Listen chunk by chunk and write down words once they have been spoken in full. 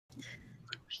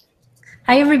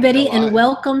Hi, everybody, and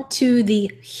welcome to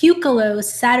the Hucolo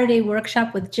Saturday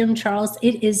workshop with Jim Charles.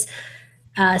 It is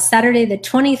Saturday the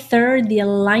 23rd, the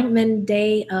alignment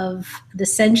day of the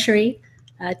century,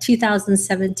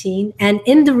 2017. And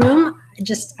in the room,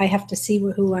 I have to see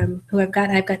who I've got.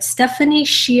 I've got Stephanie,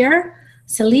 Sheer,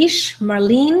 Salish,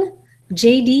 Marlene,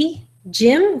 JD,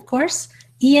 Jim, of course,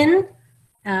 Ian.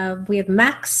 We have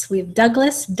Max, we have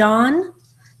Douglas, Dawn,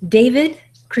 David,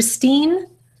 Christine,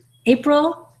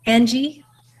 April, Angie,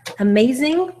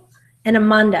 Amazing, and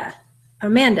Amanda.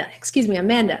 Amanda.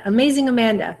 Amazing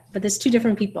Amanda. But there's two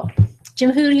different people. Jim,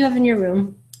 who do you have in your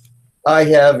room? I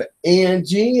have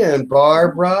Angie and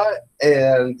Barbara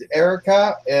and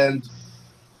Erica and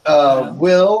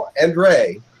Will and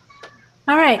Ray.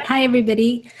 All right. Hi,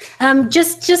 everybody.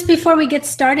 Just before we get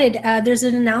started, there's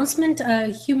an announcement.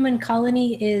 Human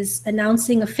Colony is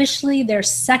announcing officially their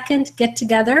second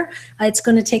get-together. It's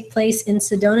going to take place in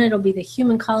Sedona. It'll be the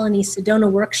Human Colony Sedona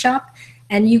Workshop.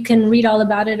 And you can read all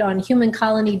about it on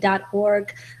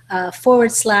humancolony.org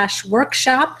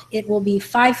 /workshop. It will be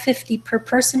 $550 per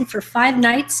person for 5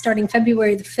 nights starting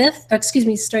February the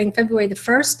 5th, starting February the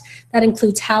 1st. That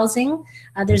includes housing.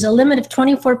 There's a limit of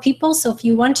 24 people, so if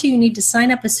you want to, you need to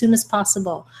sign up as soon as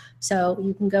possible. So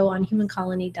you can go on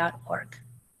humancolony.org.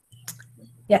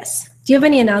 Yes. Do you have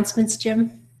any announcements,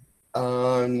 Jim?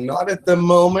 Not at the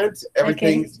moment.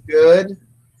 Everything's good.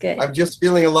 Good. I'm just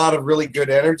feeling a lot of really good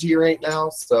energy right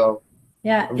now, so.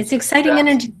 Yeah, it's exciting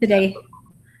energy today.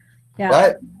 Yeah.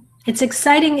 What? It's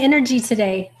exciting energy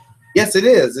today. Yes, it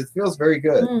is. It feels very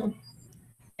good.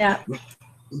 Yeah.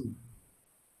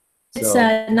 It's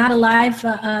not alive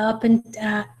up and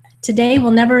today. We'll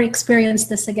never experience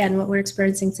this again, what we're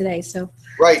experiencing today. So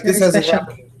right, this hasn't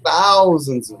happened in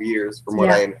thousands of years from what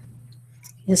I know.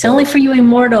 It's only for you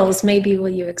immortals, maybe will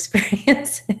you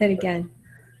experience it again.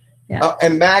 Yeah.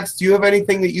 And Max, do you have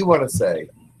anything that you want to say?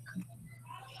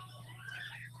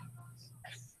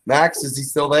 Max, is he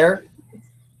still there?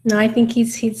 No, I think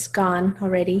he's gone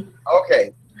already.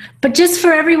 Okay. But just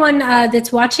for everyone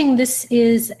that's watching, this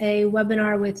is a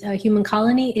webinar with Human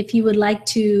Colony. If you would like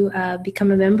to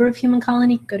become a member of Human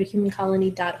Colony, go to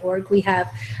humancolony.org. We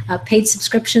have a paid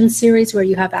subscription series where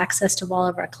you have access to all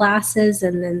of our classes,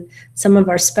 and then some of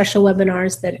our special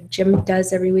webinars that Jim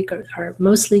does every week are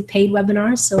mostly paid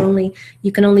webinars. So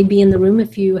you can only be in the room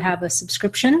if you have a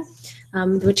subscription,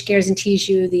 which guarantees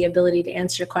you the ability to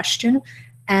answer a question.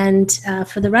 And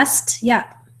for the rest,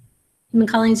 Human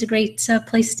Colony is a great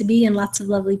place to be and lots of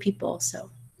lovely people.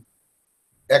 So,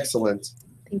 excellent.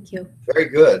 Thank you. Very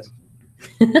good.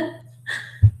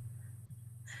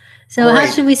 So how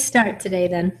should we start today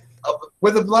then?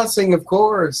 With a blessing, of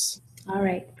course. All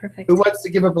right, perfect. Who wants to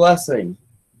give a blessing?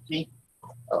 Me.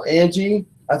 Oh, Angie?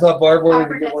 I thought Barb wanted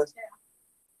to give one.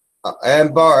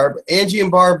 And Barb. Angie and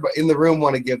Barb in the room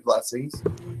want to give blessings.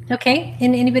 Okay.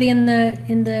 And anybody in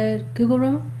the Google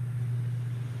room?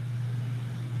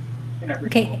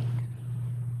 Okay.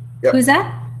 Yep. Who's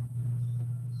that?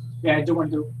 Yeah, I do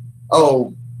want to.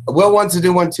 Oh, Will wants to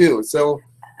do one too. So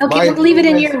okay, we'll leave it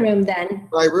in your room then.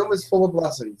 My room is full of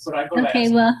blessings. But I go okay,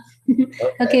 last. well.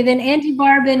 Okay, then Angie,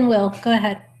 Barb, and Will. Go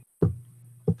ahead.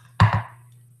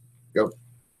 Go.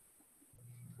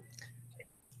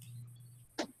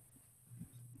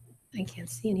 I can't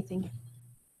see anything.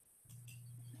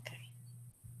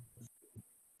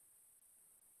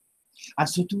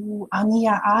 Asutu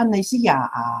ania anaisia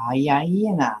ya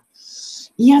iena.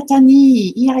 Ia tani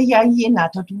ia iena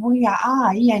tatuia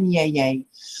ia ia.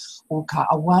 Oka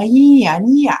awai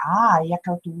ania ya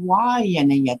katuai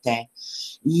ania te.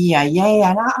 Ia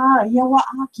na ia wa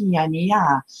aki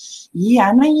ania.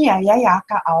 Ia na ia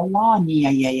ka awani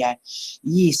ia.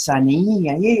 Isa ni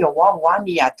ia wa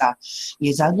wani ata.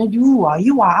 Isa na dua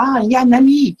iwa ia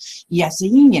nani. Ia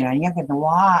sinina ia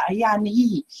katwa ia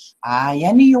ni.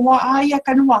 Yani wa ya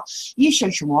kanwa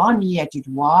yeshwani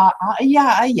yatwa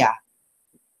ya.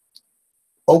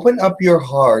 Open up your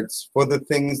hearts for the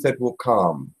things that will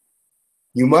come.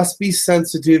 You must be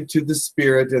sensitive to the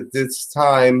spirit at this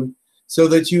time so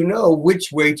that you know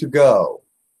which way to go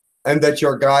and that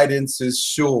your guidance is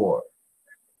sure.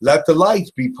 Let the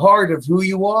light be part of who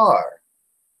you are,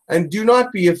 and do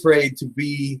not be afraid to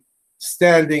be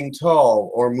standing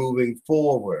tall or moving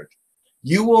forward.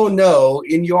 You will know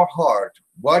in your heart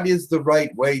what is the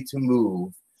right way to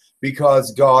move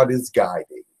because God is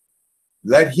guiding.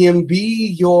 Let him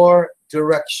be your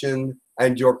direction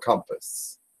and your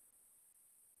compass.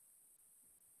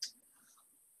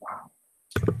 Wow.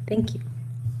 Thank you.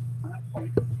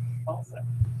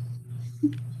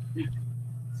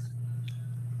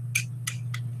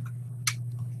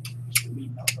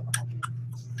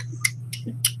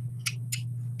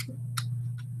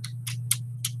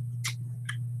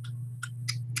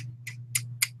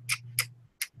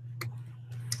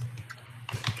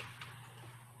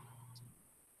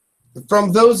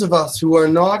 from those of us who are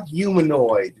not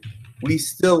humanoid, we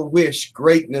still wish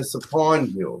greatness upon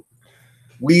you.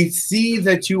 We see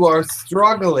that you are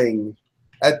struggling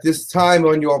at this time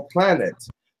on your planet,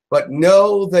 but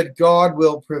know that God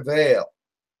will prevail,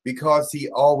 because he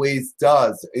always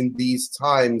does in these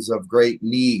times of great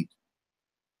need.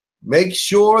 Make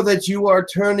sure that you are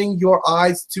turning your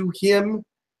eyes to him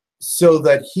so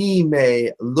that he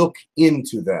may look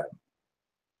into them.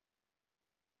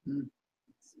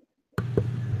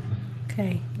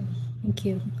 Okay, thank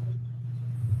you.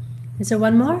 Is there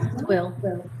one more? Will.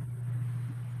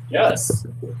 Yes.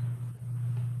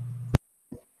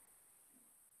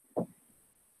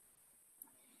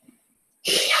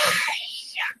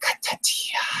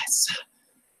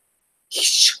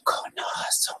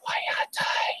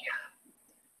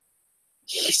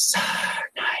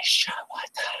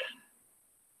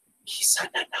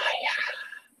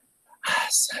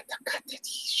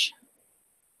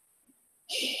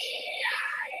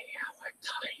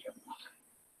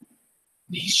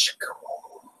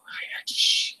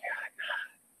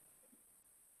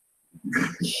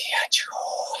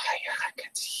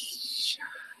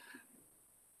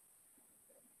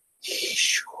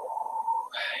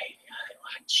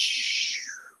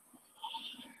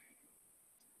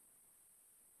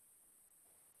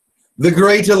 The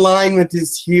great alignment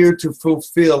is here to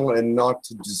fulfill and not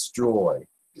to destroy.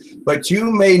 But you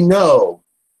may know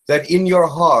that in your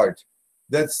heart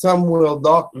that some will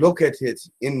not look at it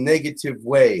in negative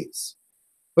ways.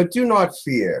 But do not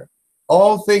fear.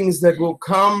 All things that will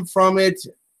come from it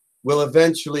will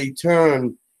eventually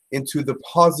turn into the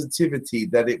positivity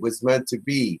that it was meant to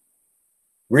be.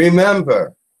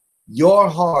 Remember, your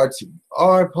hearts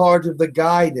are part of the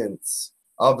guidance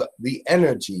of the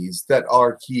energies that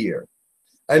are here.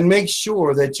 And make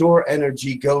sure that your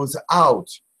energy goes out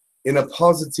in a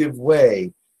positive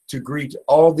way to greet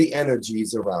all the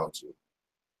energies around you.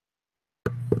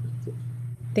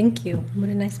 Thank you. What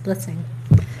a nice blessing.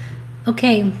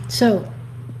 Okay, so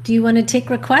do you want to take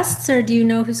requests, or do you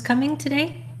know who's coming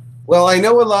today? Well, I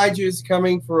know Elijah is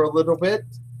coming for a little bit,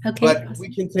 Okay. but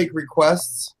we can take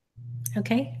requests.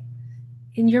 Okay.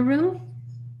 In your room?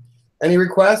 Any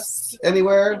requests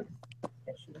anywhere?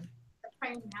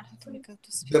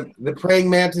 The praying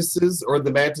mantises or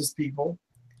the mantis people.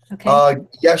 Okay.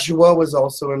 Yeshua was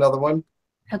also another one.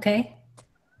 Okay.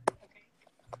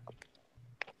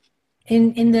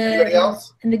 In Anybody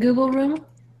else? the Google room?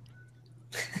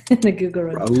 In the Google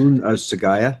room. RaHum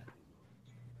𝗂𝐴𝐻.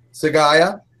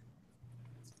 Sagaya.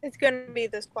 It's going to be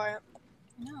this quiet.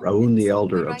 RaHum the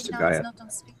elder of 𝗂𝐴𝐻.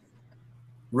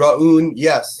 RaHum,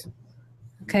 yes.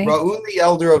 Okay. RaHum the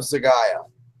elder of Sagaya.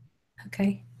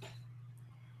 Okay.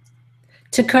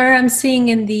 Tekkrr, I'm seeing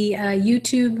in the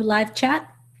YouTube live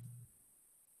chat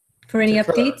for any Tekkrr.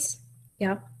 updates.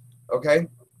 Yeah. Okay.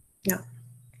 Yeah.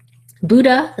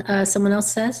 Buddha, someone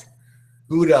else says.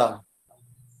 Buddha.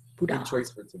 Buddha. Good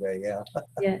choice for today, yeah.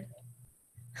 Yeah.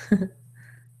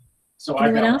 So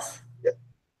Anyone else?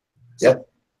 Yep.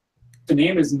 The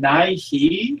name is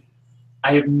Yahyel.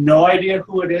 I have no idea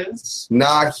who it is.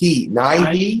 Nahi.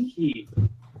 Nahi.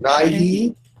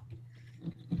 Nahi.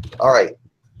 All right.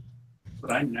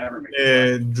 But I never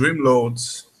make Dream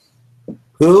Lords.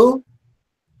 Who?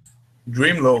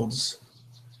 Dream Lords.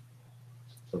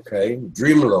 Okay.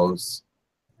 Dreamlords.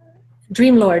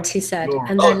 Dream Lords, he said. Lord.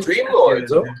 And Oh, then,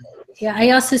 Dreamlords. Oh. yeah,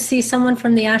 I also see someone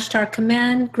from the Ashtar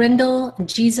Command, Grindel,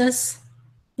 Jesus.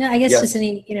 Yeah, I guess Yes. just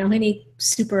any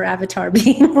super avatar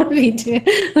being would be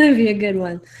a good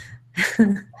one.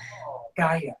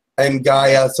 Gaia. And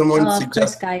Gaia. Someone Oh, of course,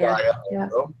 suggested Gaia. Gaia. Yeah.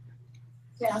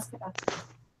 also.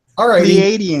 All right.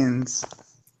 Pleiadians.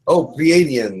 Oh,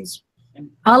 Pleiadians.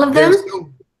 All of them?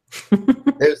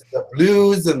 There's the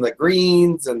blues and the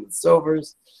greens and the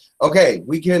silvers. Okay,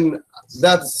 we can.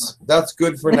 That's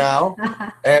good for now,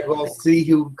 and we'll see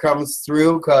who comes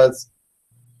through because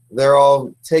they're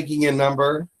all taking a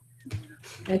number,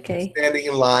 Okay. standing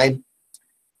in line.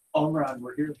 Omran,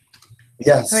 we're here.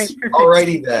 Yes. All right, perfect.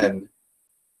 Alrighty then.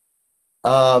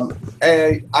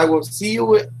 And I will see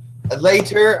you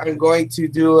later. I'm going to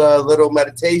do a little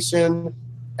meditation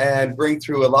and bring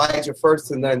through Elijah first,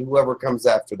 and then whoever comes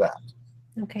after that.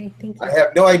 Okay, thank you. I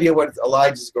have no idea what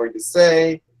Elijah's going to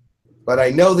say, but I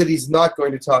know that he's not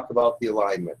going to talk about the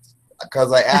alignment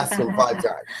because I asked him 5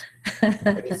 times.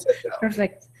 And he said no.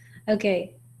 Perfect.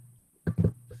 Okay.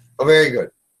 Oh, very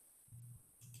good.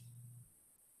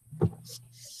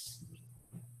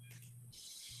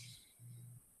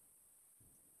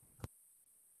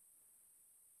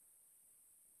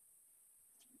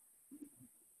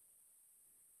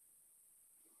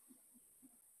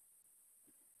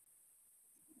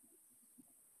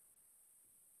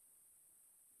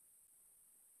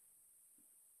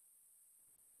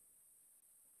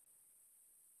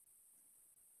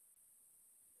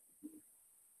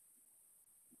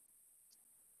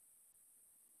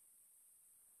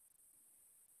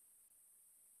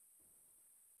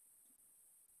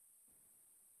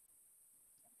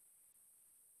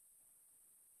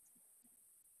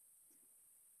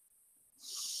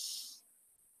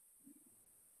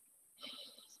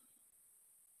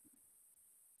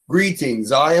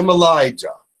 Greetings, I am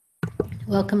Elijah.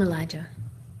 Welcome, Elijah.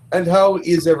 And how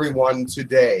is everyone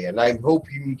today? And I'm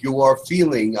hoping you are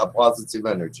feeling a positive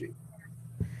energy.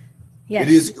 Yes.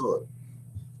 It is good.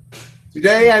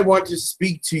 Today I want to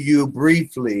speak to you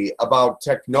briefly about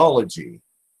technology.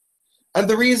 And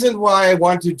the reason why I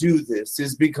want to do this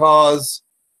is because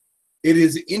it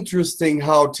is interesting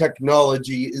how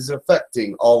technology is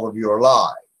affecting all of your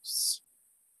lives.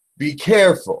 Be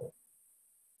careful,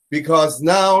 because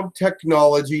now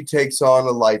technology takes on a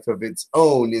life of its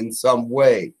own in some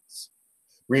ways.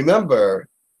 Remember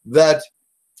that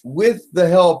with the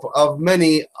help of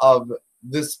many of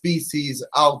the species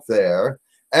out there,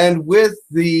 and with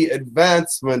the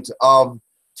advancement of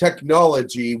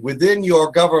technology within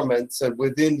your governments and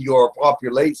within your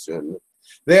population,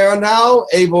 they are now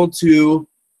able to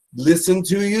listen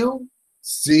to you,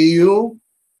 see you,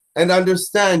 and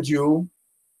understand you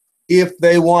if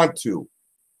they want to.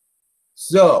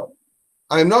 So,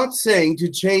 I'm not saying to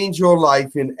change your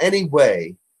life in any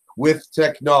way with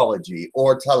technology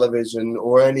or television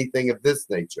or anything of this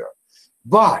nature,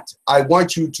 but I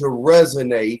want you to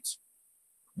resonate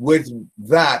with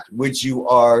that which you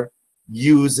are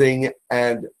using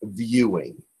and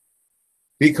viewing,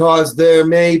 because there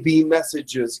may be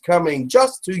messages coming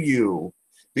just to you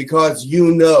because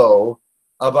you know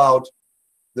about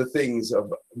the things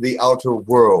of the outer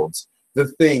worlds, the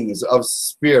things of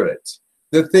spirit,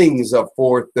 the things of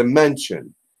fourth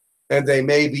dimension, and they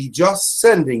may be just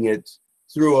sending it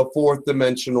through a fourth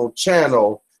dimensional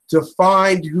channel to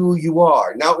find who you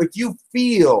are. Now, if you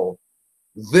feel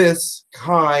this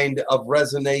kind of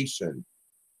resonation,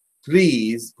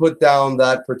 please put down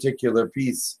that particular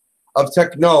piece of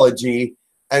technology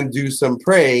and do some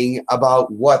praying about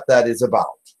what that is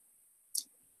about.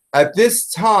 At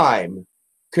this time,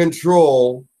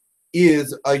 control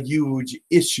is a huge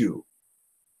issue.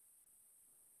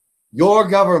 Your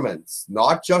governments,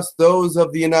 not just those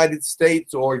of the United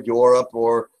States or Europe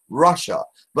or Russia,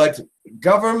 but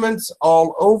governments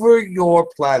all over your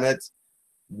planet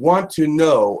want to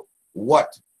know what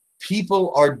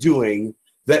people are doing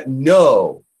that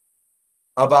know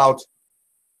about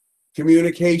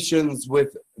communications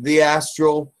with the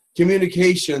astral,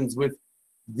 communications with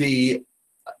the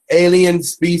alien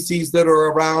species that are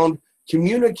around,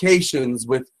 communications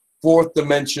with fourth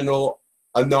dimensional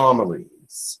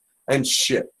anomalies and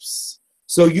ships.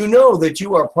 So you know that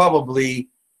you are probably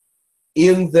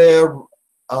in their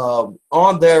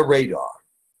on their radar,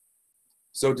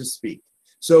 so to speak.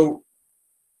 So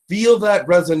feel that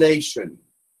resonation,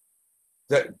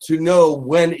 that to know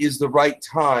when is the right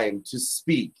time to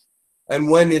speak and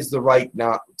when is the right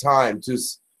time to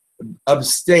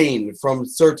abstain from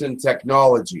certain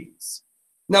technologies.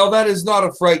 Now, that is not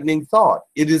a frightening thought.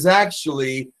 It is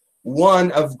actually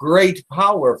one of great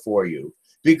power for you,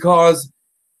 because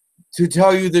to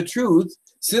tell you the truth,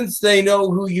 since they know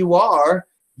who you are,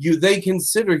 they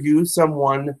consider you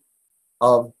someone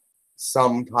of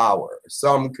some power,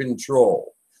 some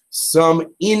control,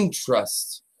 some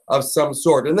interest of some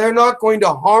sort. And they're not going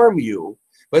to harm you,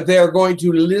 but they're going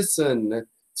to listen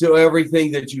to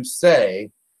everything that you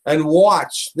say and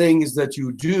watch things that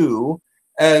you do,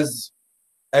 as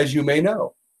you may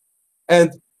know.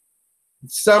 And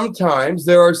sometimes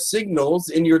there are signals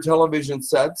in your television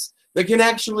sets that can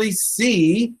actually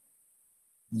see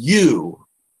you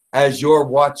as you're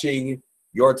watching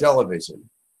your television.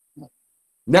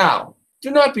 Now,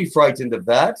 do not be frightened of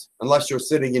that unless you're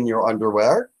sitting in your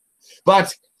underwear.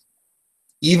 But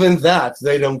even that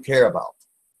they don't care about.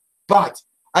 But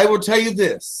I will tell you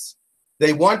this.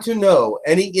 They want to know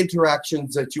any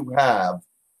interactions that you have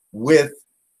with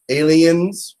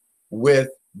aliens, with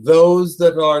those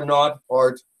that are not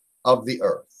part of the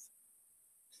earth.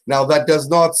 Now, that does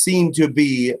not seem to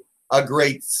be a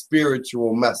great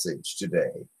spiritual message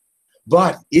today,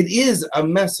 but it is a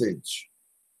message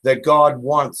that God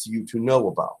wants you to know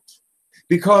about,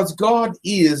 because God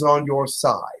is on your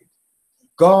side.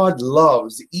 God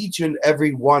loves each and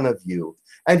every one of you,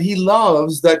 and he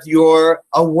loves that you're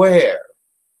aware.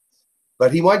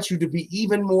 But he wants you to be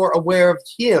even more aware of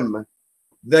him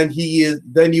than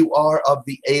you are of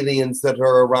the aliens that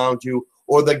are around you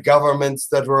or the governments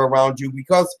that are around you,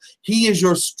 because he is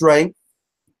your strength.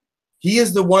 He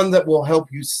is the one that will help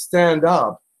you stand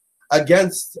up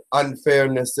against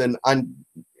unfairness and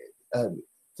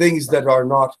things that are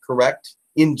not correct,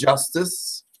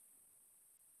 injustice.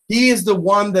 He is the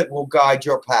one that will guide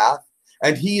your path,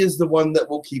 and he is the one that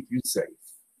will keep you safe.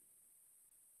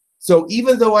 So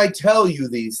even though I tell you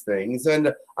these things,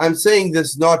 and I'm saying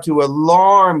this not to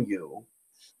alarm you,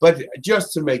 but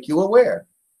just to make you aware.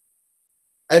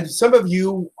 And some of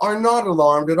you are not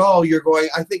alarmed at all. You're going,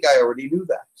 I think I already knew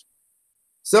that.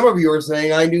 Some of you are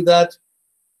saying, I knew that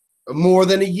more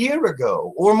than a year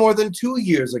ago, or more than 2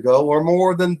 years ago, or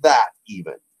more than that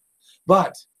even.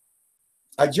 But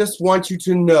I just want you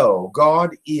to know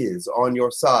God is on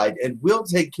your side and will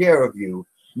take care of you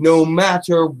no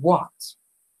matter what.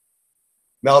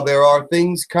 Now, there are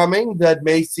things coming that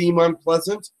may seem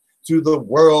unpleasant to the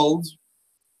world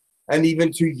and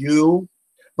even to you,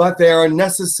 but they are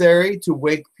necessary to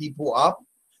wake people up,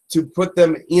 to put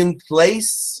them in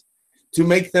place, to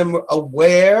make them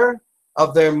aware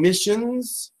of their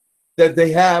missions, that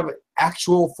they have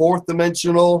actual fourth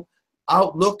dimensional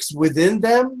outlooks within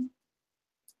them,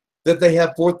 that they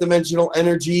have fourth dimensional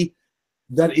energy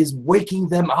that is waking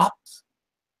them up.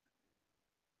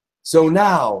 So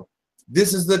now,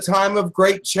 this is the time of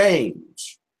great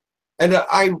change. And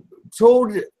I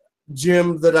told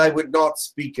Jim that I would not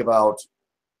speak about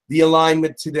the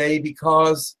alignment today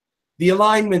because the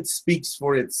alignment speaks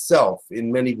for itself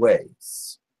in many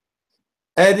ways.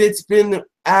 And it's been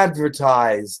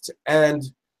advertised and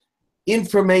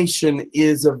information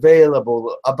is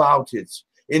available about it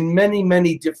in many,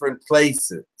 many different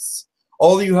places.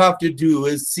 All you have to do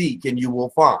is seek and you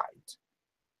will find.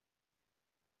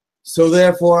 So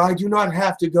therefore, I do not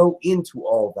have to go into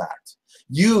all that.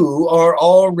 You are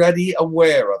already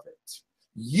aware of it.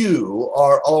 You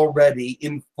are already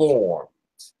informed.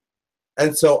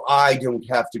 And so I don't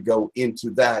have to go into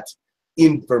that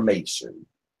information.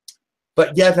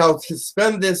 But yet I'll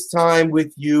spend this time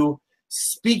with you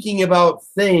speaking about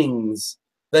things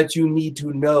that you need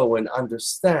to know and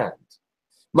understand.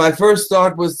 My first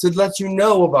thought was to let you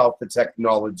know about the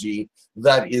technology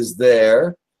that is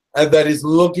there and that is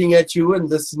looking at you and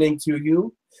listening to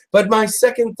you. But my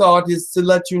second thought is to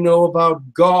let you know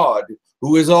about God,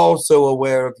 who is also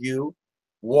aware of you,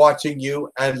 watching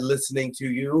you and listening to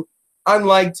you.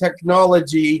 Unlike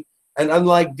technology and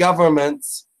unlike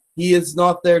governments, he is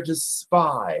not there to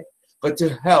spy, but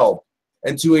to help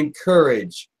and to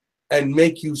encourage and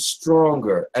make you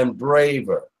stronger and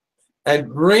braver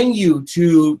and bring you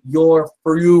to your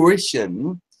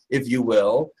fruition, if you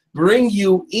will, bring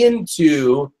you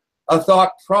into a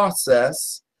thought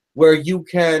process where you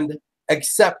can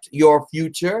accept your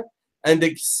future and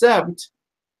accept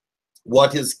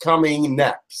what is coming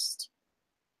next.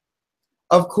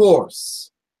 Of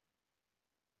course,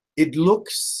 it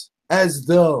looks as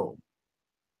though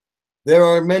there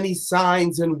are many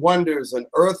signs and wonders and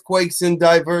earthquakes in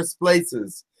diverse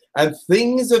places and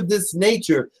things of this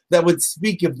nature that would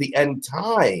speak of the end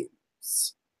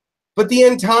times. But the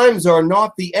end times are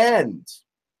not the end.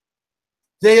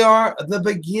 They are the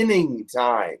beginning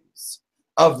times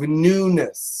of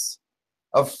newness,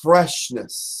 of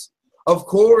freshness. Of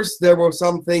course, there were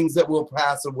some things that will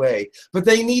pass away, but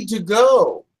they need to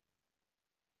go.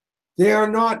 They are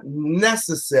not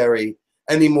necessary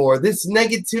anymore. This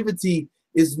negativity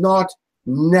is not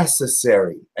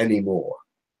necessary anymore.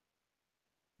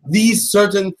 These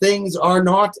certain things are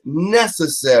not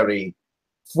necessary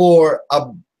for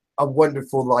a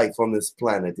wonderful life on this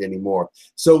planet anymore.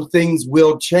 So things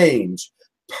will change.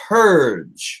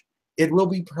 Purge. It will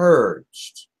be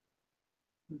purged.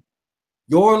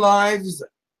 Your lives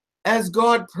as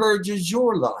God purges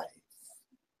your life.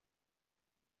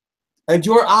 And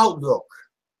your outlook.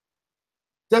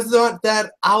 Does not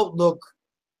that outlook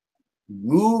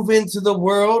move into the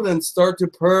world and start to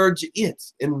purge it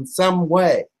in some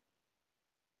way?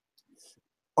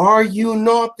 Are you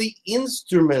not the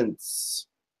instruments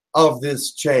of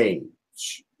this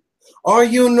change? Are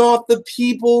you not the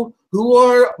people who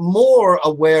are more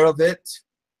aware of it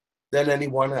than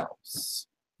anyone else?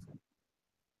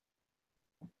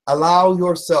 Allow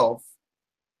yourself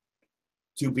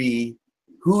to be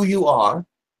who you are.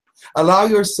 Allow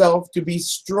yourself to be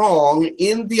strong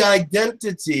in the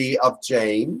identity of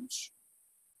change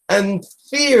and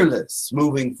fearless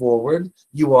moving forward.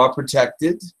 You are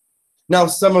protected. Now,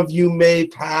 some of you may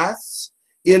pass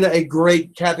in a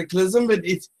great cataclysm, but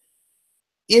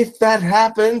if that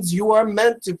happens, you are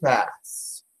meant to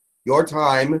pass. Your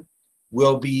time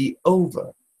will be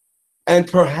over, and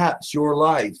perhaps your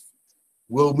life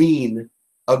will mean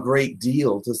a great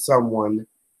deal to someone,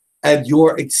 and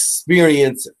your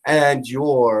experience and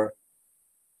your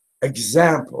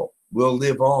example will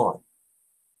live on.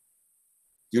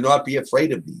 Do not be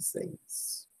afraid of these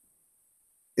things.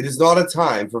 It is not a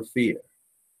time for fear.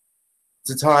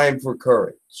 It's a time for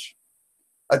courage,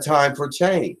 a time for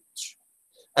change.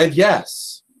 And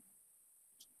yes,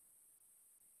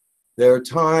 there are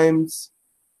times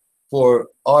for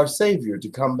our Savior to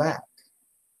come back.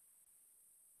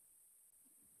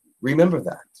 Remember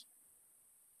that.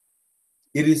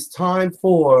 It is time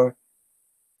for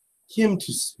him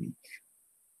to speak.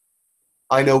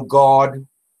 I know God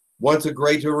wants a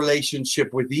greater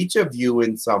relationship with each of you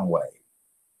in some way.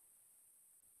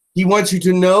 He wants you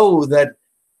to know that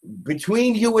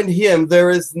between you and him, there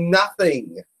is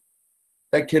nothing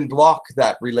that can block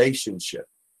that relationship,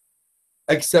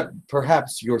 except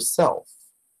perhaps yourself.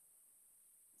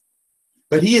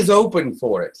 But he is open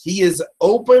for it. He is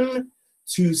open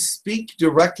to speak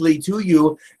directly to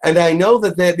you. And I know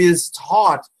that that is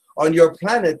taught on your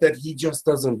planet, that he just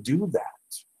doesn't do that.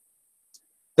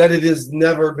 That it has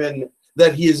never been,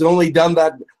 that he has only done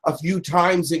that a few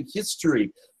times in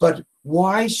history. But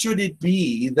why should it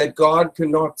be that God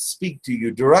cannot speak to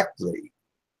you directly?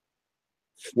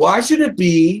 Why should it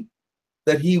be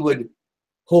that he would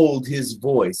hold his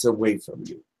voice away from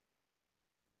you?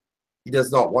 He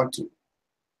does not want to.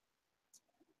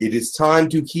 It is time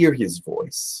to hear his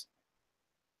voice.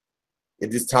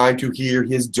 It is time to hear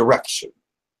his direction.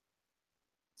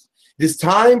 It is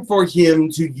time for him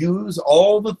to use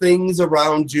all the things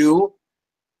around you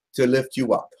to lift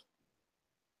you up.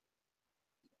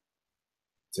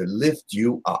 To lift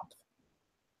you up.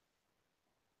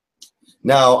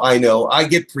 Now, I know I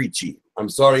get preachy. I'm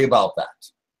sorry about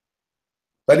that.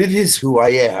 But it is who I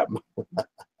am.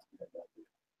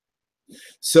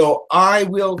 So I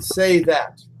will say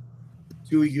that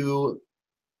to you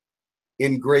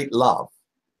in great love.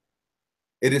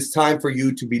 It is time for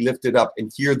you to be lifted up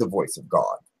and hear the voice of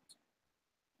God.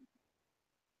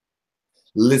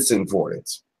 Listen for it.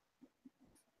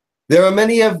 There are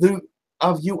many of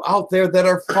you out there that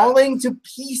are falling to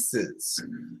pieces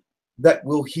that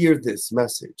will hear this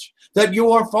message. That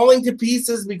you are falling to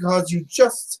pieces because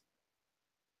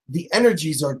the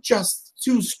energies are just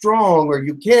too strong, or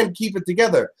you can't keep it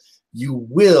together. You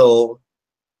will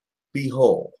be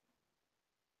whole.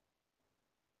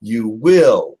 You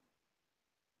will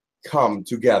come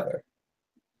together.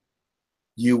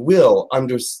 You will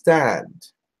understand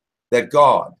that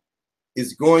God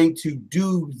is going to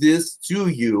do this to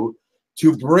you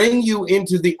to bring you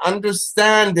into the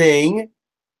understanding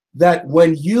that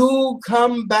when you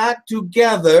come back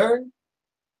together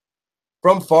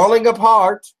from falling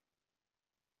apart,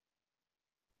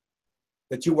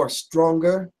 that you are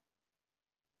stronger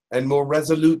and more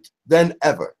resolute than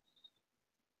ever.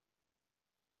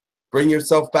 Bring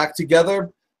yourself back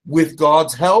together with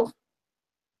God's help.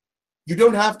 You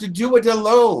don't have to do it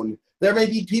alone. There may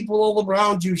be people all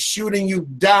around you shooting you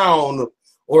down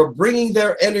or bringing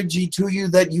their energy to you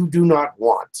that you do not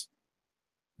want.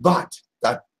 But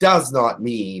that does not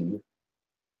mean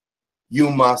you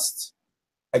must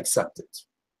accept it.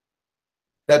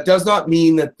 That does not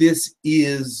mean that this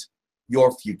is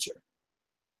your future.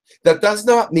 That does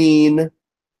not mean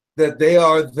that they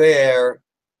are there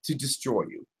to destroy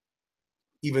you.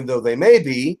 Even though they may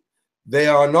be, they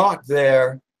are not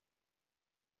there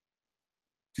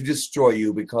to destroy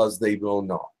you, because they will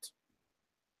not.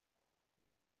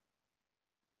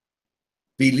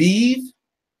 Believe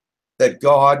that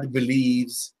God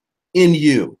believes in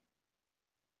you.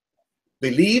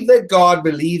 Believe that God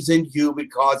believes in you,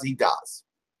 because he does.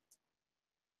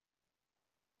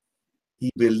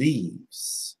 He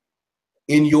believes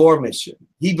in your mission.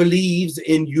 He believes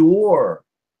in your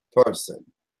person.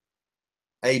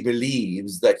 He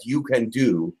believes that you can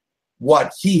do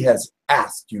what he has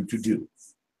asked you to do.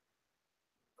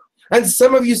 And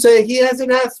some of you say, he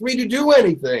hasn't asked me to do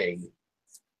anything.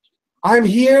 I'm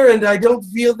here and I don't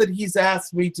feel that he's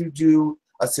asked me to do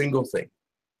a single thing.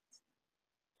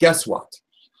 Guess what?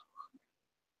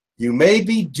 You may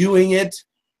be doing it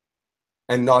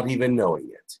and not even knowing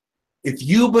it. If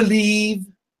you believe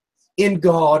in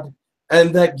God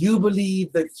and that you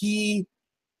believe that he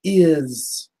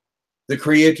is the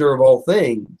creator of all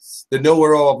things, the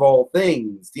knower of all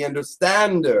things, the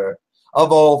understander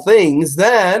of all things,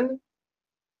 then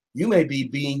you may be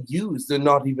being used and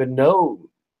not even know.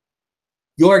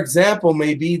 Your example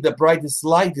may be the brightest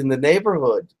light in the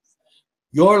neighborhood.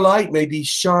 Your light may be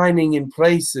shining in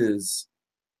places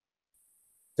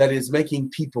that is making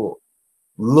people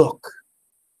look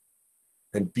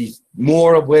and be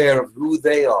more aware of who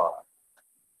they are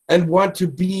and want to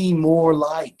be more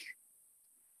like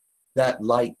that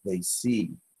light they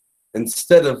see,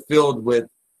 instead of filled with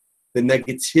the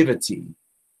negativity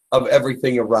of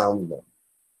everything around them,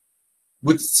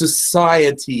 with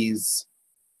society's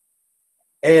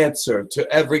answer to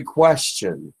every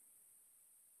question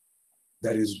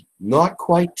that is not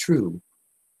quite true,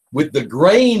 with the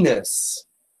grayness.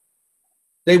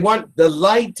 They want the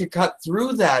light to cut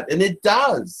through that, and it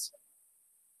does.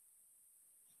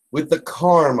 With the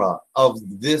karma of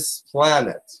this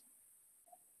planet,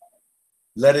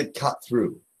 Let it cut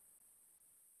through.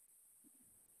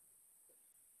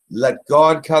 Let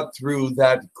God cut through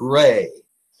that gray.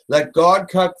 Let God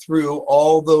cut through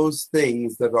all those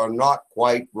things that are not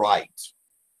quite right.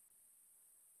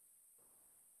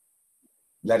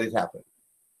 Let it happen.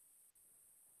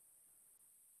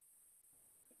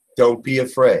 Don't be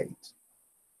afraid.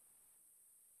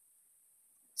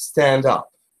 Stand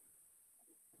up.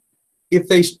 If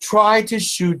they try to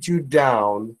shoot you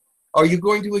down, are you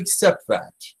going to accept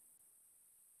that?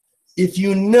 If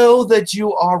you know that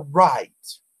you are right,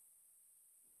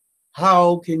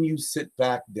 how can you sit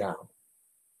back down?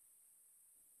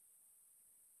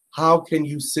 How can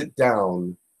you sit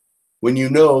down when you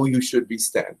know you should be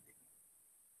standing?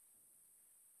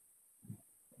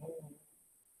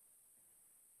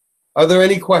 Are there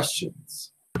any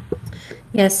questions?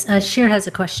 Yes, Shir has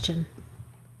a question.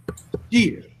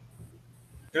 Dear,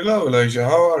 Hello, Elijah.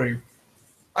 How are you?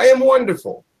 I am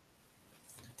wonderful.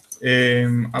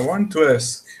 I want to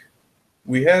ask.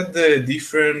 We had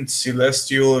different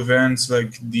celestial events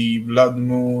like the blood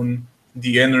moon,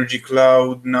 the energy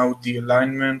cloud, now the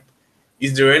alignment.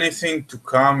 Is there anything to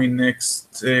come in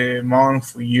next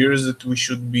month or years that we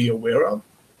should be aware of?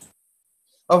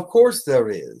 Of course there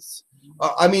is.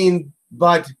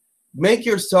 But make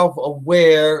yourself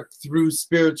aware through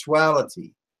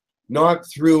spirituality, not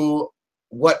through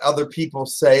what other people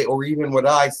say or even what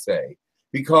I say.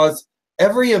 Because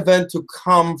every event to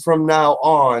come from now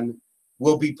on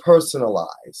will be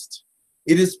personalized.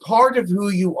 It is part of who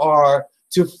you are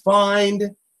to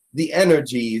find the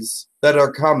energies that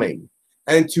are coming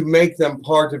and to make them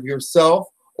part of yourself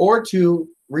or to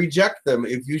reject them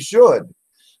if you should.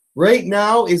 Right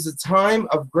now is a time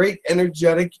of great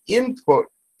energetic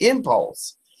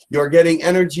impulse. You're getting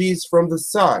energies from the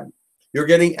sun. You're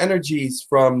getting energies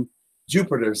from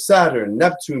Jupiter, Saturn,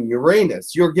 Neptune,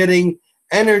 Uranus. You're getting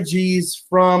energies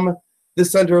from the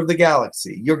center of the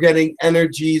galaxy. You're getting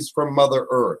energies from Mother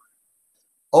Earth.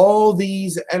 All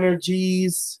these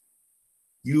energies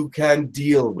you can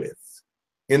deal with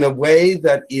in a way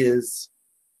that is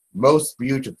most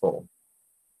beautiful.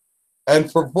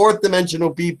 And for fourth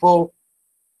dimensional people,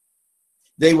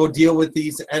 they will deal with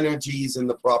these energies in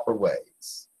the proper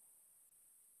ways.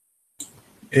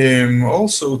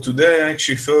 Also, today I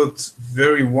actually felt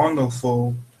very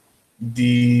wonderful.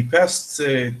 The past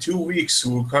 2 weeks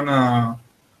were kind of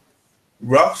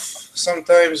rough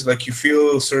sometimes, like you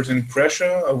feel certain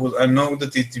pressure. I know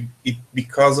that it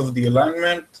because of the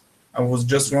alignment. I was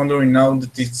just wondering now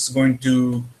that it's going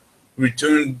to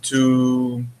return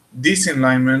to this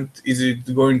alignment, is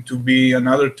it going to be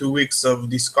another 2 weeks of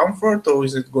discomfort or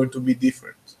is it going to be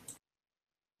different?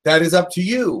 That is up to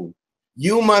you.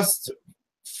 You must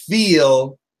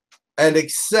feel and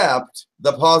accept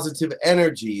the positive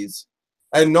energies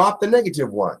and not the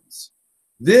negative ones.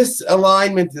 This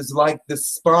alignment is like the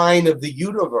spine of the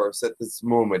universe at this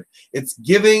moment. It's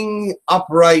giving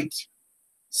upright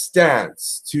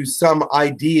stance to some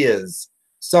ideas,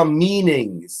 some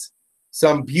meanings,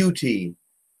 some beauty,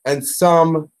 and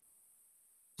some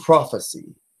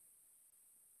prophecy.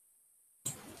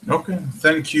 Okay,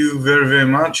 thank you very, very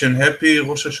much and happy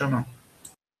Rosh Hashanah.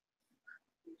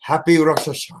 Happy Rosh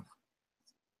Hashanah.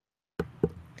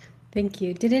 Thank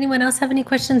you. Did anyone else have any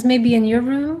questions maybe in your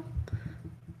room?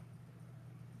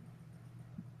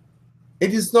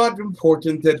 It is not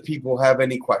important that people have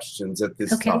any questions at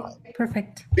this time. Okay,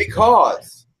 perfect.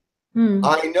 Because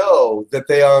I know that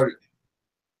they are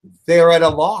at a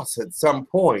loss at some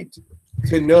point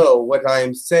to know what I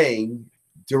am saying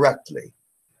directly.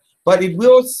 But it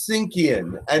will sink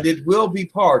in and it will be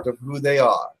part of who they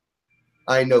are.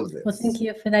 I know this. Well, thank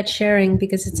you for that sharing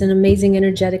because it's an amazing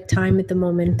energetic time at the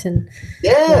moment. And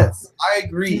yes, I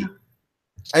agree.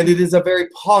 And it is a very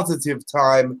positive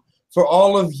time for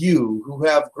all of you who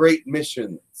have great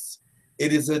missions.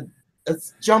 It is a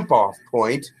jump-off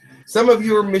point. Some of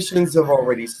your missions have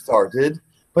already started,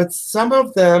 but some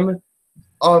of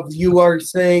you are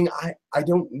saying, I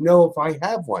don't know if I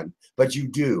have one, but you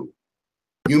do.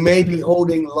 You may be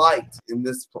holding light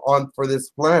for this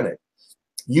planet.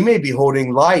 You may be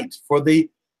holding light for the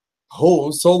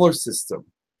whole solar system,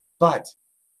 but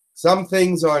some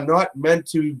things are not meant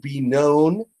to be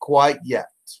known quite yet.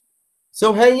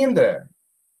 So hang in there.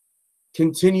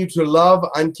 Continue to love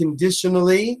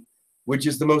unconditionally, which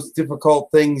is the most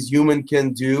difficult things human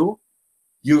can do.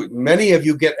 Many of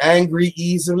you get angry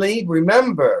easily.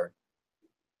 Remember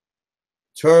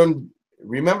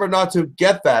not to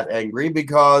get that angry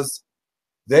because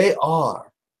they are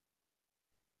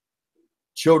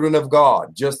children of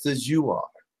God, just as you are.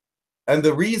 And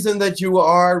the reason that you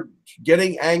are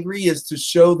getting angry is to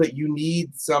show that you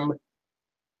need some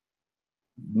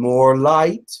more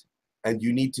light, and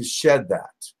you need to shed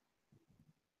that,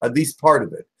 at least part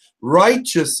of it.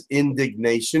 Righteous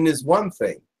indignation is one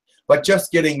thing, but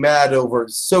just getting mad over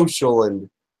social and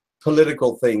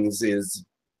political things is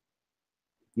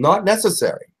not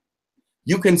necessary.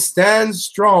 You can stand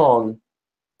strong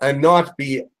and not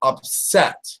be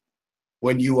upset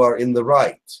when you are in the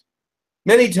right.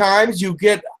 Many times you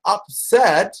get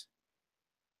upset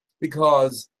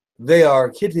because they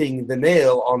are hitting the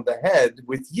nail on the head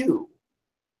with you.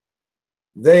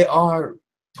 They are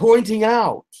pointing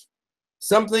out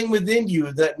something within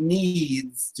you that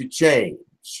needs to change.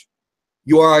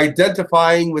 You are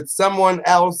identifying with someone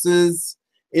else's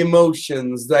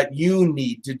emotions that you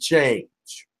need to change.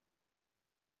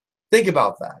 Think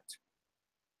about that.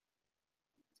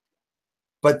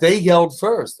 But they yelled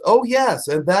first. Oh, yes,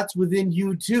 and that's within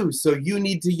you too, so you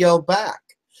need to yell back.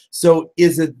 So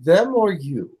is it them or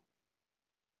you?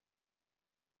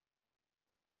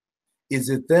 Is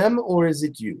it them or is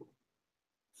it you?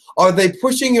 Are they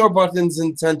pushing your buttons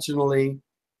intentionally?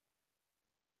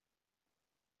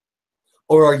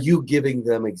 Or are you giving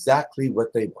them exactly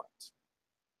what they want?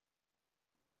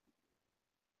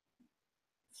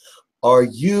 Are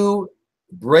you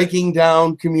breaking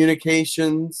down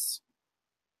communications,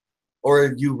 or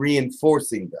are you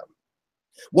reinforcing them?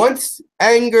 Once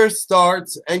anger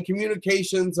starts and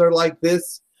communications are like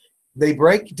this, they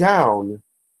break down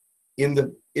in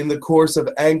the course of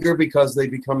anger because they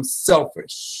become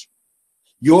selfish.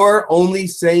 You're only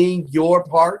saying your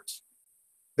part.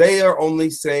 They are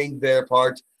only saying their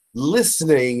part.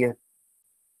 Listening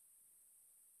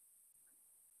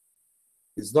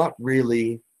is not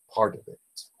really part of it.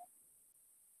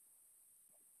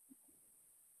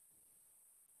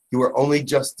 You are only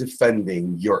just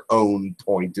defending your own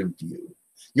point of view.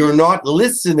 You're not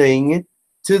listening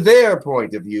to their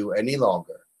point of view any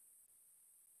longer.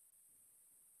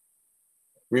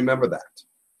 Remember that.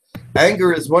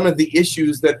 Anger is one of the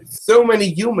issues that so many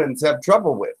humans have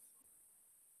trouble with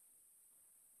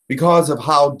because of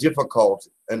how difficult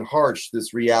and harsh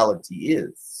this reality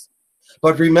is.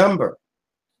 But remember,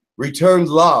 return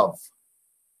love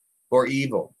for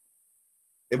evil.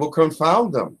 It will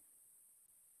confound them.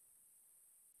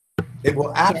 It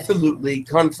will absolutely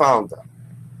confound them.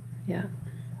 Yeah.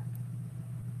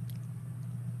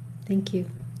 Thank you.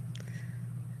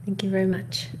 Thank you very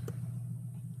much.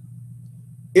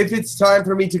 If it's time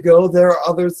for me to go, there are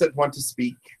others that want to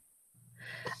speak.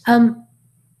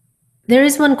 There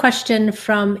is one question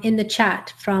from in the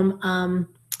chat from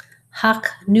Hak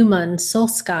Newman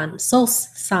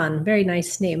Solsan. Very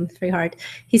nice name, very hard.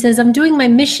 He says, I'm doing my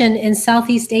mission in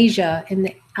Southeast Asia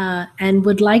and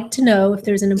would like to know if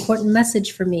there's an important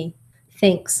message for me.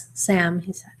 Thanks, Sam,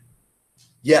 he said.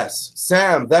 Yes,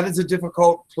 Sam, that is a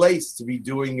difficult place to be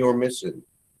doing your mission.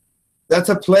 That's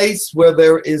a place where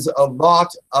there is a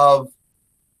lot of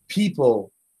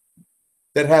people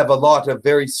that have a lot of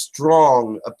very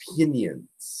strong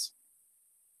opinions.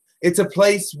 It's a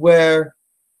place where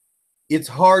it's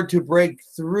hard to break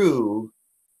through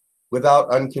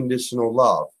without unconditional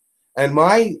love. And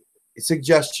my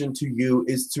suggestion to you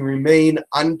is to remain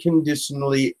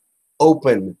unconditionally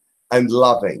open and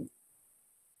loving.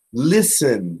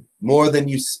 Listen more than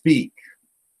you speak.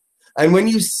 And when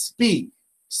you speak,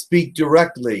 speak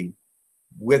directly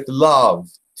with love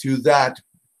to that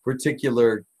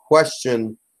particular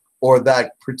question or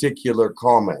that particular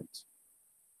comment.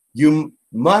 You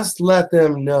must let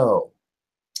them know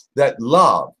that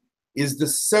love is the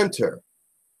center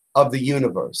of the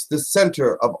universe, the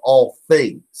center of all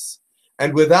things.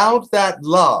 And without that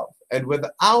love and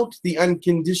without the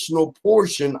unconditional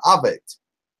portion of it,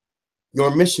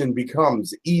 your mission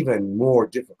becomes even more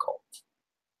difficult.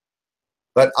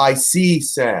 But I see,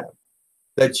 Sam,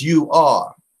 that you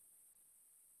are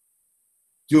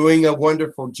doing a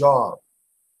wonderful job,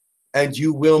 and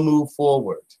you will move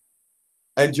forward.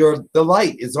 And the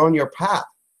light is on your path.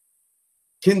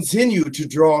 Continue to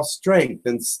draw strength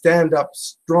and stand up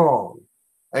strong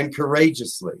and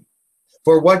courageously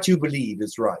for what you believe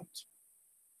is right.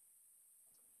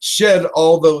 Shed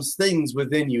all those things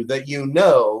within you that you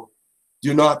know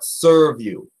do not serve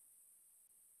you.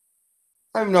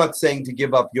 I'm not saying to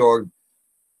give up your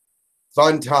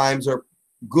fun times or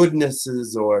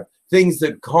goodnesses or things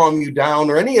that calm you down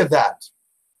or any of that.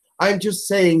 I'm just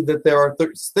saying that there are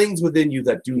things within you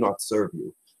that do not serve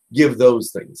you. Give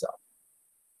those things up.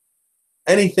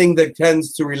 Anything that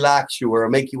tends to relax you or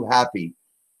make you happy,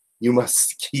 you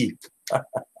must keep.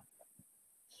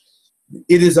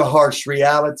 It is a harsh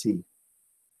reality.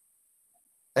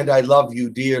 And I love you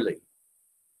dearly.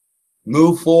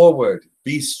 Move forward.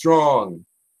 Be strong.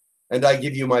 And I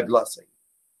give you my blessing.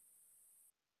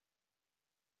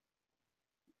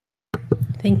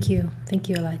 Thank you. Thank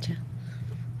you, Elijah.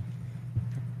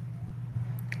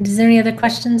 Is there any other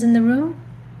questions in the room?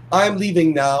 I'm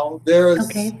leaving now. There's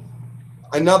Okay.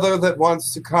 another that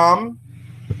wants to come,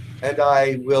 and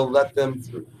I will let them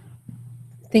through.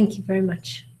 Thank you very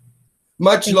much.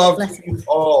 Much Thank love you. to you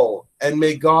all, and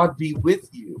may God be with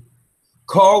you.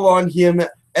 Call on him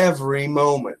every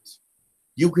moment.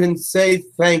 You can say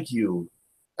thank you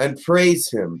and praise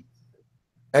him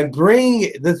and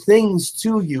bring the things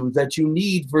to you that you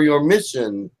need for your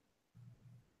mission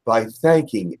by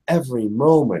thanking every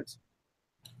moment,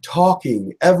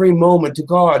 talking every moment to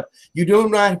God. You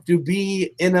don't have to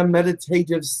be in a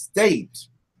meditative state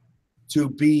to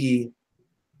be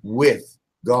with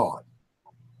God.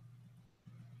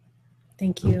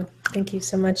 Thank you. Thank you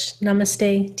so much.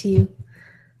 Namaste to you.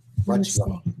 Much Namaste.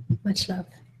 love. Much love.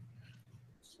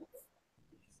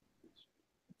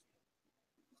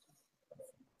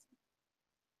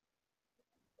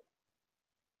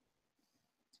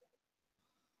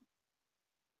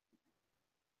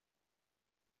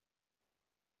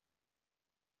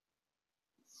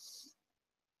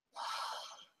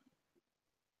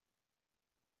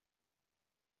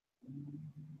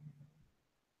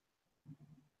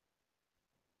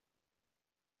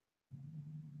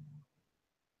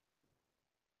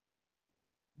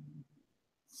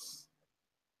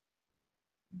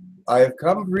 I have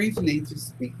come briefly to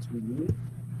speak to you.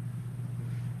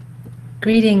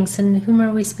 Greetings, and whom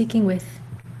are we speaking with?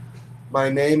 My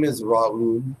name is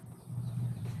RaHum.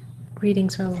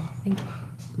 Greetings, Raul. Thank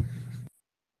you.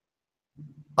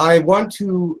 I want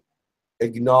to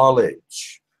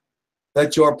acknowledge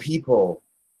that your people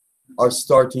are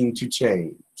starting to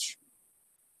change,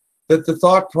 that the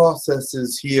thought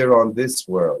processes here on this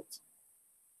world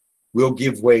will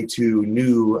give way to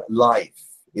new life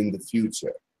in the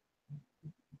future.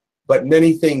 But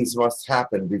many things must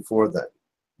happen before then.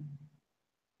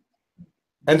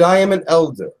 And I am an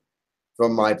elder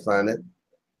from my planet,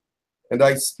 and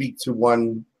I speak to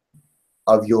one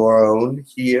of your own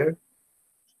here,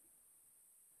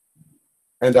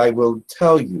 and I will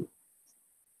tell you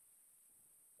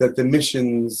that the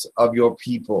missions of your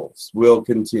peoples will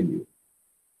continue.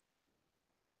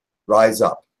 Rise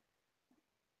up.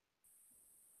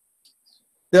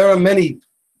 There are many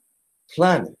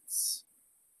planets,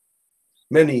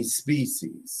 many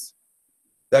species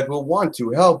that will want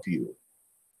to help you,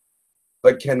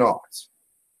 but cannot.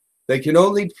 They can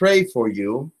only pray for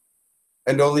you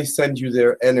and only send you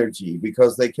their energy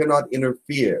because they cannot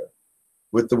interfere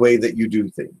with the way that you do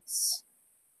things.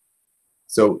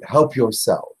 So help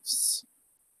yourselves.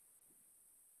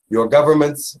 Your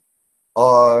governments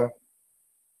are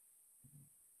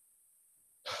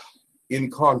in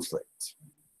conflict,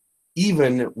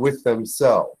 even with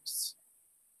themselves.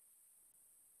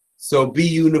 So be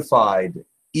unified,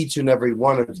 each and every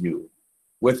one of you,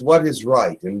 with what is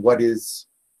right and what is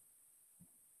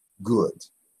good.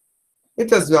 It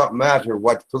does not matter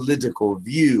what political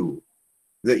view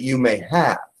that you may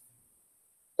have,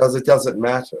 because it doesn't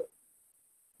matter.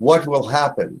 What will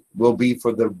happen will be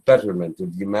for the betterment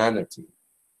of humanity,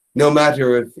 no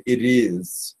matter if it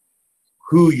is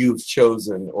who you've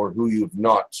chosen or who you've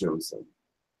not chosen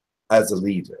as a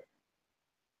leader.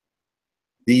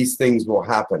 These things will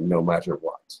happen no matter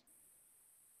what.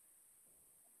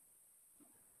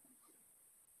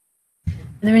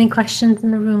 Are there any questions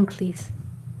in the room, please?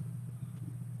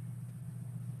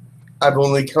 I've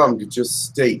only come to just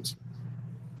state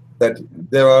that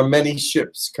there are many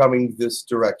ships coming this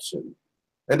direction,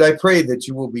 and I pray that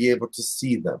you will be able to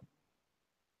see them.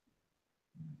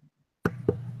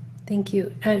 Thank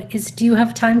you. Do you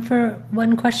have time for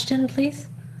one question, please?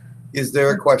 Is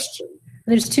there a question?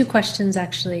 There's two questions,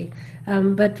 actually,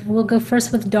 but we'll go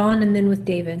first with Dawn and then with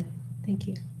David. Thank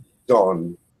you.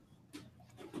 Dawn.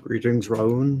 Greetings,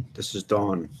 RaHum. This is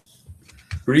Dawn.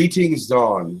 Greetings,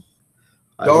 Dawn.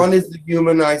 Dawn is the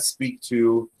human I speak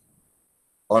to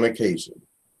on occasion.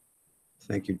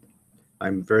 Thank you.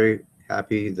 I'm very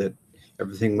happy that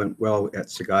everything went well at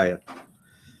𝗂𝐴𝐻.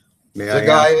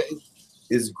 𝗂𝐴𝐻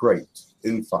is great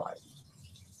in 5.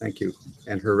 Thank you.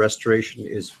 And her restoration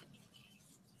is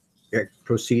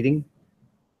proceeding?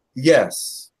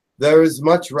 Yes, there is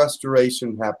much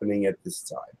restoration happening at this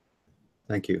time.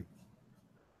 Thank you.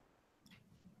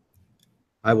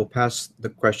 I will pass the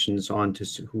questions on to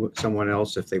someone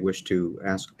else if they wish to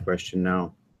ask a question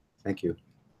now. Thank you.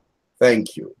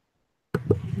 Thank you.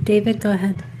 David, go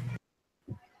ahead.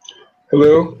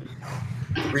 Hello.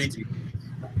 Greetings.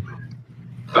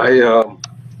 I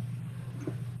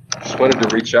just wanted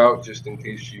to reach out just in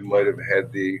case you might have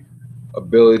had the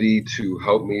ability to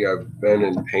help me. I've been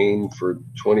in pain for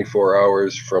 24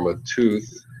 hours from a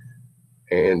tooth,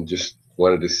 and just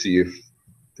wanted to see if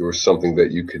there was something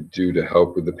that you could do to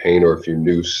help with the pain, or if you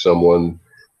knew someone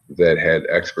that had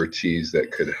expertise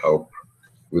that could help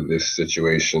with this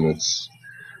situation. It's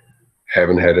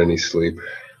haven't had any sleep.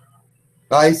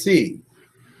 I see.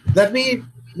 Let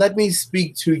me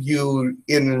speak to you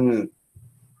in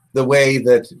the way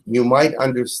that you might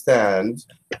understand.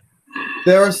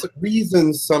 There are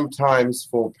reasons sometimes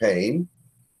for pain,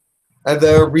 and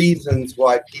there are reasons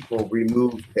why people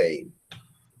remove pain.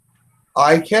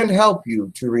 I can help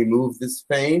you to remove this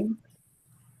pain.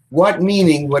 What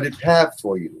meaning would it have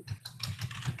for you?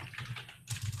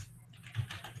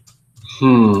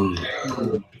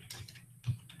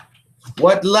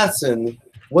 What lesson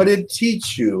would it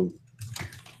teach you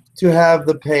to have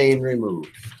the pain removed?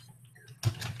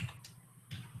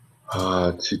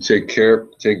 To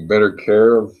take better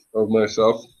care of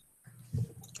myself.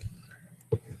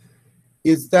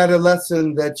 Is that a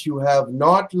lesson that you have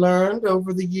not learned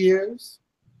over the years?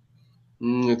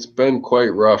 It's been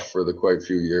quite rough for quite a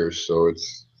few years, so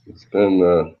it's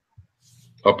been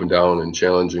up and down and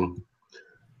challenging.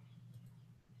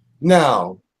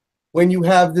 Now, when you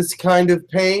have this kind of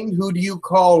pain, who do you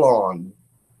call on?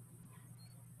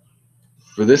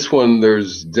 For this one,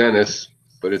 there's Dennis,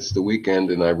 but it's the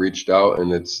weekend and I reached out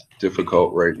and it's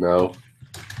difficult right now.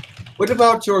 What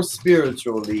about your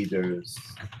spiritual leaders?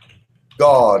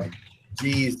 God,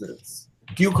 Jesus.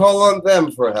 Do you call on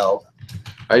them for help?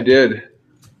 I did,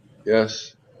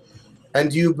 yes.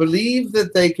 And do you believe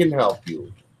that they can help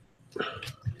you?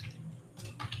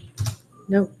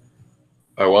 No.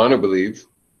 I want to believe.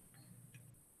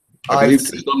 I believe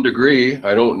to some degree.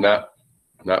 I don't not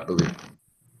believe.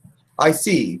 I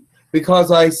see.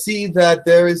 Because I see that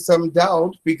there is some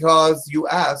doubt because you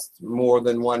asked more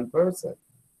than one person.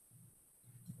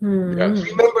 Yes.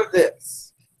 Remember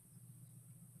this.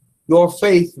 Your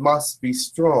faith must be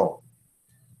strong.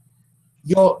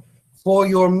 For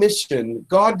your mission,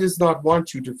 God does not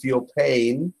want you to feel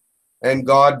pain, and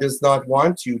God does not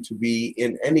want you to be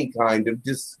in any kind of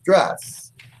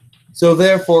distress. So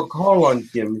therefore, call on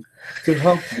Him to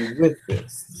help you with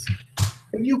this.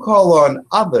 If you call on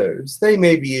others, they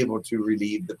may be able to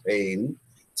relieve the pain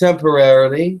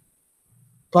temporarily,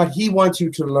 but He wants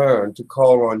you to learn to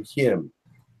call on Him.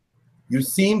 You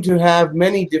seem to have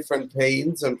many different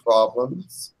pains and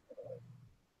problems,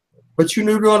 but you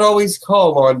do not always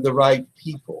call on the right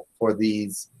people for the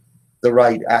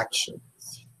right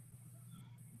actions.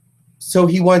 So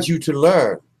He wants you to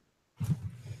learn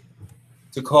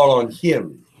to call on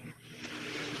Him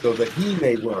so that He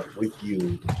may work with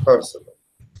you personally.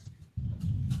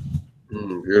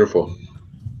 Beautiful.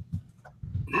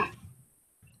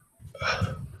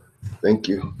 Thank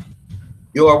you.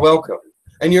 You are welcome.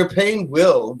 And your pain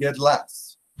will get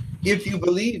less if you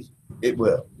believe it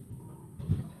will.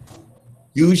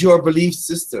 Use your belief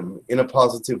system in a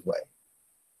positive way.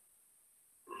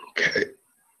 Okay.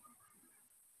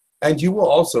 And you will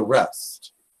also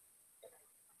rest.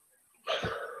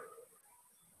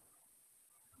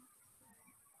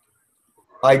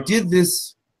 I did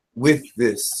this with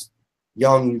this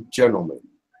young gentleman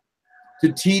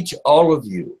to teach all of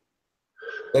you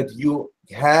that you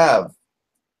have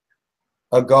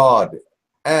a God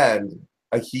and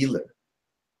a healer.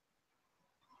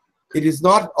 It is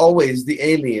not always the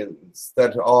aliens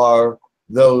that are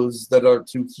those that are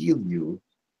to heal you,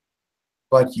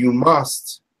 but you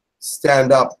must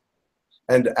stand up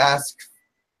and ask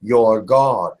your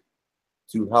God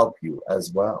to help you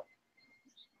as well.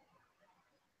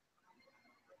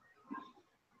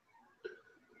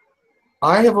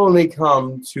 I have only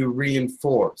come to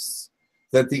reinforce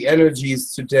that the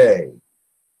energies today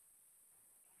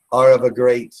are of a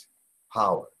great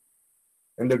power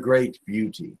and a great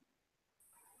beauty.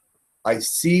 I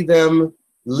see them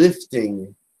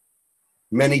lifting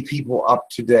many people up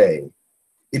today.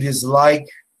 It is like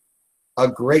a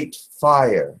great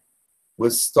fire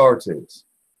was started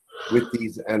with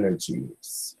these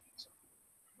energies.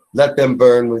 Let them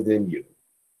burn within you.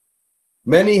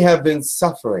 Many have been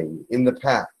suffering in the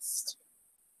past,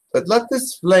 but let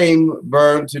this flame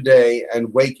burn today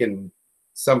and waken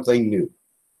something new.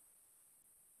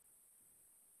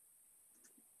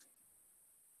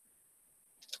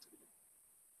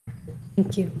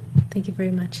 Thank you. Thank you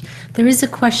very much. There is a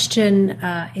question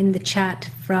in the chat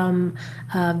from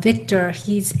Victor.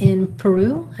 He's in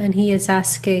Peru, and he is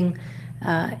asking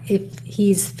if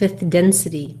he's fifth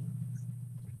density.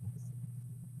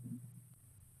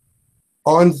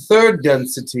 On third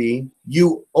density,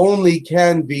 you only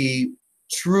can be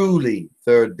truly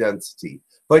third density,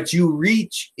 but you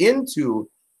reach into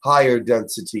higher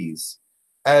densities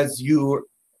as you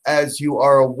as you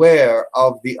are aware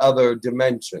of the other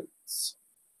dimensions.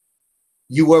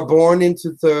 You were born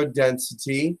into third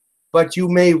density, but you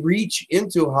may reach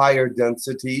into higher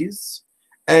densities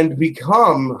and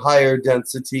become higher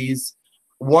densities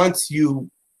once you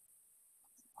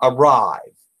arrive.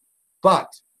 But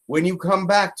when you come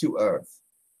back to Earth,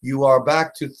 you are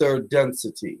back to third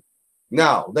density.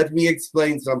 Now, let me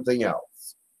explain something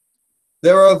else.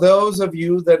 There are those of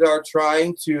you that are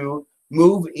trying to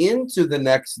move into the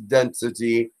next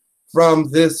density from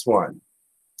this one.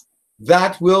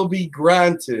 That will be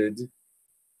granted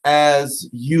as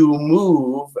you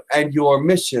move and your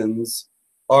missions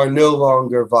are no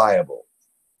longer viable,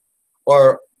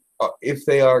 or if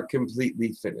they are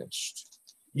completely finished.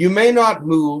 You may not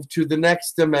move to the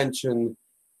next dimension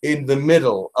in the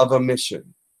middle of a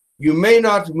mission. You may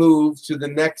not move to the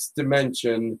next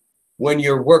dimension when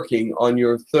you're working on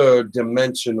your third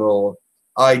dimensional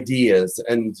ideas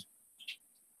and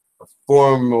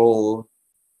formal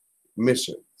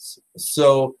missions.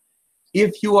 So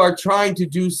if you are trying to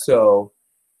do so,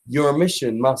 your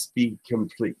mission must be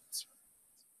complete.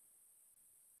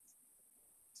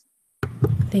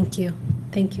 Thank you.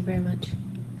 Thank you very much.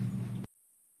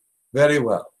 Very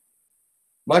well.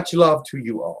 Much love to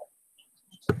you all.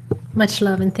 Much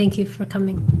love, and thank you for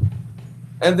coming.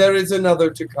 And there is another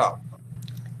to come.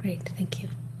 Great, thank you.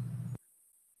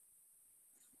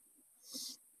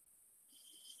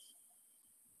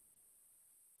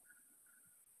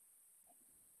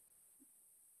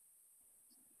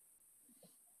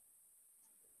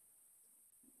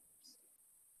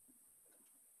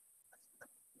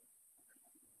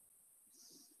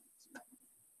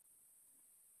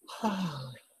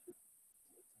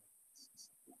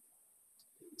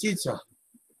 Teacher,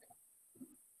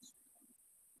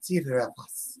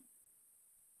 Sirians.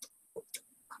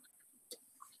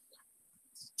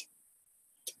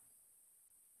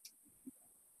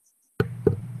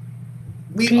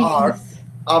 We are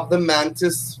of the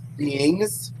Mentis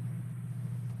beings.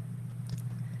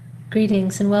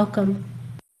 Greetings and welcome.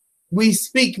 We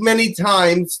speak many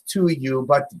times to you,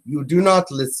 but you do not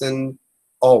listen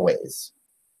always.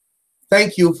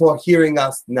 Thank you for hearing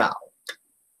us now.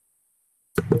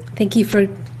 Thank you for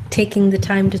taking the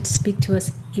time to speak to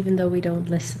us, even though we don't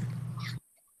listen.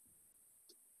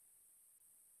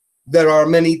 There are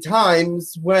many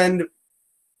times when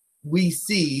we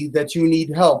see that you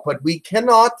need help, but we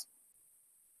cannot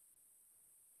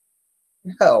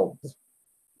help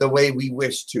the way we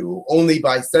wish to, only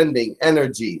by sending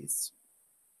energies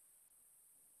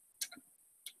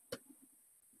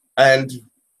and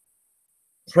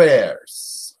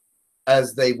prayers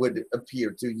as they would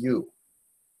appear to you.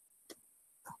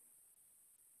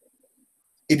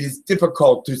 It is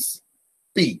difficult to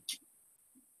speak,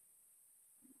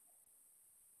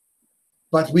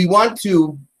 but we want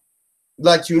to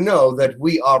let you know that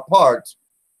we are part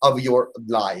of your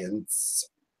alliance.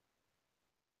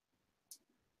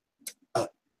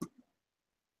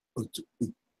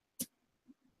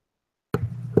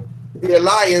 The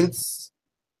alliance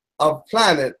of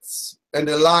planets and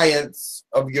alliance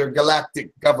of your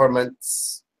galactic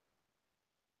governments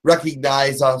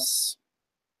recognize us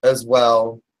as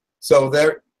well. So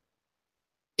there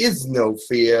is no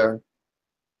fear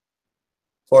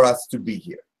for us to be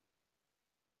here.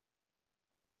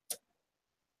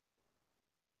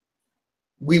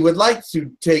 We would like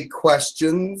to take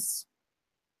questions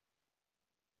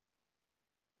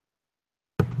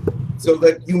so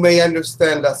that you may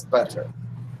understand us better.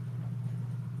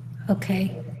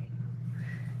 Okay.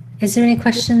 Is there any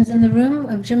questions in the room,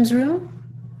 of Jim's room?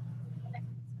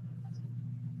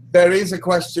 There is a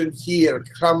question here.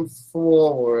 Come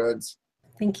forward.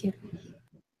 Thank you.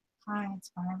 Hi,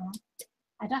 it's Barbara.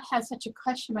 I don't have such a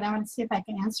question, but I want to see if I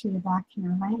can answer you back in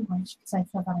your language, because I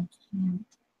feel that I can't.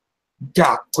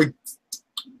 Yeah, quick.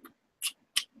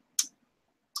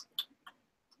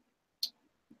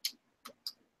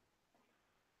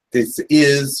 This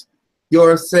is,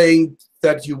 you're saying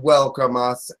that you welcome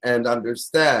us and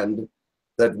understand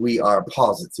that we are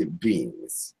positive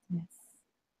beings. Yes.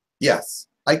 Yes,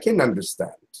 I can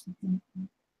understand. Mm-hmm.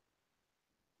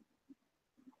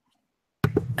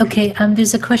 Okay,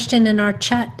 there's a question in our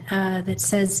chat that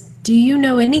says, do you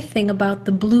know anything about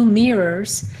the blue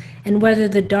mirrors and whether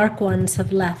the dark ones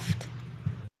have left?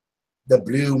 The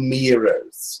blue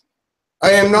mirrors.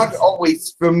 I am not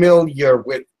always familiar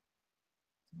with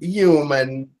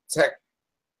human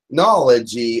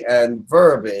technology and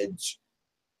verbiage.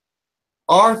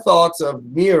 Our thoughts of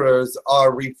mirrors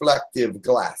are reflective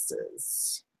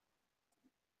glasses.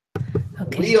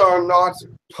 Okay. We are not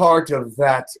part of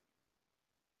that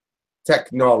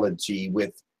technology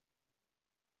with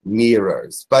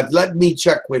mirrors. But let me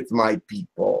check with my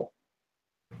people.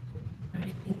 All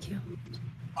right, thank you.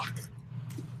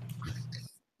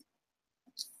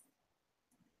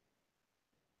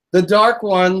 The dark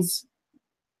ones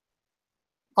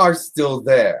are still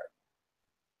there,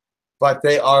 but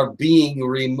they are being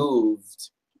removed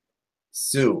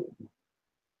soon.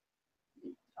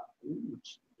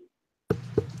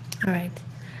 All right.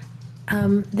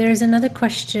 There's another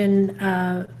question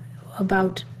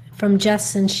from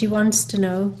Jess, and she wants to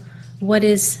know what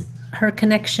is her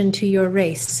connection to your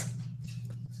race.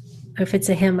 If it's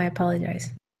a him, I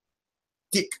apologize.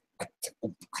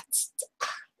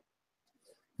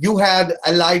 You had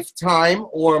a lifetime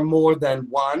or more than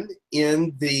one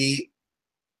in the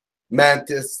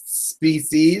Mentis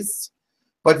species,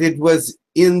 but it was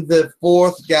in the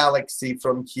 4th galaxy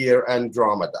from here,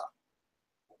 Andromeda.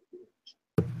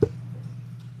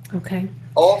 Okay.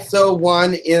 Also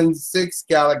one in 6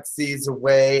 galaxies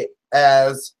away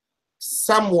as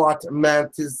somewhat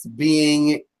Mentis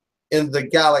being in the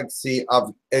galaxy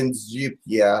of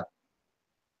𝗂𝐡𝐚𝐧𝐧𝐞𝐥𝐢𝐬𝐳.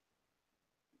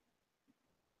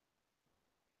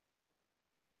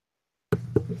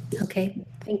 Okay,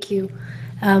 thank you.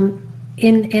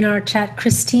 In our chat,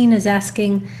 Christine is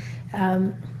asking,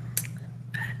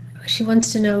 she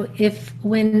wants to know if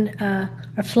when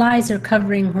our flies are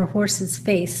covering her horse's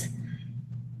face,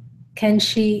 can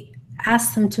she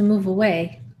ask them to move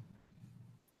away?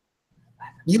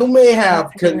 You may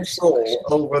have control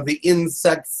over the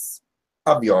insects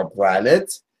of your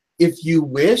planet if you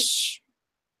wish.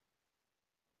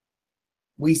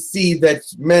 We see that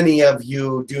many of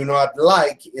you do not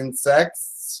like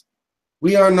insects.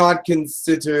 We are not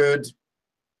considered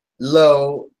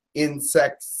low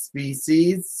insect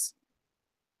species.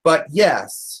 But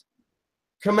yes,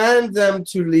 command them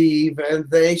to leave and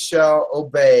they shall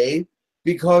obey,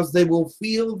 because they will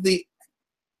feel the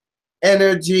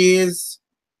energies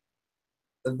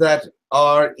that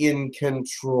are in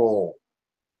control.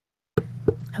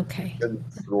 Okay.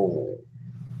 Control.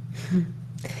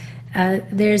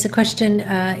 There's a question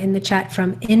in the chat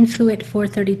from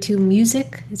Influit432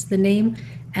 Music is the name,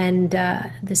 and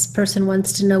this person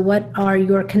wants to know, what are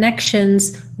your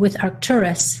connections with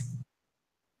Arcturus?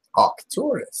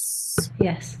 Arcturus.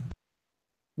 Yes.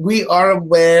 We are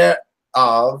aware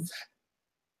of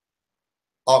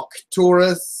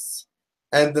Arcturus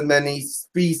and the many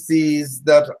species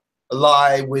that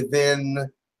lie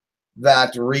within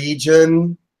that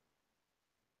region.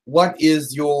 What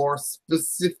is your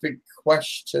specific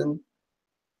question?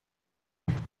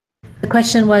 The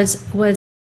question was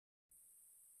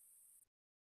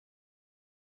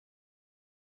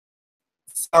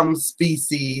some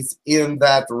species in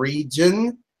that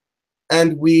region,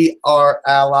 and we are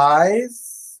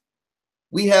allies.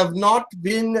 We have not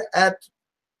been at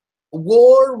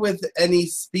war with any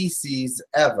species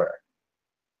ever.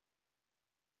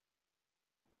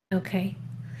 Okay.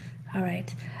 All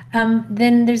right.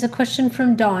 Then there's a question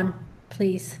from Dawn,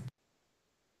 please.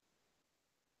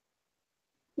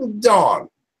 Dawn.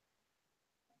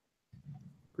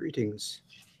 Greetings.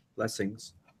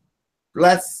 Blessings.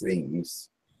 Blessings.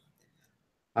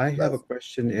 I have a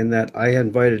question in that I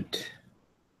invited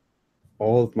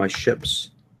all of my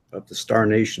ships of the Star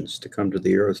Nations to come to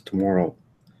the Earth tomorrow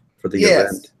for the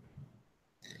event.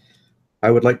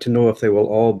 I would like to know if they will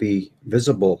all be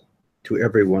visible to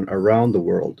everyone around the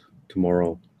world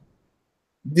tomorrow.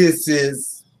 This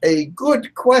is a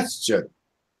good question.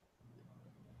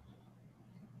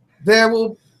 There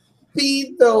will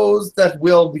be those that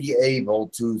will be able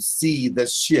to see the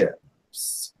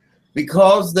ships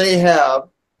because they have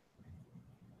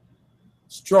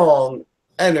strong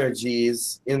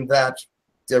energies in that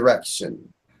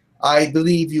direction. I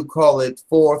believe you call it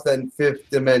 4th and 5th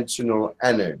dimensional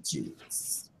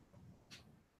energies.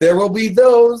 There will be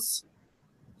those,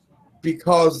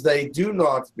 because they do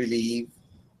not believe,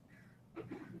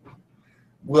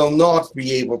 will not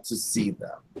be able to see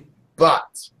them.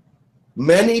 But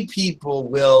many people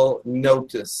will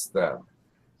notice them.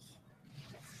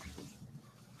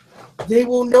 They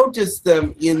will notice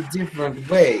them in different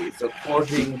ways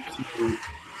according to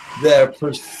their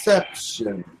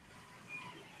perception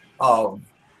of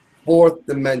 4th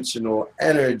dimensional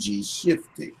energy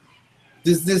shifting.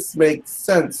 Does this make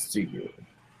sense to you?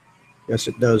 Yes,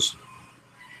 it does.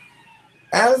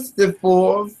 As the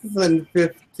 4th and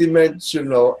 5th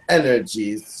dimensional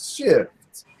energies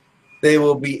shift, they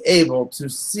will be able to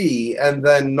see and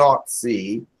then not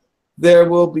see. There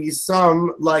will be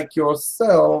some, like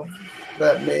yourself,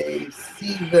 that may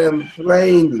see them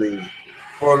plainly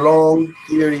for long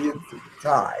periods of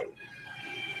time.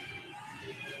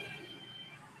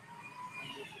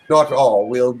 Not all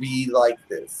will be like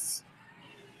this.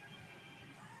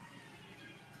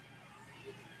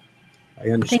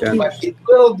 I understand. But it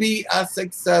will be a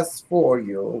success for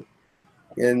you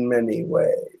in many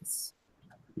ways.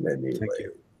 Many Thank ways.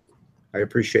 you. I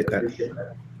appreciate that.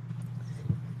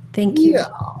 Thank you. Yeah.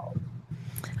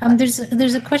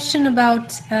 There's a question about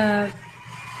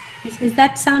is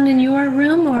that sound in your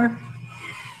room, or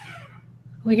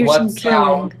we hear What some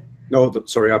drilling? sound? No,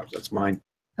 sorry, that's mine.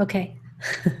 Okay.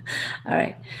 All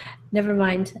right. Never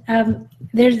mind.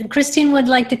 Christine would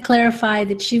like to clarify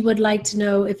that she would like to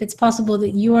know if it's possible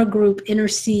that your group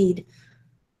intercede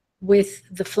with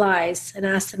the flies and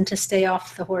ask them to stay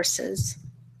off the horses.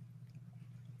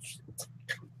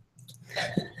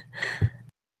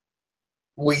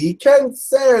 We can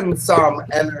send some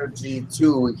energy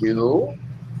to you.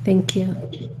 Thank you.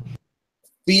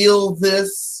 Feel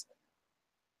this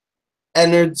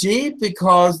energy,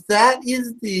 because that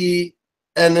is the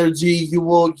energy you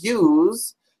will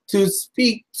use to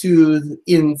speak to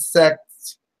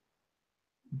insect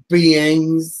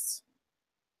beings.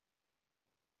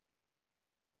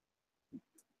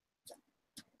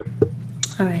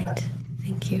 All right.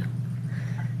 Thank you.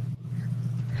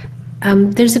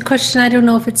 There's a question, I don't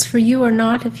know if it's for you or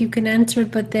not, if you can answer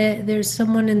it, but there's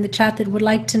someone in the chat that would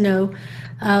like to know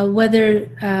whether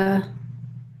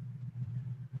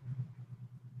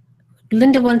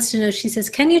Linda wants to know, she says,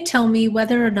 can you tell me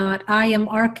whether or not I am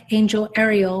Archangel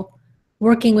Ariel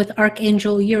working with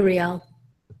Archangel Uriel?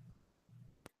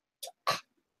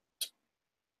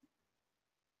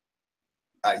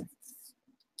 I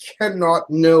cannot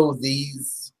know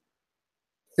these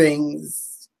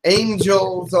things.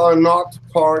 Angels are not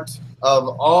part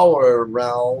of our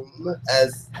realm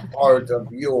as part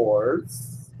of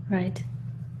yours. Right.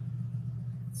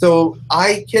 So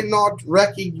I cannot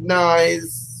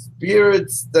recognize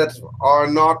spirits that are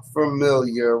not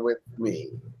familiar with me.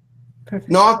 Perfect.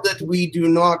 Not that we do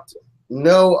not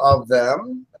know of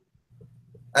them,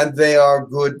 and they are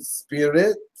good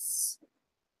spirits,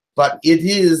 but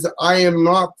I am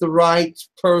not the right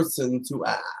person to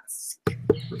ask.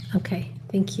 Okay,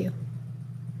 thank you.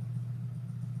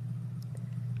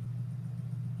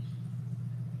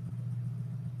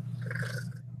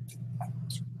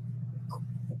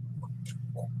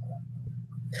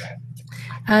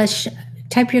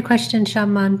 Type your question,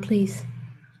 Shaman, please.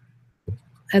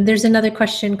 And there's another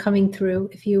question coming through,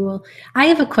 if you will. I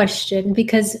have a question,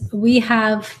 because we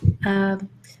have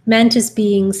mantis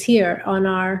beings here on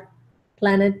our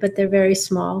planet, but they're very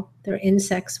small. They're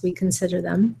insects, we consider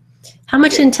them. How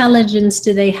much intelligence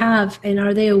do they have, and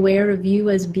are they aware of you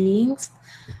as beings?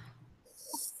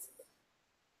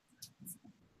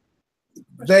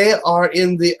 They are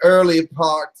in the early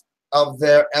part of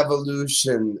their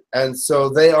evolution, and so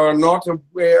they are not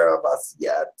aware of us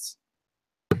yet.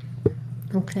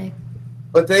 Okay.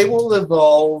 But they will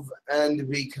evolve and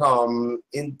become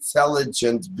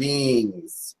intelligent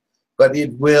beings. But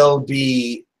it will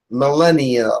be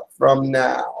millennia from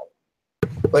now.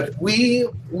 But we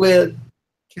will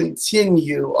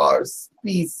continue our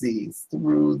species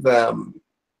through them.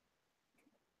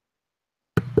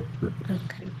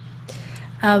 Okay.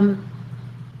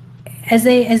 As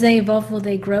they evolve, will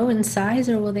they grow in size,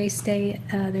 or will they stay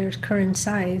their current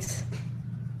size?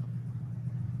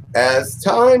 As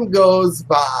time goes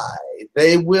by,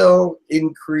 they will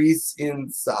increase in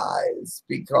size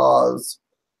because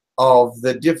of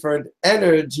the different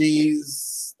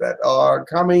energies that are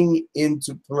coming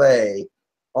into play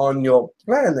on your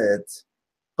planet,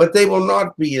 but they will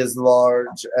not be as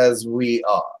large as we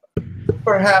are.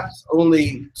 Perhaps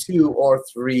only 2 or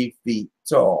 3 feet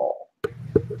tall.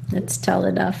 That's tall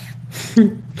enough.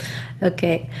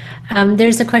 Okay.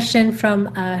 There's a question from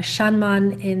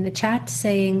Shanman in the chat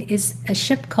saying, is a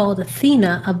ship called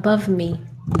Athena above me?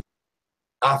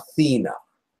 Athena.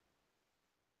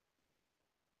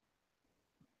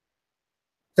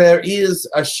 There is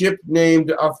a ship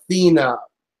named Athena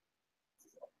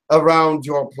around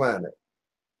your planet.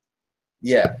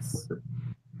 Yes.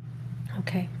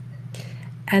 Okay.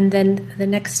 And then the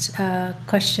next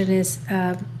question is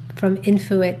from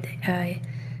Infuit.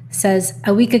 Says,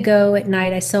 a week ago at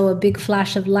night, I saw a big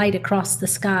flash of light across the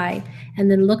sky, and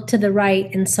then looked to the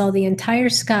right and saw the entire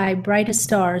sky bright as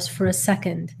stars for a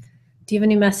second. Do you have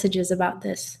any messages about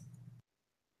this?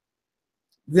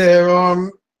 There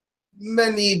are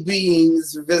many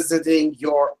beings visiting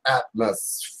your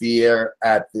atmosphere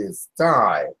at this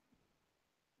time.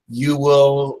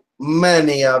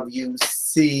 Many of you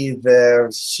see their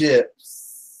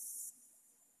ships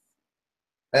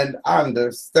and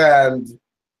understand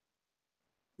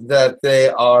that they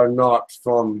are not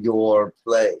from your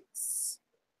place.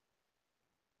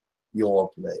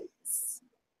 your place.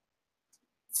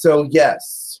 So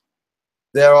yes,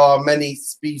 there are many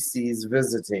species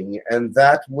visiting, and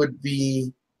that would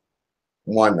be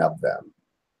one of them.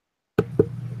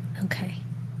 Okay.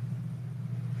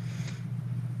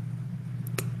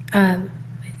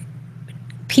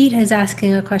 Pete is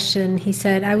asking a question. He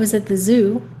said, I was at the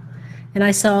zoo and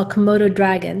I saw a Komodo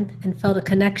dragon and felt a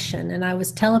connection, and I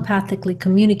was telepathically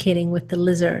communicating with the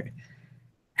lizard.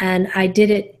 And I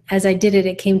did it, as I did it,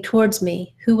 it came towards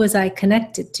me. Who was I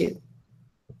connected to?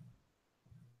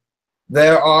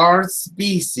 There are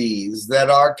species that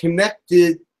are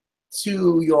connected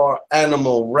to your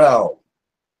animal realm.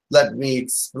 Let me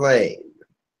explain.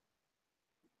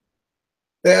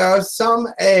 There are some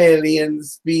alien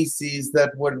species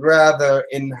that would rather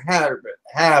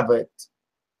inhabit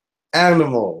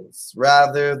animals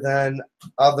rather than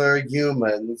other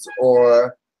humans,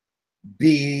 or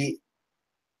be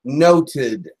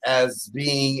noted as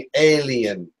being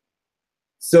alien.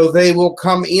 So they will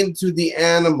come into the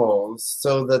animals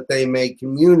so that they may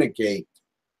communicate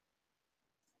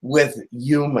with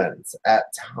humans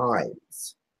at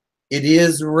times. It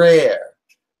is rare,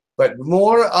 but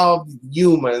more of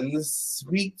humans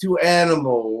speak to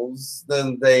animals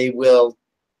than they will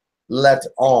let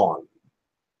on.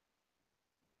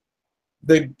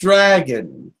 The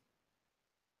dragon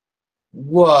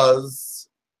was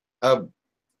a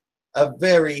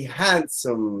very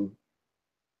handsome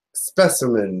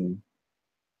specimen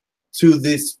to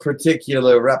this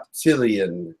particular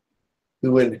reptilian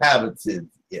who inhabited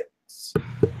it.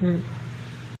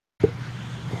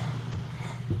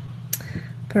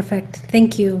 Perfect.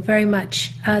 Thank you very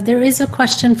much. There is a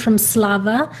question from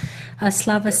Slava.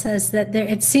 Slava says that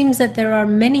it seems that there are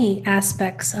many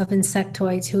aspects of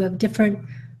insectoids who have different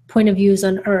point of views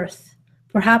on Earth.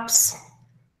 Perhaps,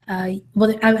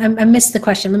 well, I missed the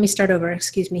question. Let me start over.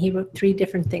 Excuse me. He wrote 3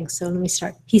 different things. So let me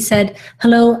start. He said,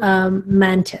 hello,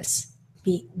 Mantis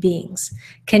beings.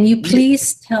 Can you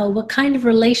please tell what kind of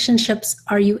relationships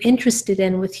are you interested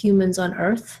in with humans on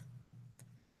Earth?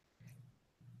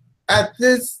 At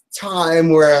this time,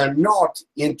 we're not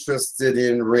interested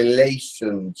in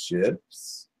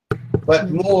relationships, but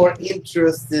more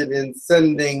interested in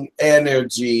sending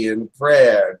energy and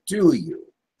prayer to you.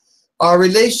 Our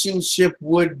relationship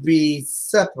would be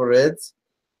separate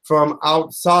from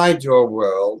outside your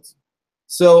world.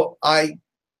 So I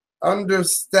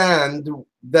understand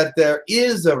that there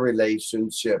is a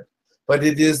relationship, but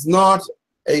it is not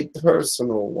a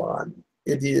personal one.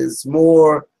 It is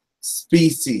more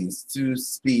species to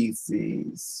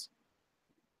species.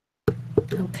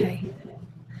 Okay.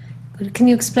 Can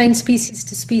you explain species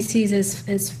to species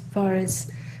as far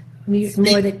as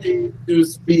more that to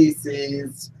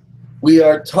species? We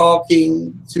are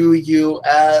talking to you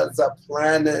as a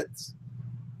planet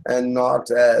and not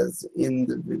as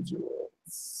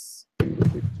individuals.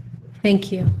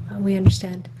 Thank you. We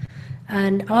understand.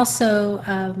 And also,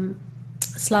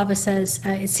 Slava says,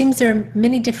 it seems there are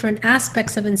many different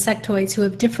aspects of insectoids who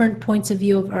have different points of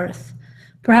view of Earth.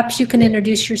 Perhaps you can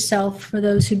introduce yourself for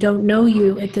those who don't know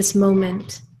you at this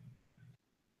moment.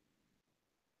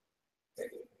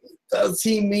 Does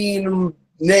he mean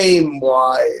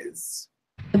name-wise?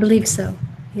 I believe so,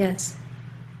 yes.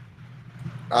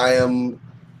 I am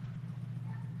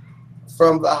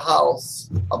from the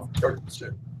house of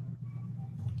Tekkrr.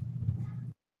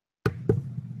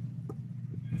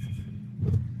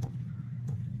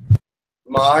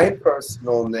 My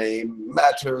personal name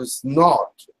matters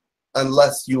not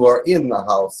unless you are in the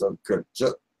house of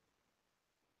Tekkrr.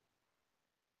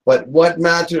 But what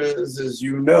matters is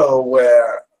you know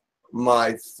where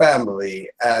my family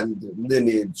and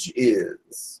lineage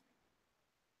is.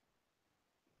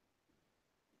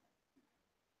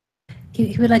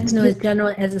 He would like to know, as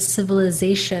general as a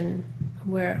civilization,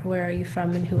 where are you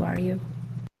from and who are you?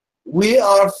 We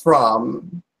are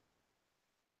from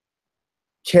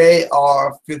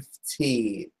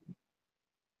KR15.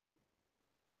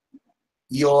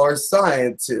 Your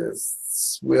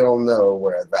scientists will know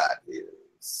where that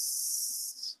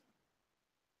is.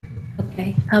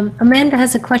 Okay. Amanda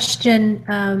has a question.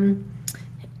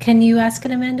 Can you ask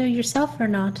it, Amanda, yourself or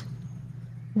not?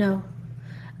 No.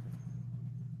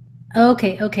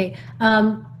 Okay, okay.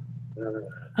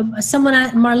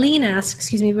 Marlene asks,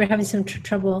 excuse me, we're having some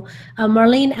trouble.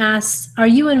 Marlene asks, are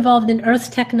you involved in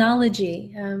Earth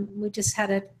technology? We just had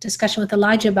a discussion with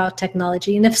Elijah about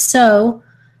technology, and if so,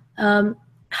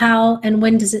 how and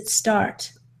when does it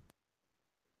start?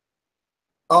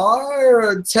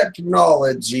 Our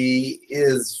technology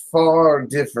is far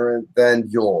different than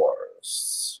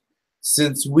yours,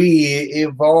 since we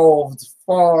evolved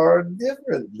far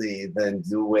differently than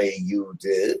the way you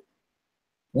did.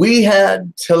 We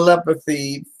had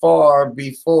telepathy far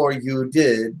before you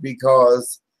did,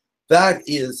 because that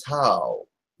is how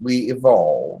we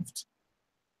evolved.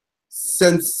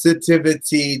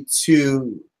 Sensitivity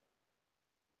to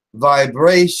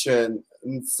vibration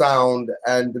and sound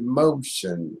and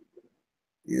motion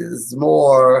is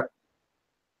more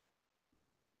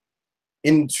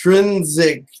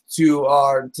intrinsic to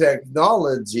our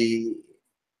technology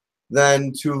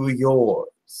than to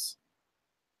yours.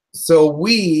 So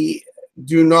we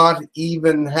do not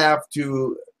even have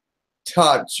to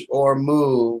touch or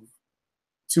move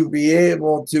to be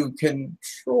able to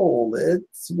control it.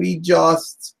 We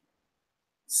just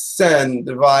send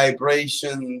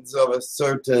vibrations of a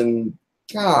certain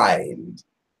kind,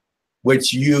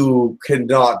 which you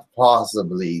cannot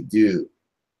possibly do.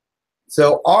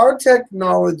 So our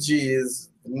technology is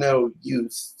no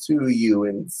use to you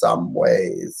in some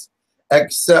ways,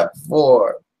 except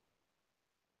for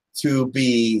to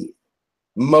be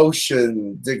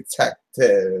motion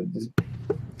detected.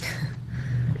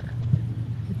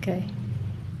 Okay.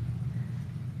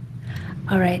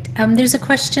 All right. There's a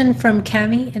question from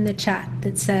Cami in the chat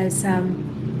that says,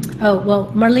 oh,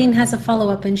 well, Marlene has a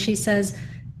follow-up, and she says,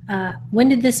 when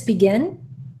did this begin?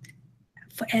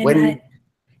 And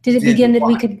did it begin that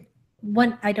we could,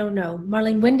 I don't know.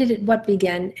 Marlene, when did what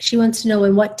begin? She wants to know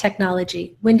in what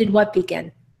technology. When did what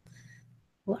begin?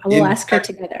 We'll ask her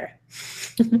together.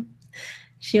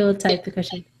 She will type the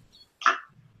question.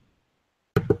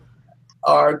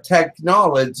 Our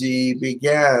technology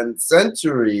began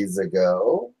centuries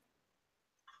ago,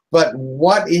 but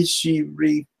what is she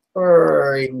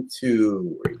referring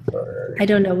to? I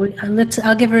don't know.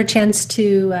 I'll give her a chance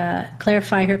to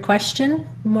clarify her question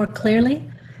more clearly.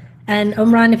 And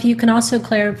Omran, if you can also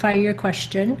clarify your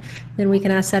question, then we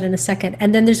can ask that in a second.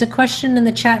 And then there's a question in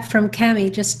the chat from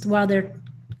Cami, just while they're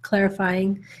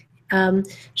clarifying.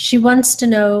 She wants to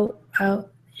know,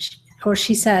 or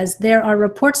she says, there are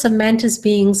reports of mantis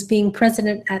beings being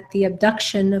present at the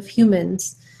abduction of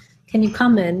humans. Can you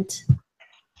comment?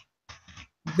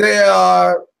 They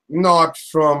are not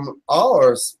from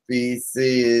our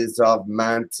species of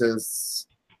mantis.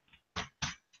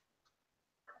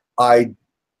 I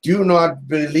do not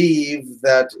believe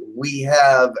that we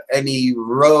have any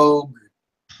rogue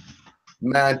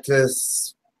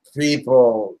mantis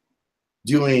people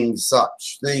doing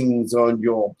such things on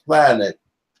your planet.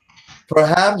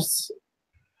 Perhaps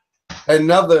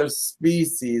another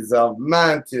species of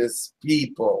mantis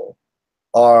people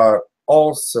are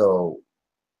also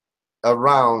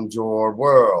around your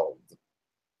world.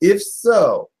 If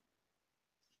so,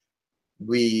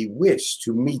 we wish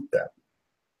to meet them.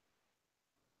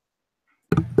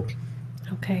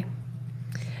 Okay.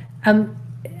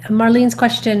 Marlene's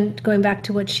question, going back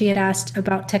to what she had asked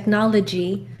about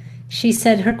technology, she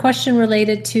said her question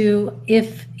related to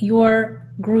if your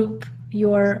group,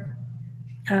 your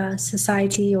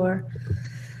society, or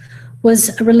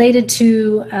was related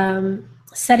to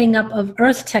setting up of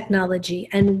Earth technology,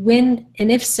 and when,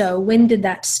 and if so, when did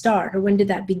that start, or when did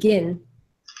that begin?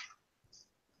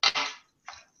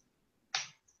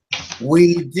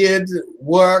 We did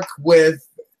work with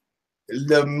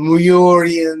the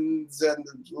Lemurians and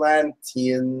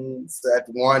Atlanteans at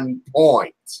one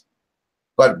point,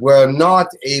 but we're not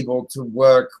able to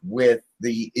work with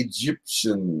the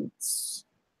Egyptians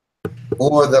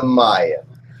or the Mayans.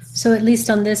 So at least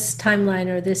on this timeline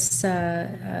or this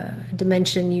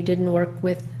dimension, you didn't work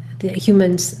with the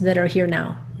humans that are here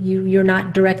now. You're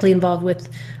not directly involved with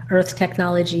Earth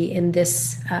technology in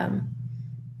this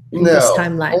this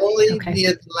timeline. Only okay. The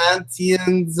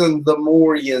Atlanteans and the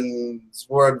Lemurians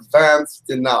were advanced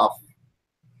enough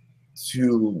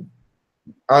to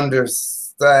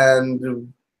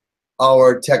understand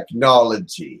our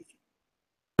technology.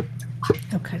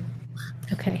 Okay.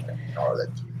 Okay.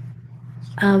 Technology.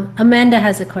 Amanda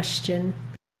has a question.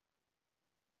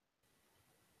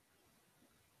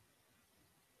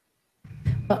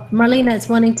 Well, Marlena is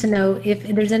wanting to know if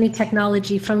there's any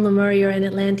technology from Lemuria and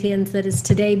Atlanteans that is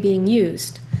today being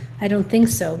used. I don't think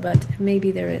so, but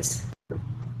maybe there is.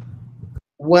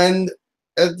 When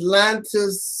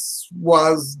Atlantis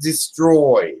was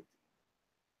destroyed,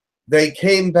 they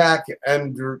came back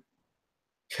and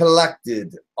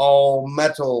collected all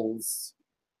metals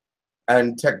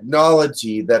and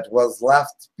technology that was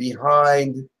left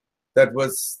behind that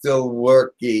was still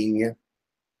working.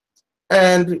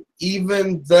 And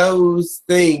even those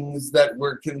things that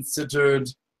were considered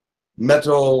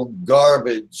metal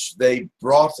garbage, they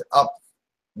brought up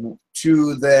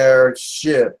to their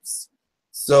ships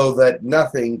so that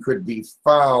nothing could be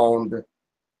found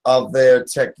of their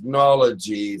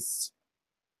technologies.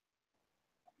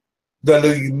 the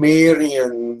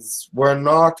Lemurians were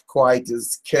not quite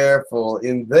as careful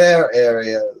in their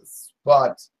areas,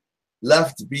 but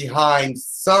left behind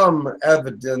some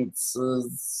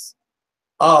evidences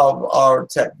of our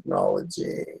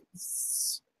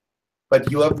technologies.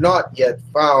 But you have not yet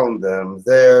found them.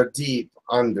 They're deep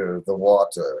under the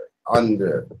water,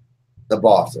 under the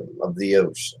bottom of the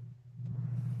ocean.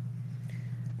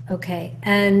 Okay,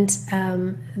 and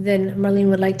then Marlene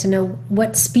would like to know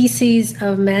what species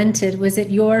of mantid, was it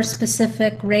your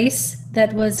specific race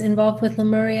that was involved with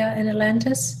Lemuria and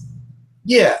Atlantis?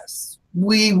 Yes,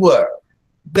 we were.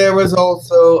 There was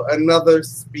also another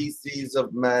species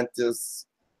of mantis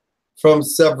from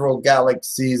several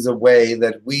galaxies away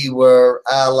that we were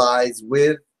allies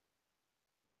with,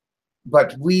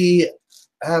 but we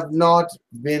have not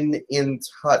been in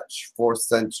touch for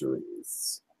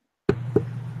centuries.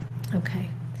 Okay.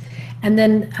 And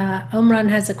then Omran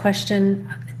has a question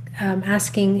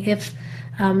asking if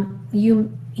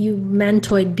you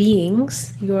mantoid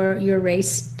beings, your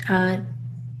race,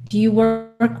 do you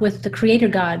work with the creator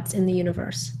gods in the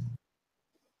universe?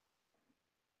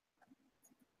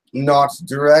 Not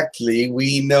directly.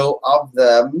 We know of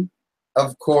them.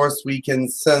 Of course, we can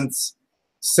sense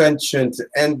sentient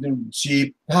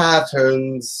energy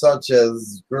patterns such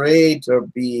as greater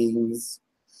beings,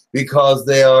 because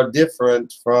they are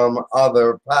different from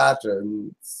other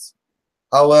patterns.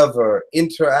 However,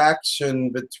 interaction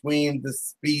between the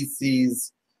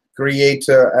species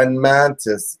creator and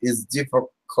mantis is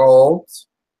difficult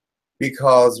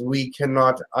because we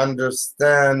cannot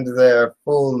understand their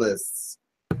fullness.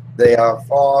 They are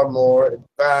far more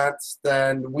advanced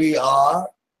than we are,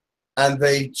 and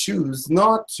they choose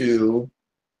not to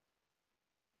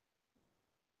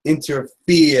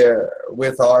interfere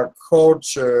with our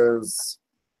cultures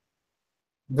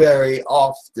very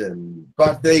often,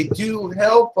 but they do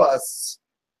help us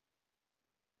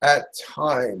at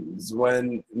times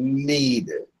when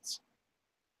needed.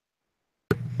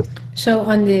 So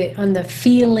on the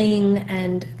feeling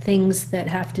and things that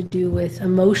have to do with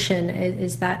emotion,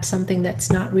 is that something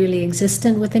that's not really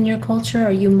existent within your culture?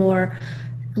 Are you more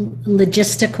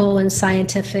logistical and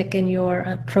scientific in your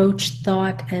approach,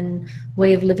 thought, and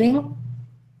way of living?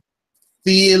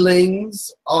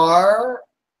 Feelings are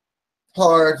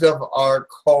part of our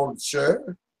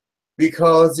culture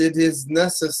because it is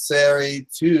necessary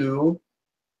to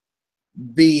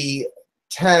be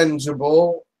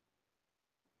tangible.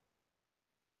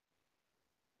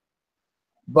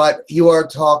 But you are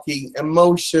talking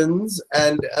emotions,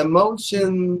 and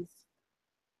emotions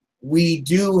we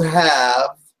do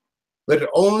have, but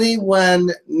only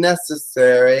when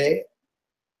necessary.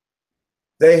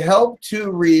 They help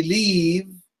to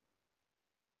relieve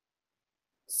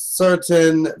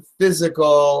certain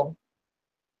physical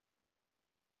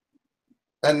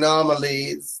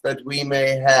anomalies that we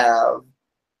may have.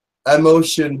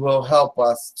 Emotion will help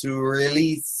us to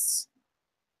release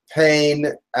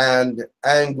pain and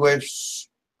anguish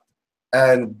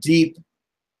and deep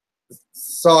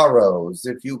sorrows,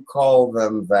 if you call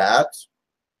them that.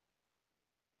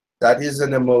 That is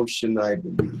an emotion, I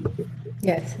believe.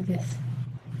 Yes, it is.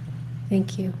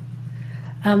 Thank you.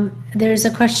 There's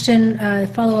a question,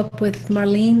 follow-up with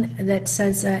Marlene, that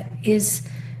says, is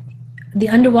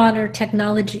your underwater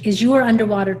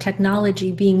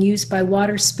technology being used by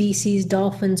water species,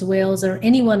 dolphins, whales, or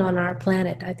anyone on our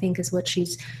planet? I think is what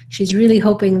she's really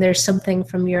hoping there's something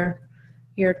from your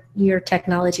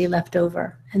technology left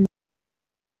over. And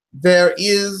there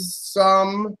is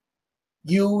some,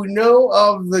 you know,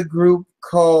 of the group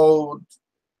called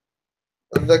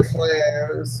the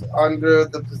Clares under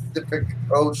the Pacific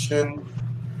Ocean,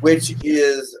 which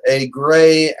is a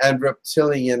gray and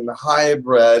reptilian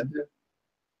hybrid.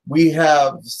 We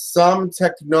have some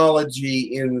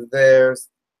technology in their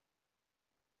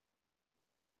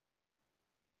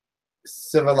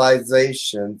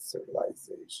civilization.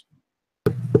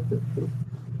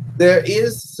 There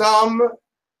is some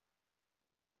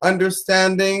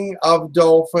understanding of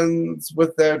dolphins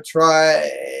with their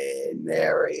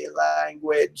trinary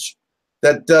language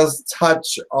that does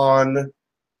touch on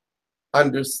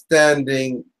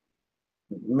understanding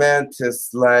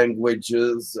mantis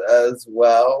languages as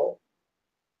well.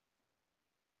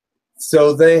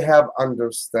 So they have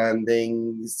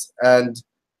understandings and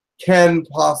can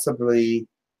possibly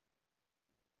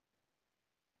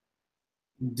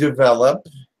develop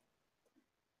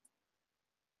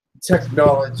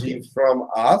technology from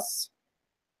us.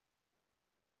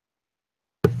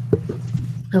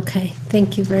 Okay,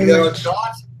 thank you very much. much. They are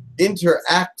not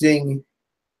interacting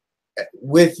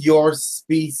with your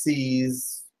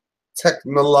species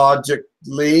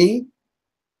technologically,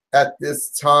 at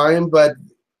this time, but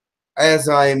as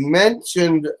I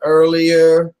mentioned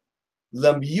earlier,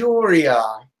 Lemuria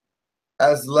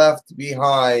has left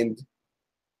behind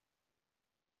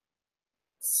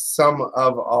some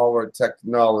of our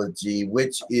technology,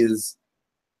 which is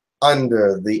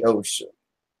under the ocean.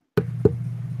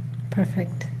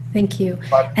 Perfect. Thank you.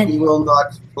 But we will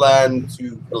not plan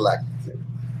to collect it.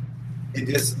 It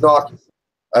is not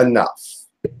enough.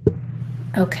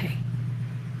 Okay.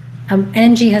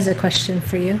 Angie has a question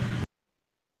for you.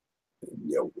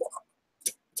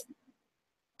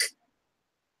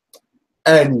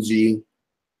 Angie.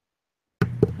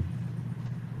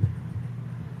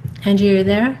 Angie, you're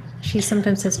there? She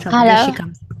sometimes has trouble. Hello. There she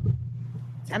comes.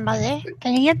 Am I there?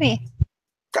 Can you hear me?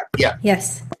 Yeah.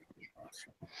 Yes.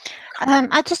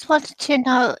 I just wanted to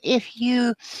know if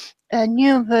you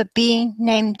knew of a being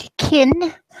named Kin.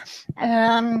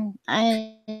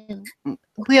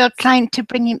 We are trying to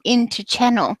bring him into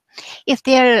channel. If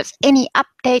there's any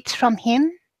updates from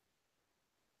him?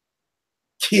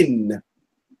 Kin.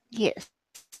 Yes.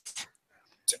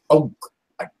 Oh,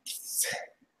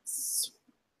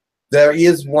 there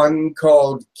is one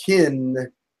called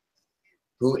Kin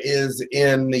who is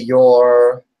in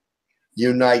your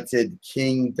United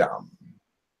Kingdom.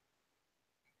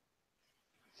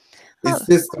 Is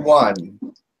this the one?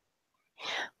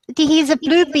 He's a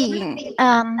blue being.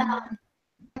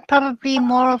 Probably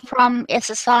more from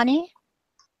Esasani.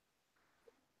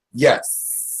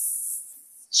 Yes.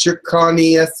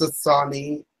 Shikani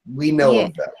Esasani. We know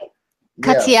of them.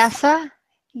 Katsiasa?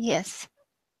 Yes.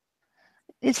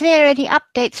 Is there any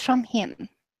updates from him?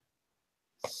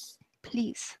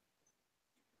 Please.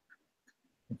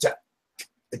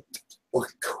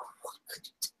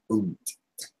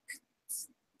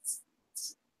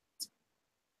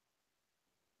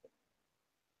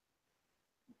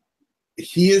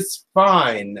 He is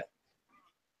fine,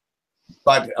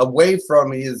 but away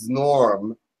from his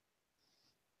norm.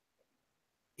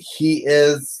 He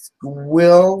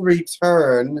will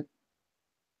return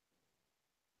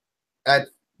at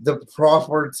the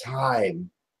proper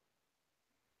time.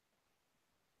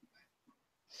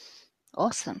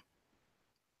 Awesome.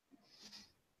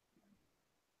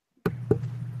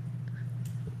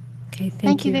 Okay,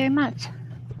 thank you very much.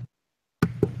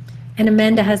 And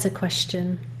Amanda has a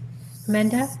question.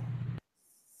 Amanda?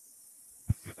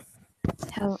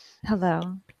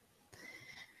 Hello.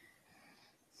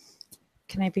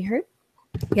 Can I be heard?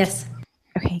 Yes.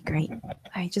 Okay, great.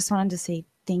 I just wanted to say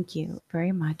thank you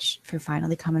very much for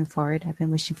finally coming forward. I've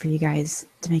been wishing for you guys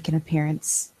to make an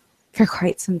appearance for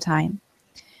quite some time.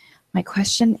 My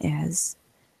question is,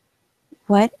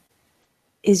 what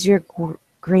is your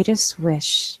greatest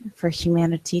wish for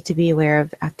humanity to be aware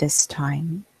of at this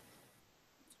time?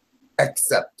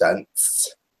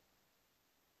 Acceptance.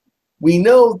 We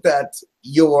know that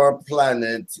your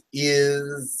planet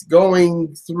is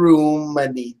going through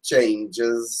many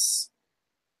changes.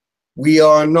 We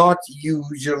are not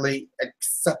usually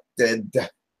accepted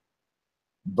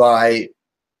by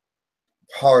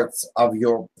parts of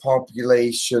your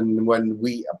population when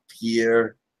we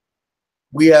appear.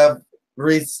 We have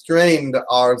restrained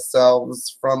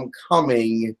ourselves from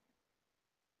coming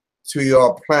to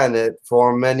your planet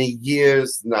for many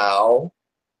years now.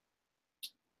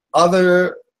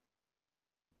 Other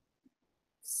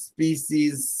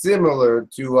species similar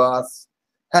to us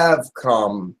have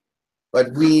come,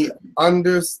 but we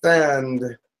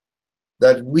understand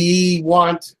that we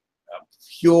want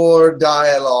pure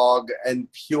dialogue and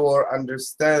pure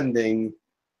understanding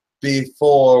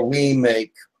before we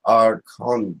make our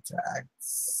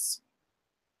contacts.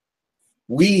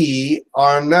 We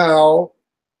are now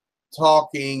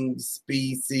talking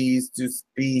species to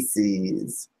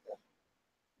species,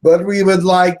 but we would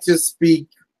like to speak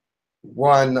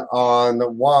one-on-one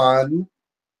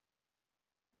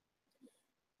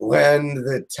when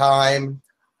the time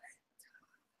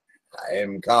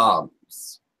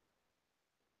comes.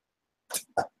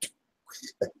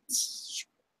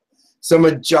 Some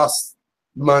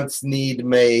adjustments need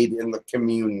made in the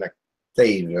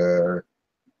communicator.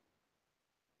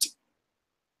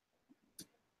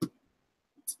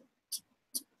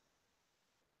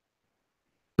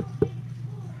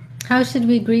 How should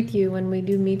we greet you when we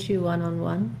do meet you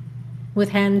one-on-one? With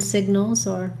hand signals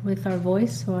or with our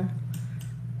voice, or?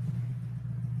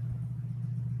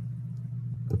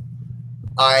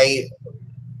 I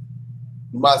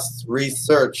must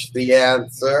research the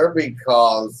answer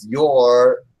because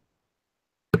your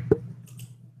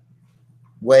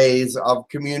ways of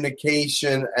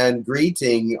communication and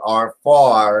greeting are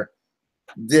far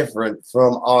different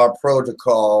from our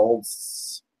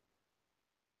protocols.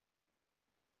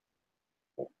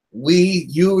 We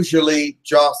usually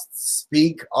just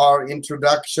speak our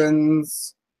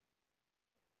introductions.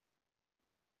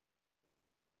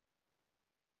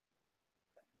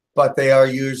 But they are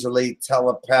usually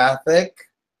telepathic.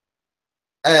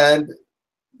 And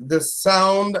the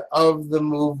sound of the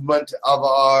movement of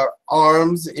our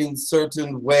arms in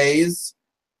certain ways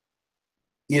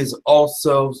is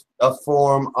also a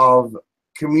form of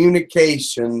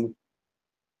communication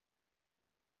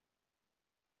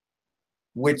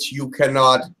which you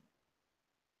cannot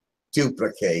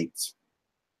duplicate.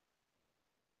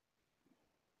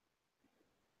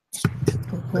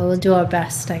 We'll do our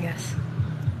best, I guess.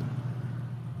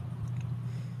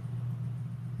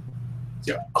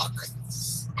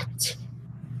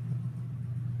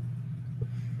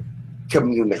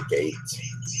 Communicate.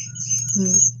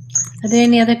 Are there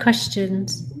any other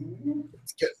questions?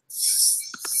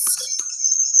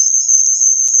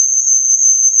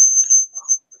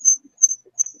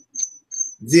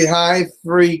 The high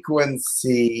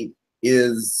frequency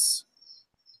is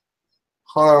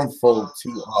harmful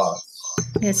to us.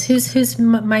 Yes, whose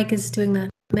mic is doing that?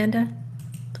 Amanda,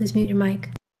 please mute your mic.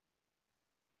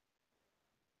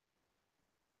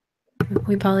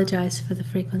 We apologize for the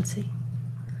frequency.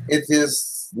 It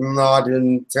is not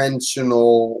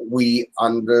intentional. We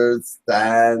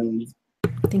understand.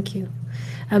 Thank you.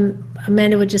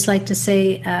 Amanda would just like to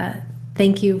say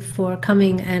thank you for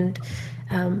coming, and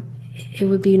it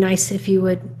would be nice if you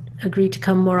would agree to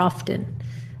come more often.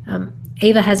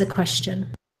 Ava has a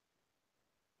question.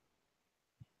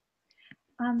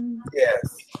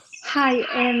 Yes. Hi,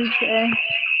 and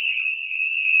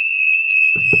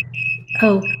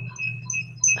oh.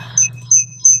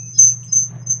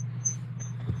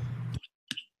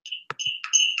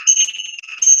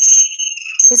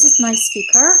 This is my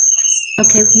speaker.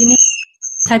 Okay, you need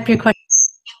to type your question,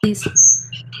 please.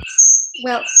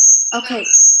 Well, okay.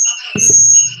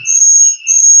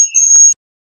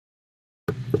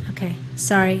 Okay,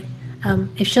 sorry.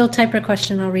 If she'll type her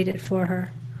question, I'll read it for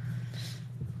her.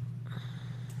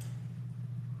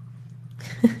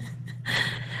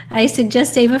 I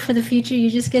suggest, Ava, for the future, you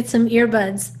just get some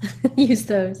earbuds. Use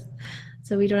those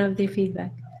so we don't have the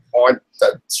feedback.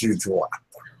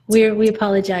 We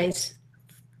apologize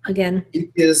again.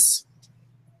 It is.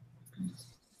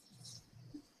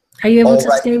 Are you able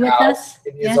to stay with us?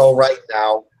 It is all right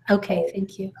now. Okay,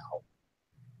 thank you.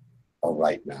 All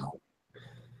right now.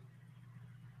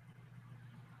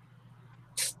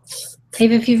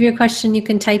 Ava, if you have your question, you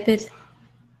can type it.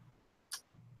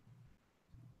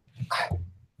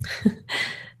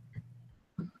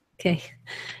 Okay.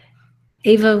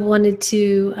 Ava wanted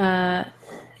to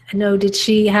know, did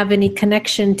she have any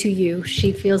connection to you?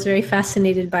 She feels very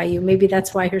fascinated by you. Maybe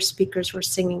that's why her speakers were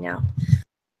singing out.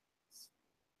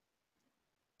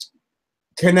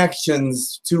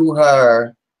 Connections to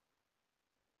her.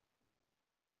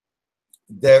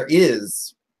 There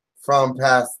is from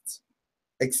past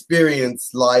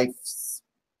experience lives.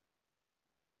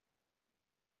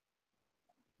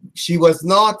 She was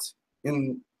not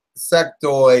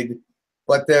Insectoid,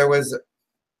 but there was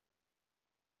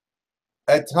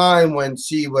a time when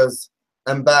she was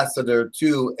ambassador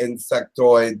to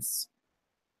Insectoids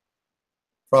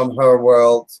from her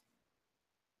world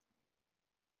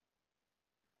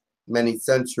many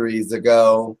centuries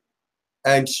ago,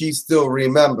 and she still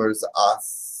remembers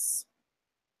us.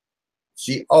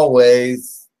 She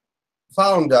always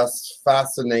found us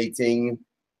fascinating,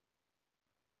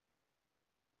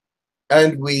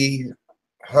 and we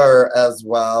her as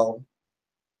well.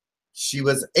 She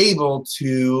was able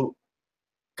to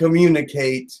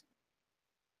communicate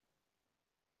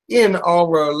in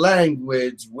our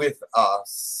language with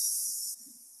us.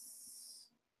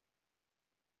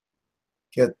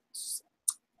 Good.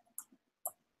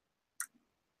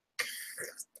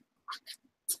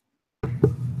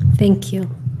 Thank you.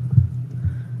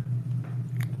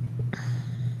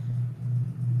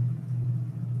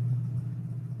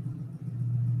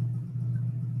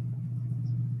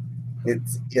 It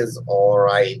is all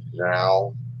right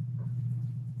now.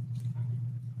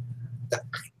 I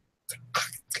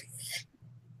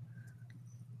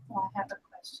have a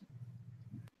question.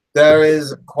 There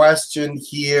is a question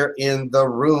here in the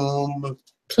room.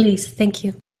 Please, thank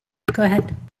you. Go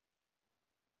ahead.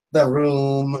 The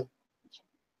room.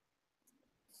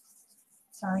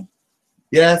 Sorry.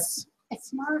 Yes.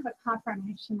 It's more of a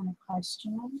confirmation than a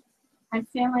question. I'm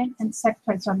feeling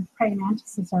insectoids or praying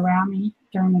mantises around me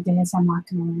during the day as I'm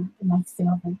walking around, and I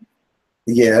feel them.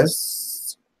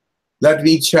 Yes. Let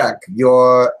me check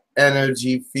your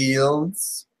energy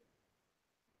fields.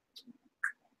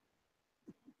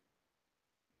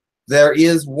 There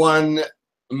is one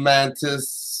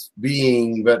mantis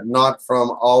being, but not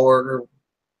from our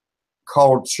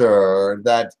culture,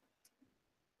 that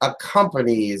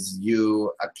accompanies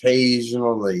you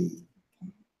occasionally.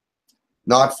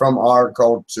 Not from our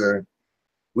culture.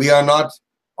 We are not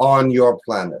on your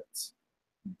planet.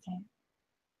 Okay.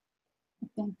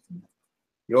 Thank you.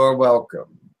 You're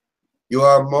welcome. You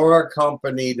are more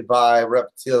accompanied by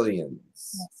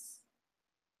reptilians. Yes.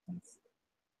 Yes.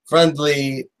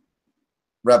 Friendly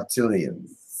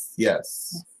reptilians.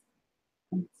 Yes.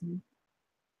 Thank you.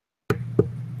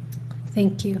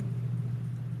 Thank you.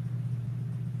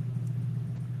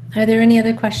 Are there any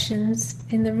other questions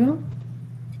in the room?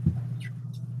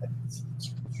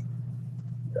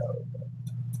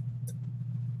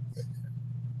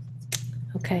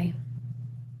 Okay.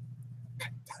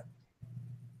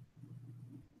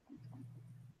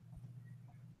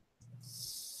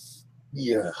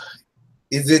 Yeah.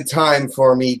 Is it time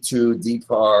for me to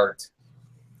depart?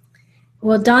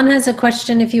 Well, Don has a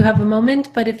question if you have a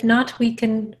moment, but if not, we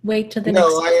can wait till the next.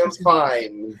 No, I am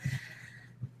fine.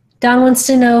 Don wants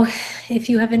to know if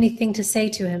you have anything to say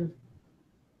to him.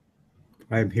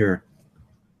 I'm here.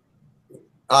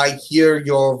 I hear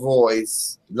your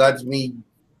voice. Let me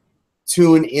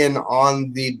tune in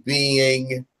on the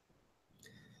being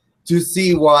to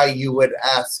see why you would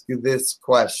ask this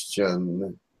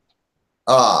question.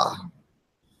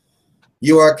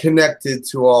 You are connected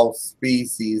to all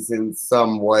species in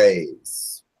some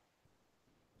ways.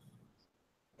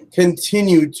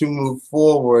 Continue to move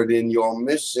forward in your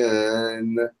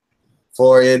mission,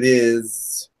 for it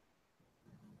is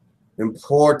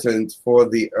important for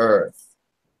the earth.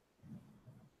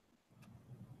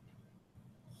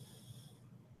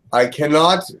 I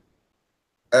cannot,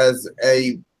 as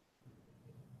a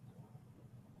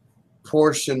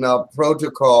portion of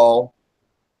protocol,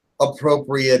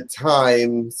 appropriate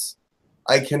times,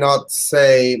 I cannot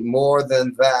say more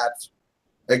than that,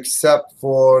 except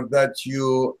for that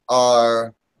you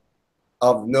are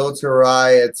of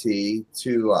notoriety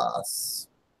to us.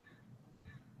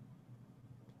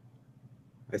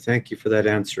 I thank you for that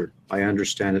answer. I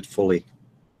understand it fully.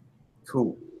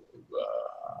 Cool.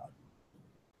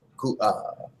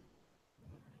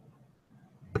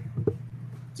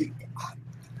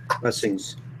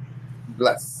 Blessings.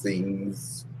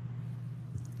 Blessings.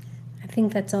 I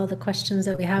think that's all the questions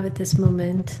that we have at this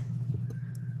moment.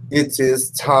 It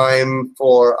is time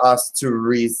for us to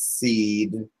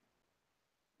recede.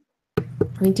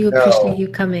 We do appreciate you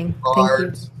coming.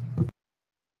 Thank you.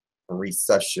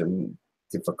 Recession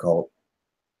difficult.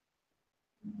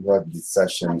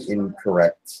 Recession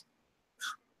incorrect.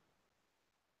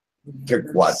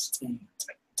 What?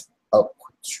 Oh.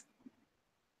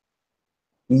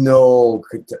 No.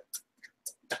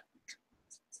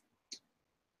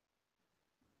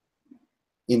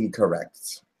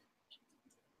 Incorrect.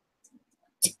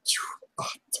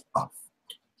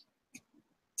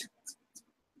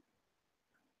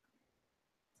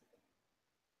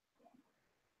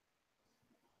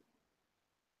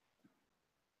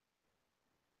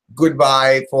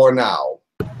 Goodbye for now.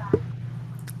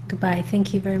 Goodbye.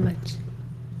 Thank you very much.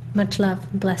 Much love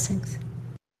and blessings.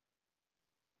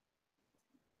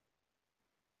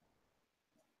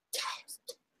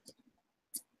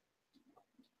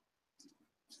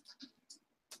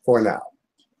 For now.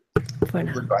 For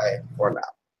now. Goodbye for now.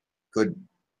 Good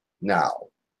now.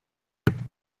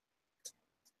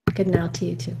 Good now to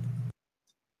you too.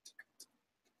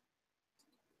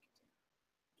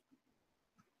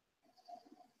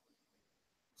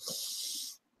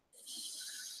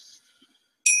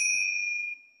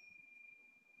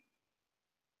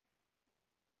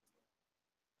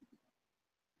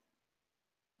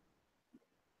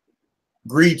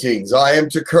 Greetings, I am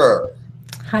Tekkrr.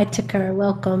 Hi, Tekkrr.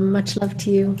 Welcome. Much love to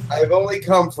you. I've only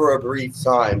come for a brief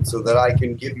time so that I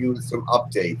can give you some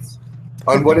updates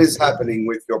on what is happening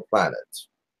with your planet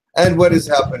and what is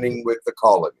happening with the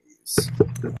colonies.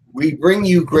 We bring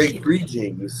you great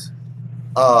greetings.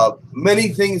 Many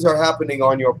things are happening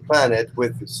on your planet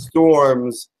with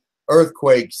storms,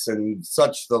 earthquakes, and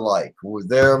such the like.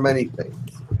 There are many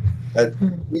things.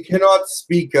 We cannot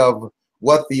speak of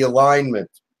what the alignment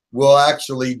will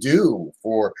actually do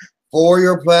for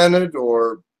your planet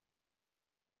or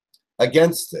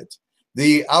against it.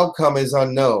 The outcome is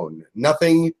unknown.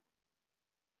 Nothing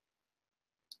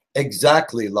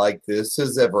exactly like this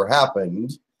has ever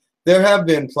happened. There have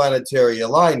been planetary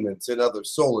alignments in other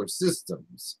solar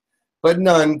systems, but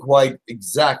none quite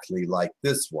exactly like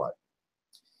this one.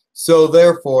 So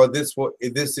therefore, this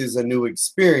is a new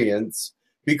experience,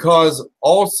 because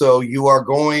also you are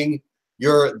going,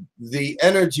 the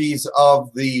energies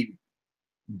of the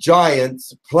giant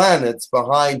planets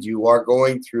behind you are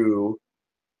going through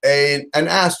an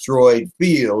asteroid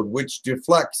field, which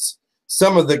deflects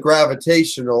some of the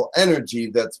gravitational energy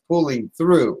that's pulling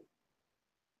through.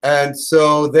 And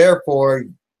so therefore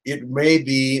it may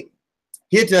be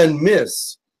hit and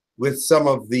miss with some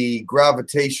of the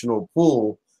gravitational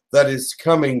pull that is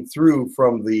coming through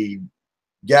from the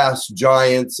gas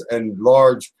giants and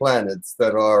large planets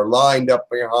that are lined up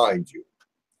behind you.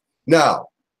 Now,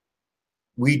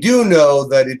 we do know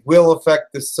that it will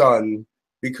affect the sun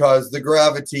because the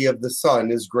gravity of the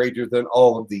sun is greater than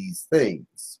all of these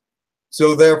things.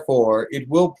 So therefore, it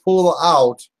will pull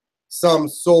out some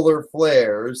solar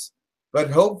flares,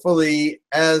 but hopefully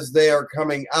as they are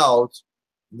coming out,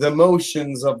 the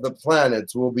motions of the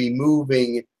planets will be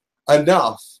moving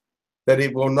enough that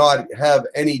it will not have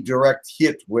any direct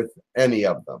hit with any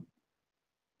of them.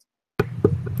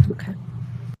 Okay.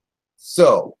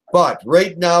 So, but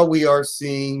right now we are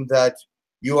seeing that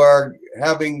you are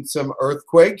having some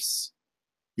earthquakes,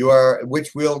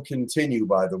 which will continue,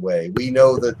 by the way. We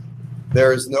know that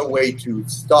there is no way to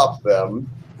stop them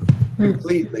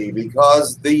completely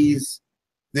because the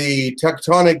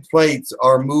tectonic plates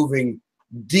are moving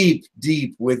deep,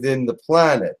 deep within the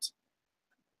planet.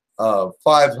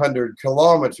 500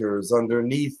 kilometers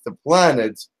underneath the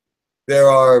planet, there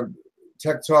are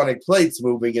tectonic plates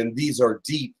moving, and these are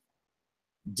deep,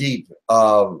 deep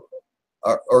Earth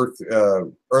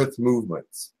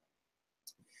movements.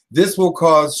 This will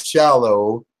cause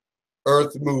shallow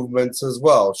Earth movements as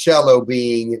well, shallow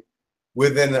being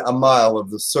within a mile of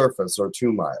the surface or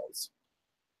 2 miles.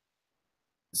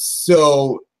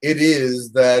 So it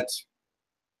is that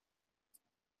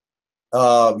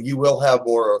you will have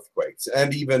more earthquakes,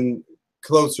 and even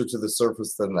closer to the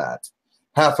surface than that,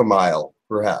 half a mile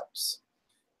perhaps.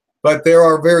 But there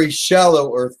are very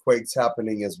shallow earthquakes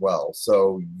happening as well,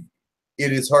 so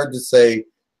it is hard to say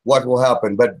what will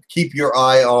happen, but keep your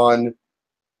eye on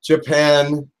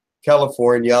Japan,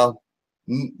 California,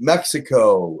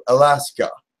 Mexico, Alaska,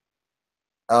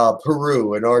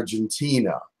 Peru, and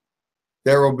Argentina.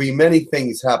 There will be many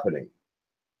things happening.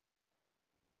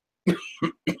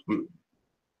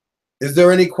 Is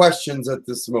there any questions at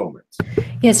this moment?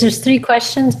 Yes, there's 3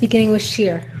 questions beginning with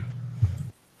Sheer.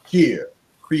 Here,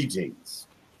 greetings.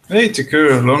 Hey,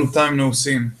 Tekkrr, long time no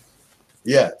see.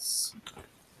 Yes.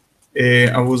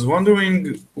 I was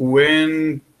wondering,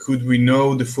 when could we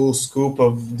know the full scope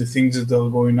of the things that are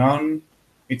going on?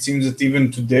 It seems that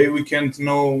even today we can't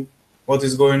know what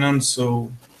is going on,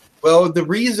 so... Well, the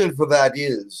reason for that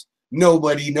is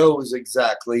nobody knows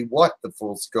exactly what the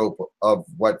full scope of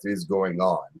what is going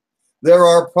on. There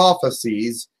are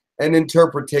prophecies and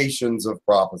interpretations of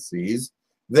prophecies.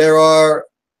 There are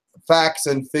facts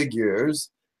and figures.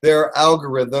 There are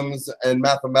algorithms and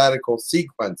mathematical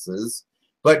sequences,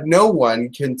 but no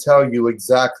one can tell you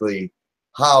exactly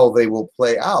how they will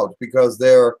play out because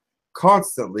they're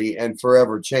constantly and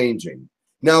forever changing.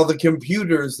 Now, the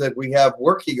computers that we have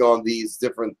working on these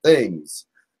different things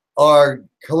are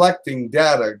collecting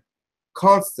data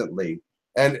constantly,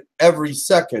 and every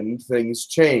second things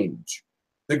change.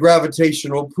 The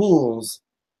gravitational pools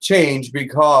change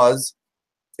because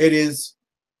it is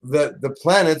the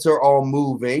planets are all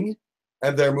moving,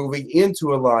 and they're moving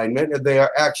into alignment, and they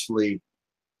are actually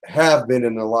have been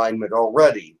in alignment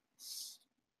already.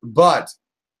 But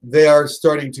they are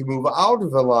starting to move out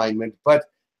of alignment, but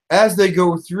as they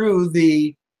go through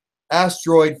the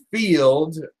asteroid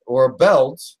field or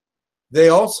belt, they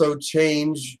also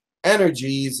change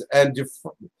energies and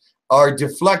are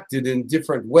deflected in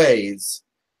different ways.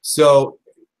 So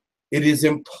it is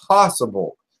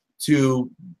impossible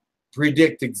to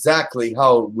predict exactly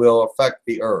how it will affect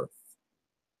the Earth.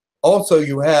 Also,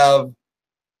 you have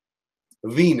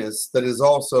Venus that is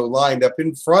also lined up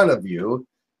in front of you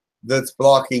that's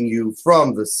blocking you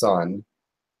from the sun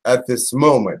at this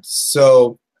moment.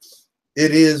 So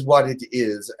it is what it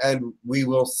is, and we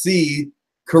will see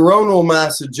coronal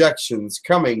mass ejections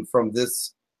coming from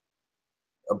this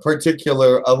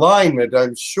particular alignment,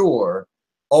 I'm sure.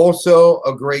 Also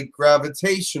a great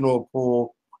gravitational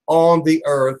pull on the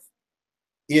Earth,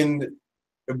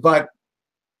 but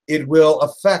it will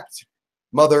affect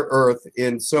Mother Earth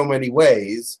in so many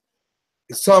ways,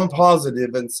 some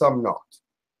positive and some not.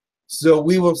 So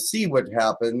we will see what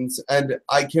happens, and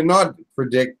I cannot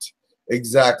predict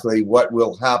exactly what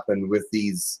will happen with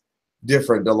these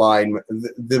different alignment,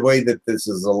 the way that this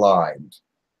is aligned.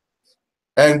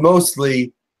 And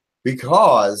mostly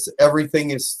because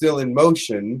everything is still in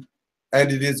motion,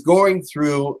 and it is going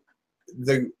through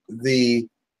the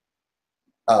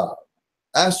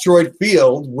asteroid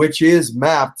field, which is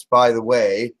mapped, by the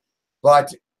way,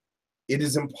 but it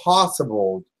is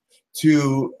impossible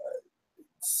to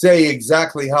say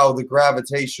exactly how the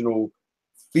gravitational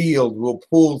field will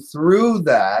pull through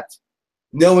that,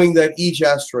 knowing that each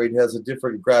asteroid has a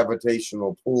different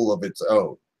gravitational pull of its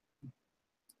own.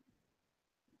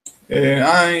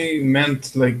 I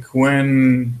meant like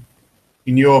when,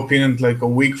 in your opinion, like a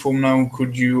week from now,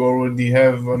 could you already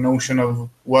have a notion of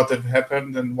what have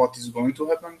happened and what is going to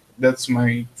happen? That's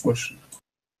my question.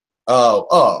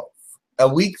 Oh, a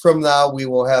week from now we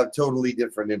will have totally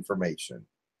different information.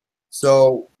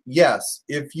 So yes,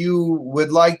 if you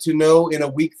would like to know in a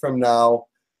week from now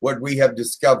what we have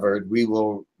discovered, we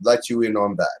will let you in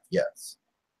on that, yes.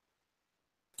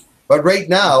 But right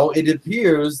now, it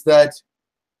appears that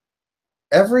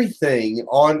everything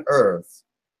on Earth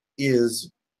is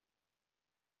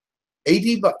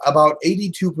about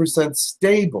 82%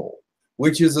 stable,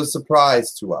 which is a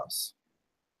surprise to us.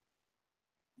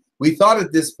 We thought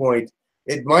at this point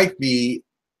it might be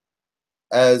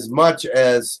as much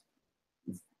as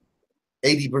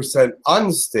 80%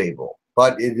 unstable,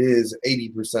 but it is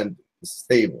 80%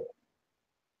 stable.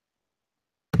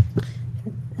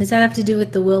 Does that have to do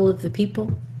with the will of the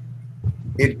people?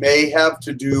 It may have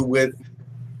to do with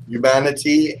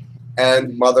humanity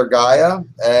and Mother Gaia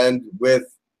and with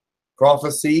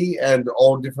prophecy and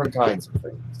all different kinds of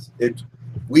things.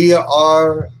 We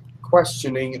are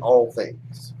questioning all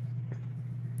things.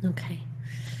 Okay.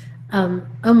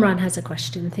 Umran has a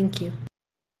question. Thank you.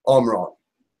 Umran.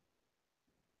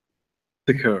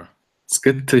 Tekkrr, it's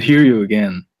good to hear you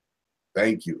again.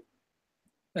 Thank you.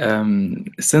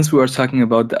 Since we were talking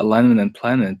about the alignment and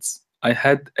planets, I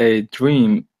had a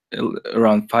dream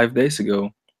around 5 days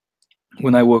ago.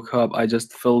 When I woke up, I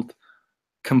just felt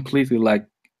completely like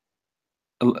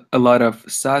a lot of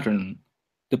Saturn,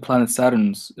 the planet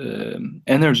Saturn's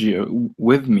energy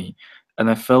with me. And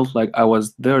I felt like I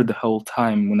was there the whole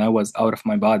time when I was out of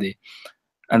my body.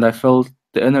 And I felt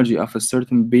the energy of a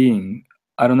certain being.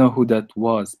 I don't know who that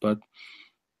was, but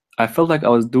I felt like I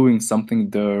was doing something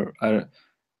there.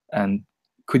 And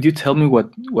could you tell me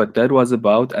what that was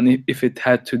about, and if it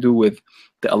had to do with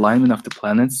the alignment of the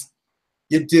planets?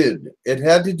 It did. It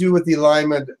had to do with the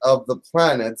alignment of the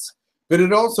planets, but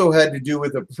it also had to do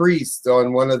with a priest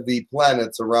on one of the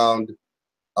planets around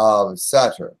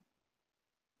Saturn.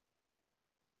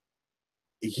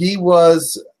 He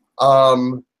was,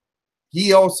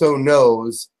 he also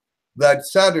knows that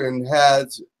Saturn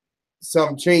has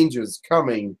some changes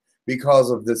coming because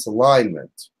of this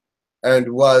alignment. And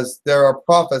there are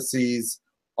prophecies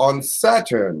on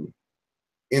Saturn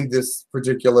in this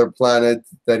particular planet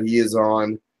that he is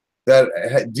on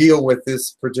that deal with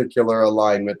this particular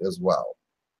alignment as well.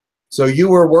 So you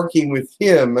were working with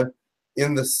him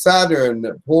in the Saturn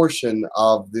portion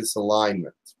of this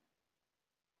alignment.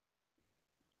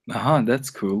 That's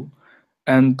cool.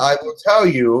 And I will tell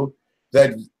you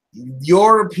that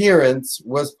your appearance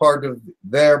was part of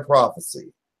their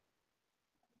prophecy.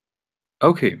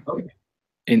 Okay.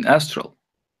 In astral.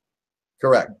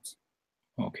 Correct.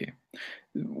 Okay.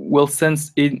 Well,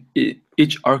 since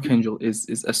each archangel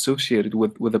is associated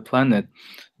with a planet,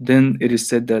 then it is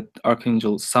said that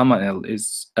Archangel Samael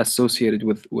is associated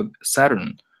with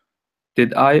Saturn.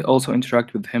 Did I also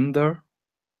interact with him there?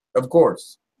 Of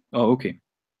course. Oh, okay.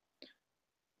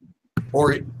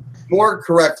 Or more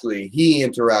correctly, he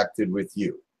interacted with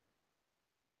you.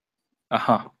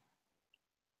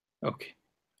 Okay.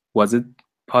 Was it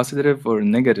positive or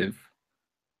negative?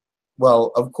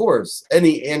 Well, of course,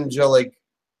 any angelic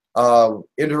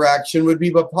interaction would be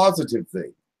a positive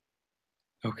thing.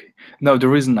 Okay. No, the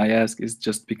reason I ask is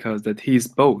just because that he's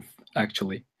both,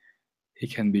 actually. He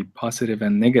can be positive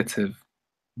and negative.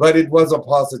 But it was a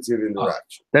positive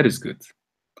interaction. That is good.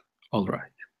 All right.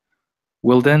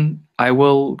 Well, then I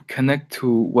will connect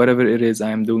to whatever it is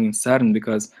I am doing in Saturn,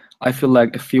 because I feel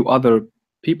like a few other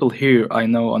people here I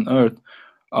know on Earth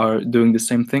are doing the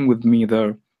same thing with me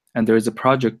there, and there is a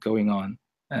project going on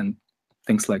and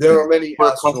things like that. There are many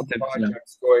astral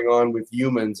projects going on with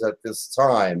humans at this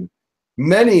time.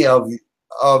 Many of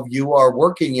you are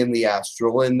working in the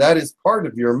astral, and that is part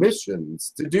of your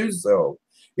missions to do so.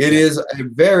 It is a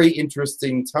very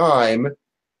interesting time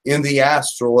in the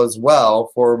astral as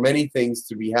well for many things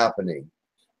to be happening.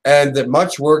 And that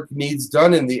much work needs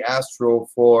done in the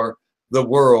astral for the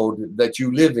world that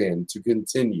you live in to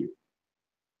continue.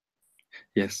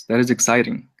 Yes, that is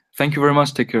exciting. Thank you very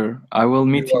much, Tekkrr. I will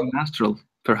meet you in astral,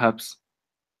 perhaps.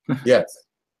 Yes.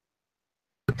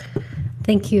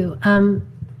 Thank you.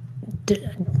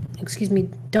 Excuse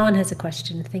me, Dawn has a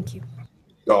question. Thank you.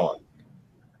 Dawn.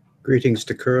 Greetings,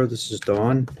 Tekkrr. This is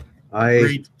Dawn.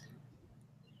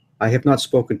 I have not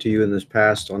spoken to you in this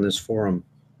past on this forum.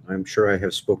 I'm sure I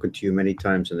have spoken to you many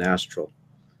times in astral.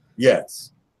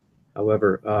 Yes.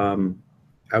 However,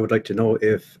 I would like to know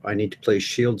if I need to place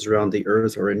shields around the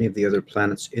Earth or any of the other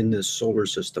planets in this solar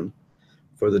system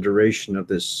for the duration of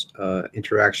this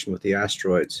interaction with the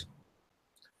asteroids.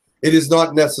 It is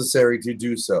not necessary to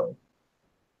do so.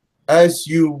 As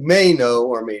you may know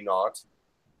or may not,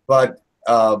 but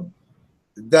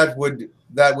that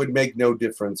would make no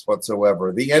difference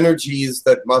whatsoever. The energies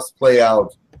that must play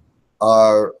out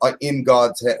are in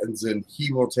God's hands, and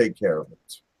He will take care of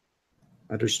it.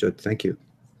 Understood. Thank you.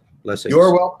 Blessings.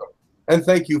 You're welcome. And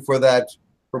thank you for that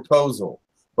proposal.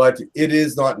 But it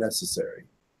is not necessary.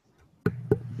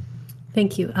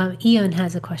 Thank you. Ian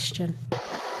has a question.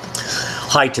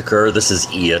 Hi, Tekkrr. This is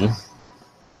Ian.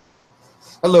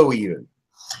 Hello, Ian.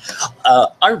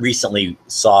 I recently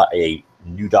saw a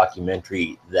new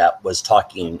documentary that was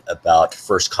talking about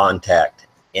first contact,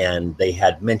 and they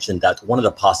had mentioned that one of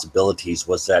the possibilities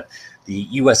was that the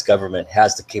U.S. government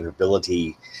has the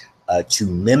capability to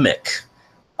mimic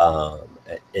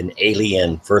an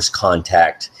alien first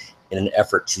contact in an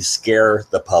effort to scare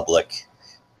the public,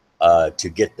 to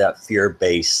get that fear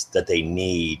base that they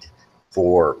need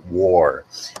for war.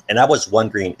 And I was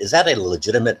wondering, is that a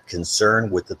legitimate concern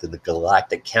with the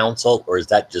Galactic Council, or is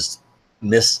that just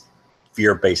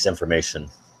fear-based information?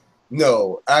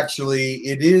 No, actually,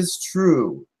 it is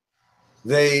true.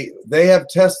 They have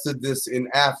tested this in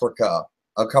Africa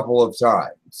a couple of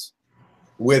times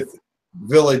with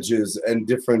villages and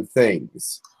different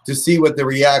things to see what the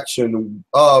reaction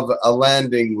of a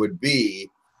landing would be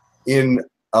in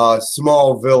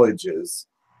small villages.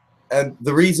 And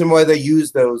the reason why they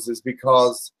use those is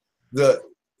because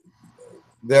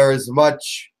there is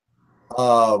much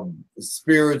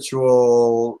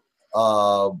spiritual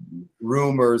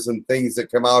rumors and things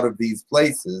that come out of these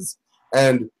places,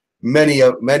 and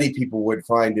many people would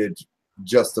find it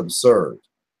just absurd.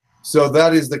 So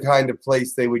that is the kind of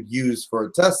place they would use for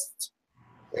a test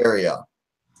area.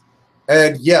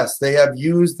 And yes, they have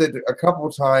used it a couple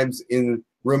times in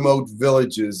remote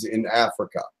villages in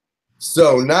Africa.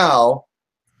 So now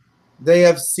they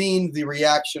have seen the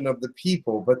reaction of the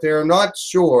people, but they are not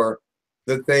sure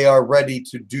that they are ready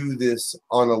to do this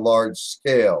on a large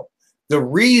scale. The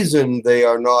reason they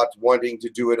are not wanting to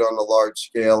do it on a large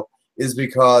scale is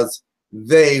because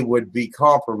they would be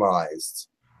compromised.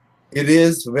 It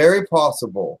is very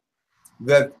possible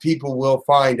that people will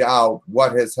find out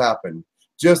what has happened,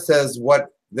 just as what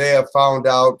they have found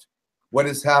out what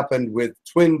has happened with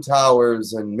Twin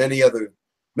Towers and many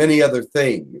other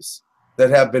things that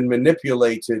have been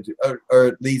manipulated, or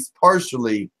at least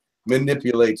partially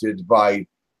manipulated by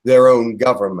their own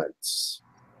governments.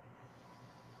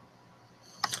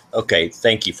 Okay,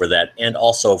 thank you for that. And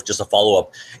also, just a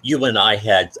follow-up, you and I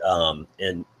had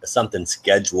something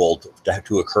scheduled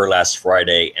to occur last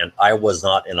Friday, and I was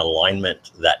not in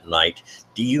alignment that night.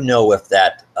 Do you know if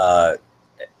that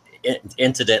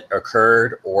incident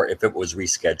occurred or if it was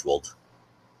rescheduled?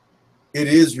 It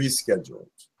is rescheduled.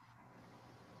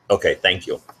 Okay, thank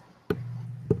you.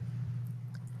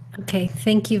 Okay,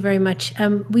 thank you very much.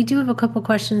 We do have a couple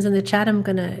questions in the chat. I'm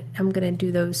gonna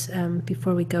do those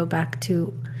before we go back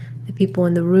to the people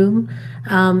in the room.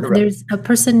 There's a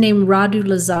person named Radu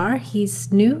Lazar.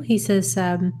 He's new. He says,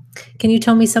 "Can you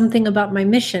tell me something about my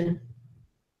mission?"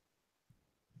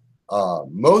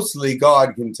 Mostly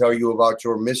God can tell you about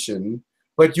your mission,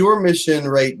 but your mission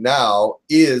right now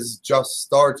is just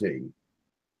starting.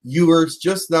 You are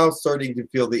just now starting to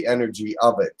feel the energy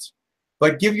of it.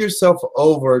 But give yourself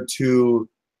over to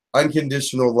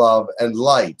unconditional love and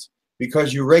light,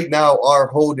 because you right now are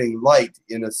holding light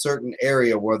in a certain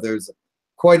area where there's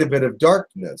quite a bit of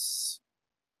darkness,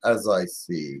 as I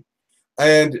see.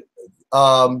 And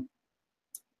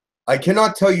I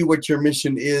cannot tell you what your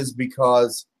mission is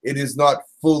because it is not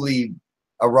fully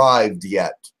arrived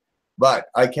yet. But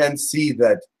I can see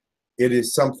that it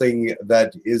is something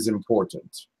that is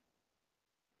important.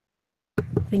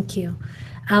 Thank you.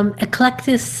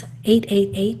 Eclectus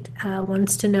 888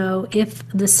 wants to know if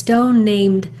the stone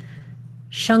named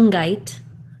shungite,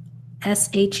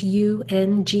 SHUNGITE,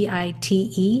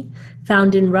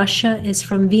 found in Russia is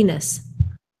from Venus.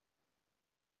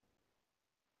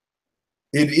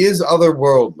 It is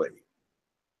otherworldly.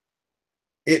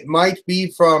 It might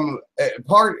be from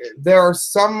there are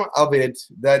some of it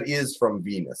that is from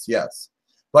Venus, yes.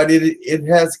 But it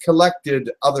has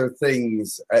collected other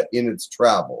things in its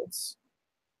travels.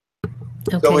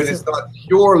 Okay, so it is not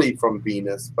purely from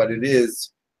Venus, but it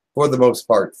is, for the most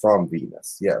part, from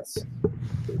Venus, yes.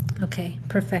 Okay,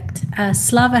 perfect.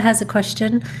 Slava has a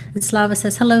question, and Slava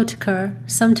says, hello, Tekkrr.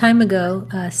 Some time ago,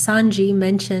 Sanji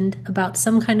mentioned about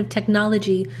some kind of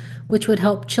technology which would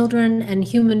help children and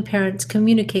human parents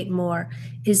communicate more.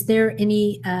 Is there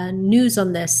any news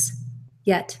on this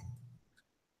yet?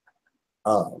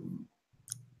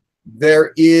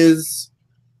 There is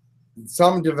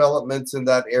some developments in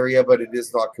that area, but it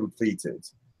is not completed.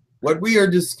 What we are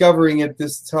discovering at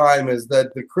this time is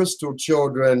that the crystal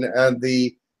children and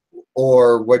the,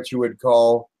 or what you would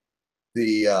call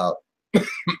the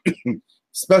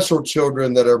special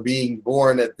children that are being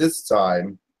born at this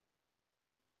time,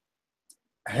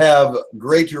 have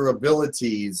greater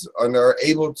abilities and are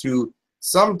able to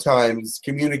sometimes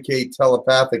communicate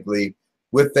telepathically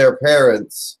with their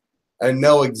parents and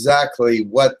know exactly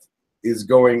what is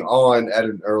going on at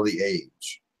an early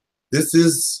age. This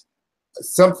is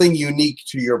something unique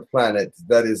to your planet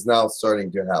that is now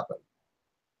starting to happen.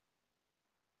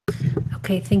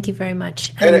 Okay, thank you very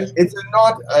much. And it's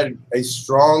not a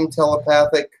strong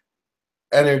telepathic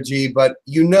energy, but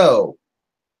you know,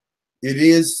 it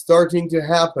is starting to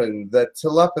happen that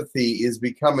telepathy is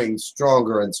becoming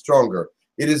stronger and stronger.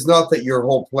 It is not that your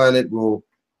whole planet will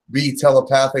be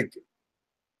telepathic,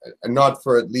 not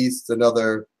for at least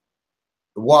another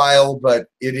while, but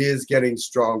it is getting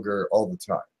stronger all the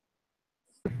time.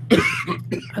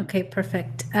 Okay,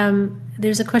 perfect.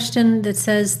 There's a question that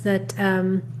says that,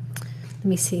 let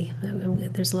me see,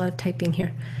 there's a lot of typing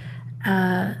here.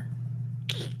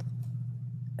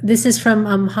 This is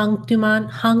from Hank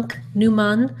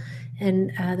Newman,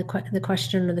 and the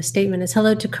question or the statement is,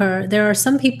 hello, Tekkrr. There are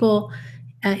some people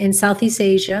in Southeast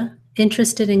Asia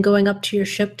interested in going up to your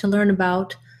ship to learn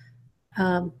about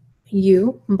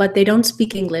you, but they don't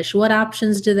speak English. What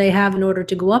options do they have in order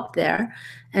to go up there?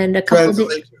 And a couple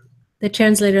the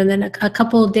translator, and then a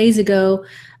couple of days ago,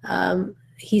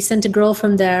 he sent a girl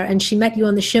from there, and she met you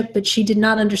on the ship, but she did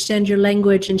not understand your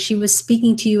language, and she was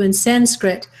speaking to you in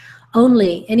Sanskrit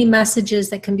only. Any messages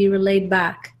that can be relayed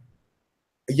back?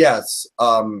 Yes,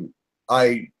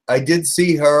 I did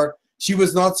see her. She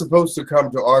was not supposed to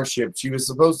come to our ship. She was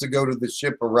supposed to go to the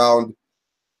ship around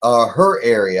her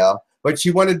area, but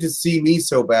she wanted to see me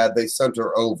so bad they sent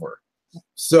her over.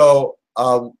 So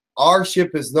our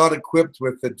ship is not equipped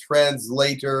with the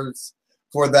translators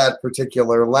for that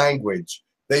particular language.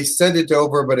 They sent it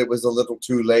over, but it was a little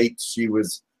too late. She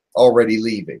was already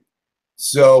leaving.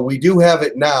 So we do have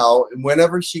it now. And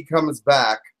whenever she comes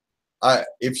back,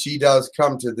 if she does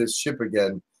come to this ship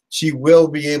again, she will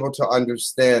be able to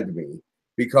understand me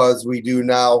because we do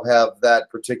now have that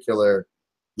particular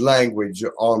language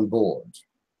on board.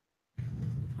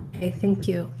 Okay, thank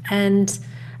you. And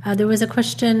there was a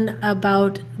question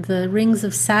about the rings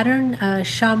of Saturn.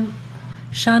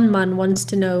 Shanman wants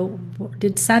to know,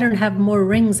 did Saturn have more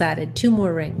rings added? 2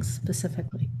 more rings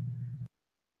specifically.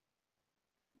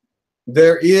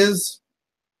 There is,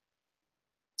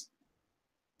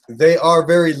 they are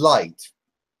very light,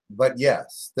 but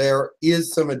yes, there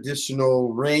is some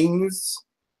additional rings.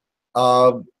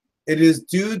 It is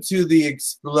due to the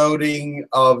exploding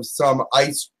of some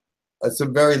ice,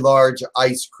 some very large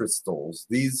ice crystals.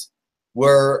 These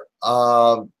were,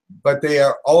 but they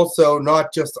are also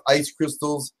not just ice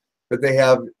crystals, but they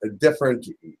have different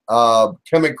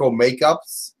chemical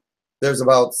makeups. There's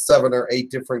about 7 or 8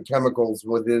 different chemicals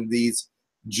within these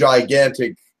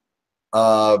gigantic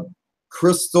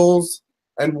crystals.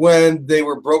 And when they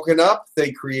were broken up,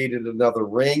 they created another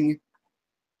ring.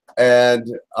 And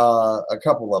a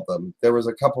couple of them. There was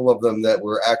a couple of them that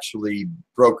were actually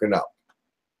broken up.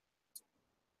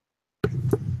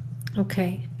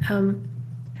 Okay.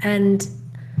 And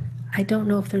I don't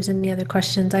know if there's any other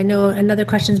questions. I know another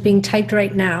question is being typed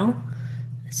right now.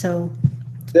 So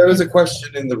there is a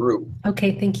question in the room.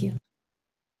 Okay, thank you.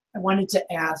 I wanted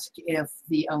to ask if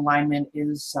the alignment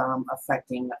is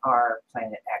affecting our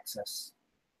planet axis.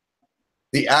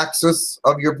 The axis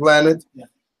of your planet? Yeah.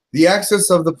 The axis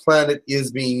of the planet is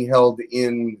being held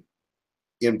in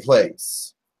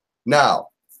place. Now,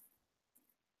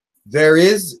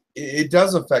 it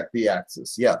does affect the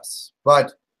axis, yes.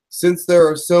 But since there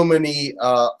are so many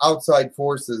outside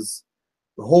forces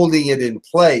holding it in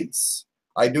place,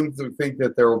 I do think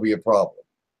that there will be a problem.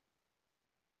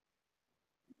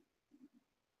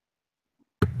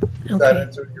 Does that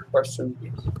answer your question?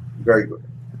 Yes. Very good.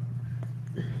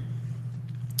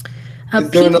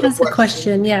 Pete has a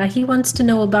question. Yeah, he wants to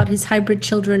know about his hybrid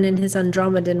children and his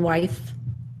Andromedan wife.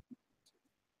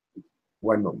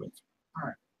 One moment. All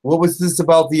right. What was this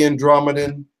about the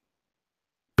Andromedan?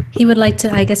 He would like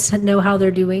to, I guess, know how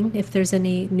they're doing, if there's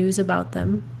any news about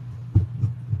them.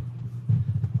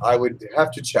 I would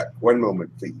have to check. One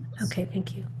moment, please. Okay,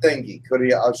 thank you. Thank you.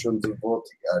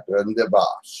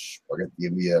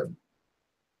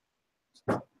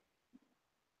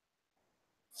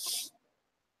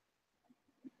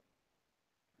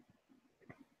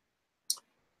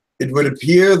 It would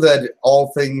appear that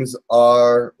all things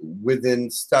are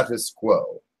within status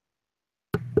quo.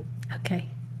 Okay.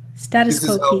 Status This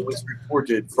quo, is how it Pete. was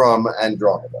reported from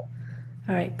Andromeda.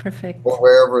 All right, perfect. Or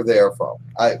wherever they're from.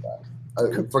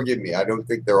 Forgive me, I don't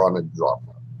think they're on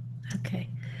Andromeda. Okay.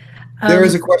 There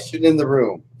is a question in the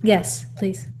room. Yes,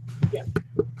 please. Yeah.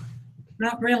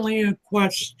 Not really a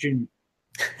question.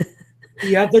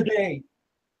 The other day,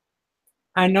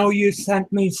 I know you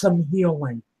sent me some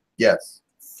healing. Yes.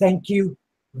 Thank you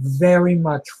very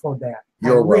much for that.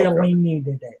 You're I really welcome.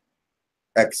 needed it.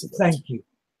 Excellent. Thank you.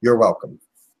 You're welcome.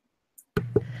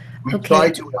 We Okay.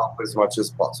 try to help as much as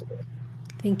possible.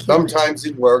 Thank you. Sometimes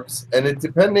it works, and it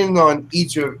depending on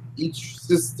each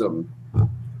system,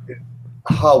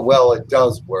 how well it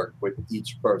does work with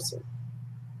each person.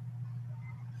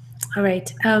 All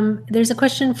right. There's a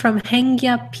question from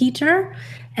Hengya Peter,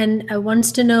 and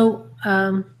wants to know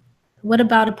what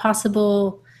about a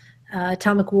possible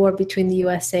atomic war between the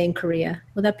USA and Korea?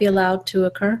 Will that be allowed to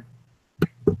occur?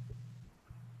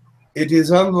 It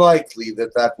is unlikely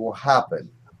that that will happen.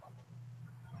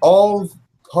 All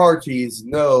parties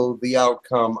know the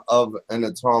outcome of an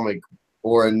atomic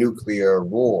or a nuclear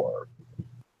war.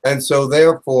 And so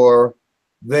therefore,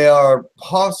 they are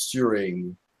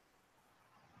posturing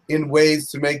in ways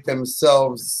to make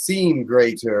themselves seem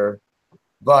greater,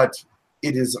 but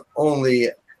it is only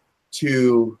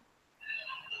to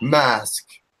mask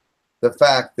the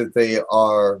fact that they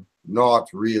are not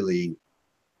really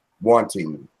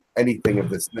wanting anything of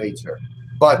this nature.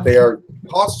 But they are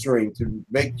posturing to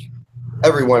make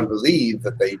everyone believe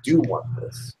that they do want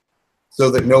this,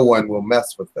 so that no one will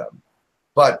mess with them.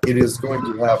 But it is going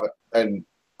to have an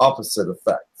opposite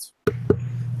effect.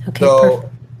 Okay, so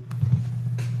perfect.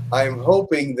 I'm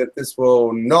hoping that this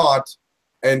will not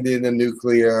end in a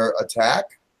nuclear attack.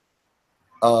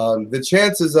 The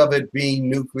chances of it being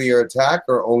nuclear attack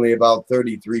are only about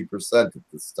 33% at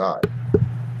this time.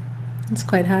 It's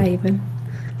quite high even.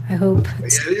 I hope.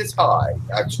 It is high,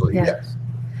 actually, Yeah. yes.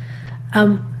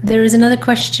 There is another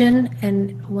question,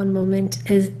 and one moment,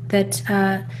 is that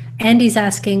Andy's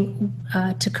asking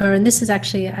Tekkrr, and this is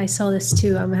actually, I saw this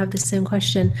too, I have the same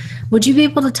question. Would you be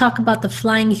able to talk about the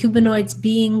flying humanoids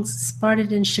beings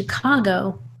spotted in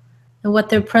Chicago and what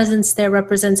their presence there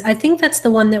represents? I think that's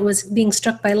the one that was being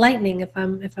struck by lightning, if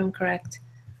I'm correct.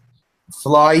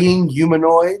 Flying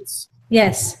humanoids?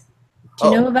 Yes. Do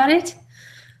you know about it?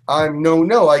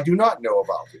 No, I do not know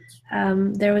about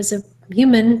it. There was a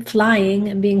human flying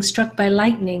and being struck by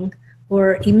lightning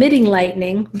or emitting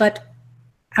lightning, but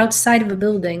outside of a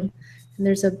building. And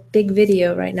there's a big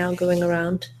video right now going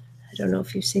around. I don't know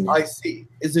if you've seen it. I see.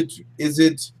 Is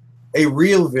it a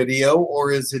real video,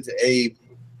 or is it a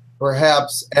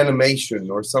perhaps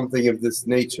animation or something of this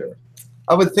nature?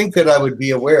 I would think that I would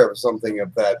be aware of something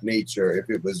of that nature if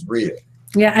it was real.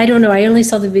 Yeah, I don't know. I only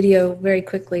saw the video very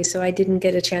quickly, so I didn't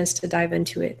get a chance to dive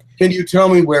into it. Can you tell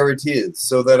me where it is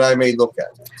so that I may look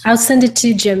at it? I'll send it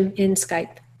to Jim in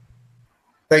Skype.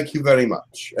 Thank you very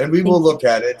much. And we will look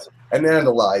at it and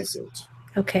analyze it.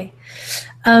 Okay.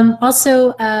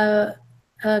 Also,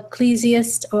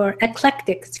 ecclesiast or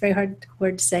eclectic, it's a very hard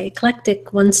word to say,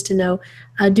 eclectic wants to know,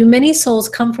 do many souls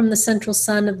come from the central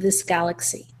sun of this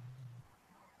galaxy?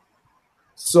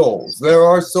 Souls. There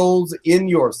are souls in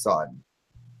your sun.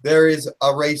 There is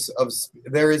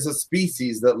a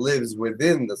species that lives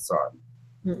within the sun.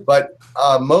 But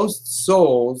most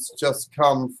souls just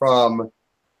come from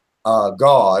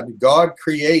God. God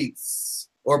creates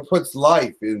or puts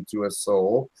life into a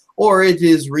soul, or it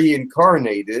is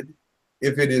reincarnated.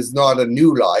 If it is not a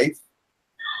new life,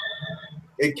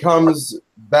 it comes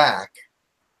back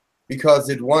because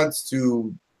it wants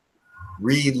to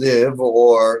relive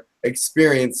or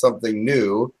experience something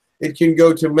new. It can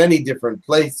go to many different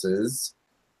places,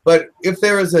 but if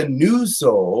there is a new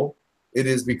soul, it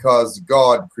is because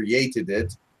God created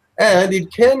it, and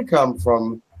it can come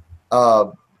from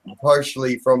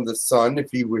partially from the sun if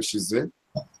he wishes it.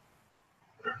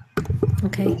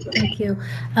 Okay, thank you.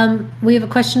 We have a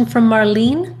question from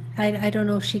Marlene. I don't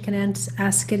know if she can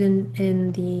ask it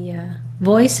in the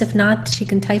voice. If not, she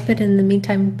can type it. In the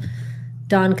meantime,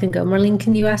 Dawn can go. Marlene,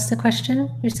 can you ask the question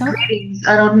yourself? Greetings.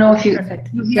 I don't know if you,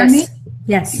 you hear me?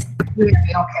 Yes. You hear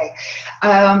me, okay.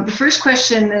 The first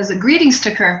question is a greetings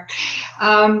to Tekkrr.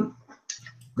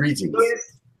 Greetings.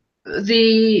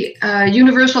 the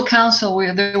Universal Council,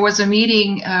 where there was a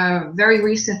meeting very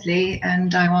recently,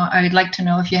 and I'd like to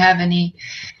know if you have any,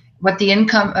 what the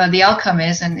outcome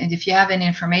is, and if you have any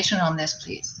information on this,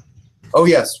 please. Oh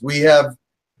yes, we have.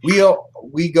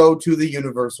 We go to the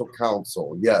Universal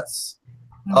Council. Yes,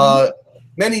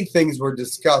 many things were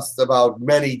discussed about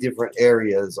many different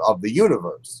areas of the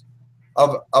universe.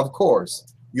 Of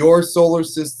course, your solar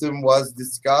system was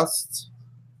discussed.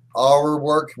 Our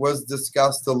work was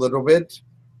discussed a little bit,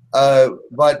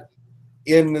 but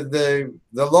in the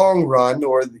long run,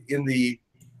 or in the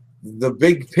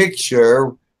big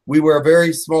picture, we were a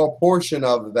very small portion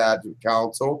of that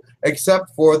council,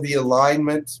 except for the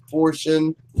alignment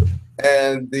portion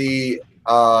and the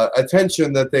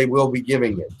attention that they will be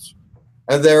giving it.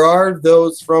 And there are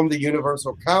those from the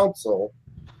Universal Council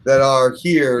that are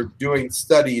here doing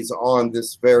studies on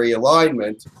this very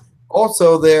alignment.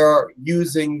 Also, they are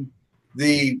using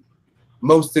the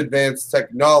most advanced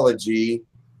technology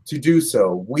to do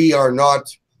so. We are not,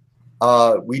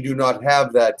 we do not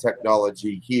have that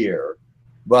technology here,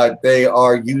 but they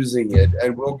are using it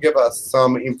and will give us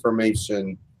some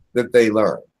information that they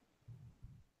learn.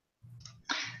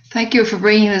 Thank you for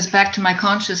bringing this back to my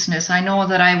consciousness. I know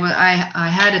that I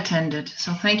had attended,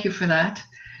 so thank you for that.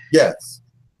 Yes.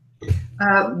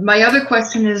 My other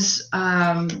question is,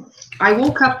 I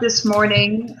woke up this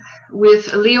morning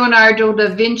with Leonardo da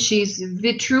Vinci's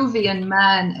Vitruvian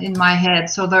Man in my head.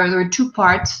 So there are two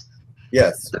parts.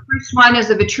 Yes. The first one is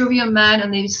the Vitruvian Man,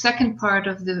 and the second part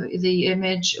of the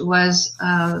image was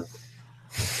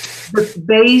the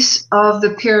base of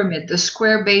the pyramid, the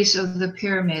square base of the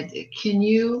pyramid. Can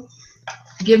you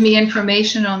give me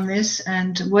information on this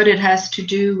and what it has to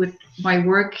do with my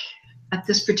work at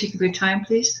this particular time,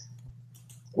 please?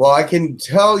 Well, I can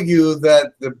tell you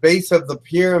that the base of the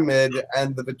pyramid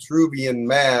and the Vitruvian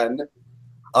Man,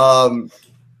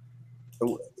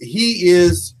 he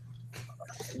is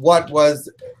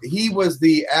he was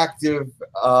the active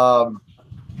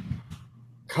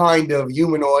kind of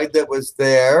humanoid that was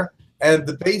there. And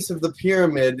the base of the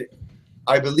pyramid,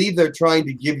 I believe they're trying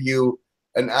to give you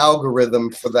an algorithm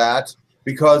for that,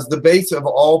 because the base of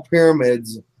all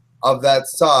pyramids of that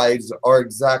size are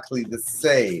exactly the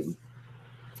same.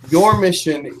 Your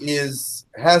mission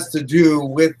has to do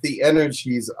with the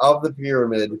energies of the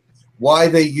pyramid, why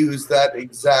they use that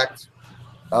exact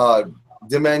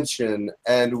dimension,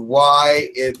 and why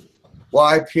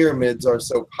pyramids are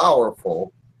so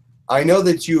powerful. I know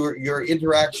that your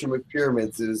interaction with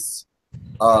pyramids is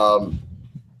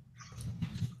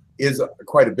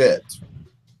quite a bit,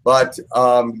 but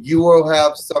you will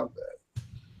have some.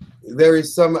 There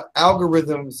is some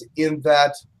algorithms in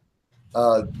that.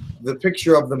 The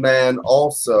picture of the man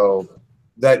also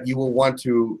that you will want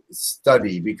to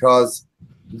study, because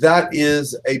that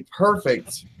is a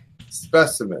perfect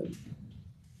specimen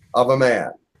of a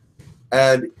man.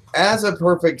 And as a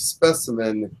perfect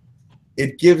specimen,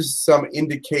 it gives some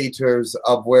indicators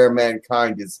of where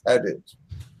mankind is headed.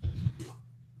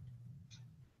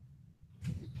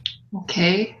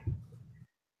 Okay.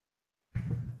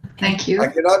 Thank you. I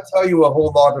cannot tell you a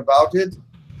whole lot about it.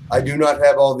 I do not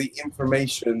have all the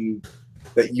information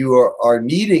that you are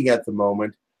needing at the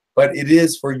moment, but it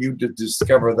is for you to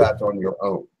discover that on your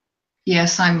own.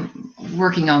 Yes, I'm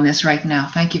working on this right now.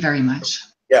 Thank you very much.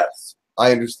 Yes,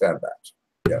 I understand that.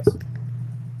 Yes.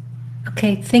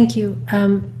 Okay, thank you.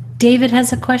 David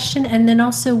has a question, and then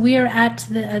also we're at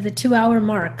the 2-hour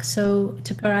mark. So,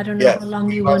 Tekkrr, I don't know how long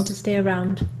you want to stay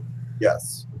around.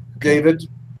 Yes. Okay. David?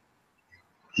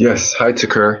 Yes. Hi,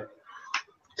 Tekkrr.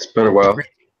 It's been a while.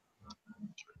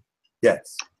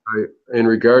 Yes. In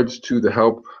regards to the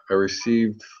help I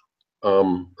received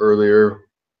earlier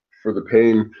for the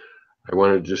pain, I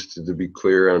wanted just to be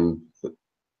clear on,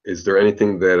 is there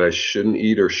anything that I shouldn't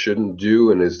eat or shouldn't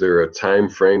do? And is there a time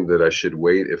frame that I should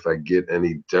wait if I get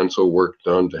any dental work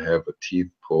done to have a teeth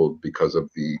pulled because of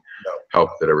the help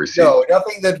that I received? No,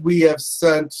 nothing that we have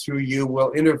sent to you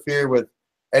will interfere with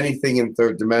anything in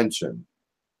third dimension.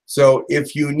 So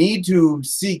if you need to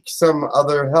seek some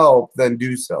other help, then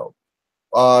do so.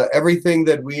 Everything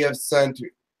that we have sent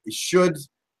should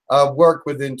work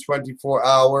within 24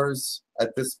 hours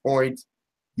at this point.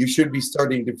 You should be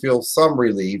starting to feel some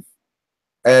relief,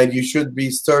 and you should be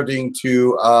starting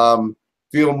to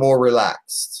feel more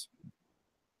relaxed.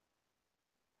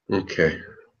 Okay.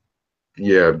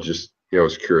 Yeah, I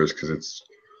was curious because it's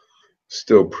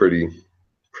still pretty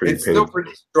It's painful. still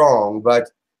pretty strong,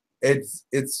 but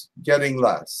it's getting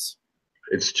less.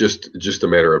 It's just a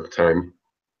matter of time.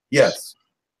 Yes.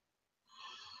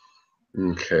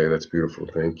 Okay, that's beautiful.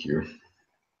 Thank you.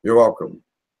 You're welcome.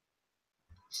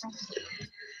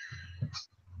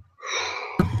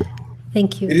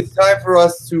 Thank you. It is time for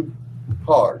us to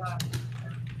part.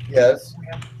 Yes.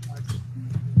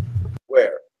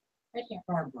 Where? Right here.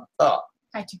 Barbara. Ah.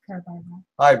 Hi, Tekkrr, Barbara.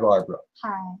 Hi, Barbara.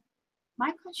 Hi.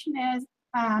 My question is,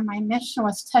 my mission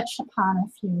was touched upon a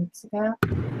few weeks ago.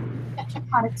 Touch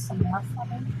upon it some more for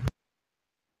me.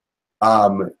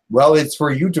 Well, it's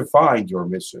for you to find your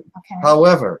mission. Okay.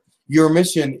 However, your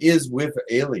mission is with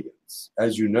aliens,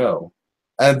 as you know,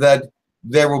 and that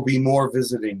there will be more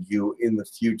visiting you in the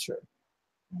future.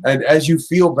 And as you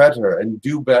feel better and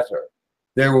do better,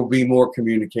 there will be more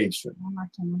communication.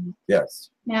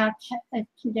 Yes. Now, can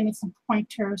you give me some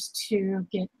pointers to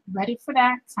get ready for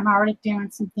that? 'Cause I'm already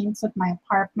doing some things with my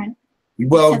apartment.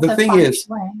 Well, the It's a thing feng is,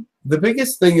 shui. the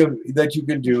biggest thing that you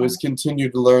can do is continue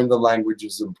to learn the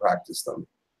languages and practice them,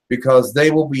 because they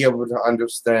will be able to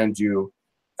understand you,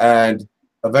 and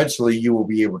eventually you will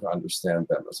be able to understand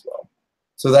them as well.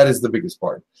 So that is the biggest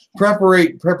part.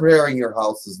 Preparing your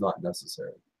house is not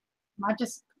necessary. I'll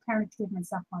just prepare to give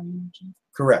myself more energy.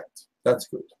 Correct. That's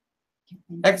good.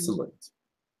 Excellent.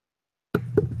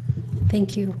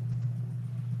 Thank you.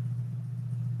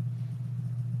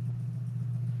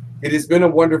 It has been a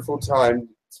wonderful time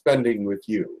spending with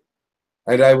you,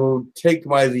 and I will take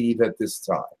my leave at this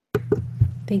time.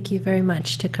 Thank you very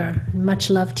much, Tekkrr. Much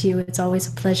love to you. It's always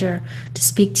a pleasure to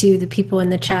speak to you. The people in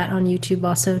the chat on YouTube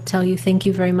also tell you thank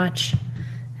you very much.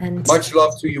 And much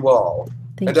love to you all.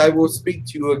 Thank and you. I will speak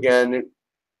to you again,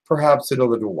 perhaps in a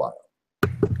little while.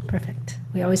 Perfect.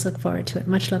 We always look forward to it.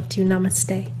 Much love to you.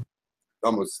 Namaste.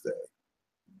 Namaste.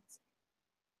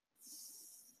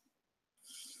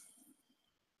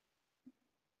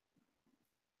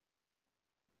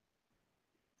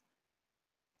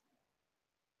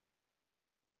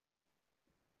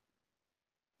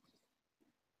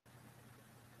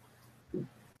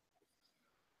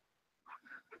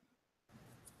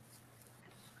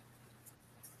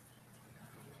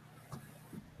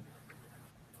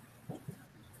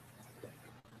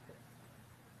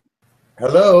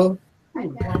 Hello.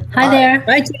 Hi there.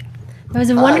 It was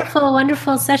a wonderful,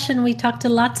 wonderful session. We talked to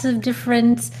lots of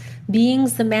different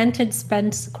beings. The Mentis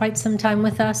spent quite some time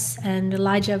with us, and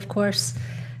Elijah, of course,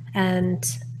 and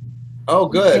oh,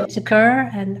 good.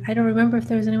 Tekkrr, and I don't remember if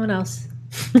there was anyone else.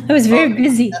 I was very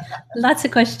busy. Lots of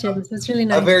questions. It was really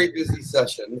nice. A very busy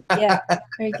session. Yeah,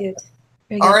 very good.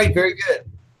 Very good. All right, very good.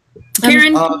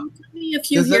 Karen, can you tell me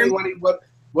if you does hear anyone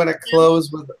want to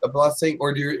close with a blessing,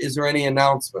 or is there any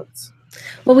announcements?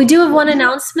 Well, we do have one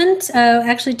announcement,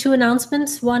 actually two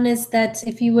announcements. One is that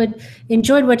if you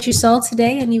enjoyed what you saw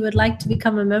today and you would like to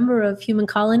become a member of Human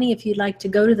Colony, if you'd like to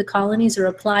go to the colonies or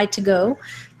apply to go,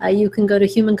 you can go to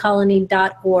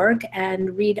humancolony.org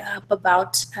and read up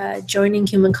about joining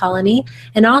Human Colony.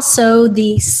 And also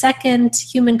the second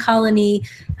Human Colony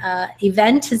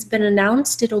event has been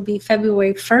announced. It'll be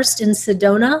February 1st in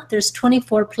Sedona. There's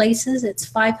 24 places. It's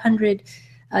 $500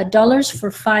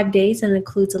 for 5 days, and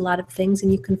includes a lot of things,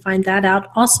 and you can find that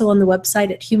out also on the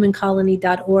website at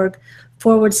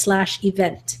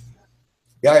humancolony.org/event.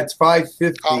 Yeah, it's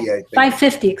 550, I think.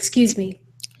 550, excuse me.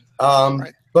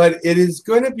 But it is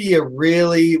going to be a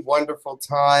really wonderful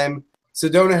time.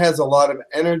 Sedona has a lot of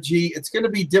energy. It's going to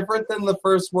be different than the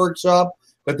first workshop,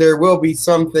 but there will be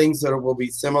some things that will be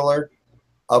similar,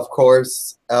 of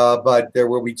course. But there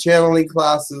will be channeling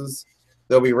classes.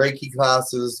 There'll be Reiki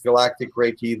classes, Galactic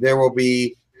Reiki. There will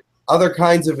be other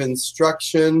kinds of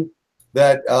instruction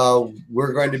that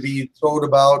we're going to be told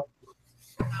about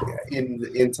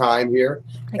in time here.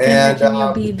 I can imagine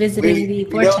you'll be visiting the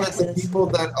we know that the people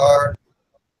that are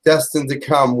destined to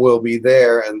come will be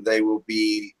there, and it will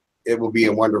be a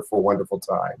wonderful, wonderful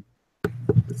time.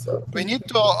 So we need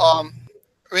to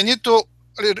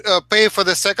pay for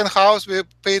the second house. We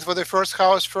paid for the first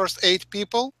house, first 8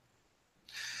 people.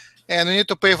 And we need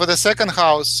to pay for the second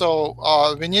house, so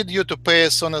we need you to pay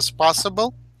as soon as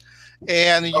possible.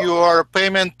 And your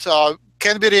payment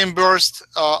can be reimbursed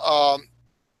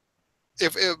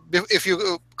if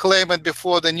you claim it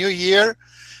before the new year.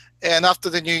 And after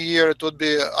the new year, it would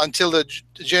be until the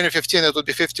January 15th, it would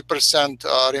be 50%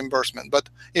 reimbursement. But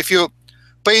if you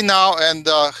pay now and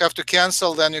have to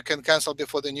cancel, then you can cancel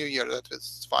before the new year. That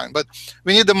is fine. But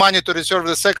we need the money to reserve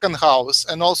the second house.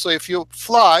 And also, if you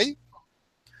fly,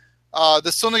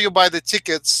 the sooner you buy the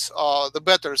tickets, the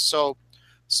better. So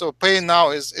paying now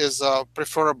is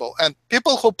preferable. And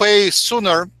people who pay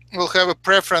sooner will have a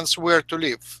preference where to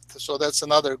live. So that's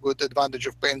another good advantage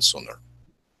of paying sooner.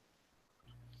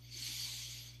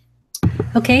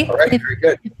 Okay. All right, very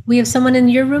good. We have someone in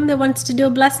your room that wants to do a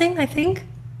blessing, I think.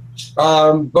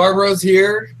 Barbara's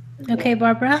here. Okay,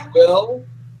 Barbara. Will.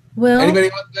 Will. Anybody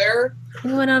up there?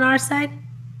 Anyone on our side?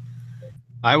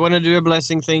 I want to do a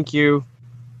blessing. Thank you.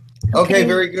 Okay,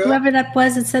 very good. Whoever that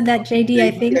was that said that, JD,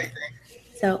 I think.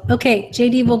 So, okay,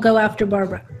 JD will go after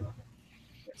Barbara.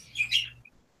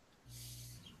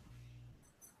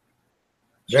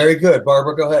 Very good.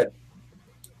 Barbara, go ahead.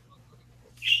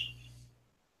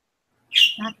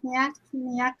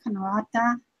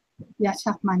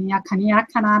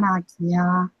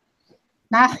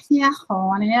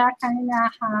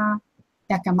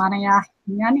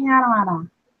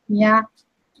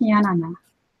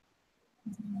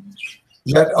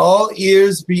 Let all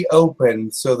ears be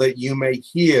open so that you may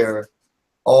hear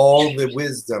all the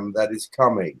wisdom that is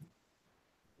coming.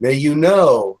 May you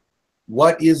know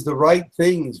what is the right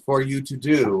things for you to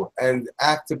do and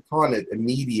act upon it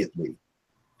immediately.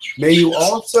 May you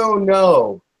also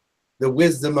know the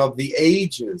wisdom of the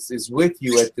ages is with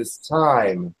you at this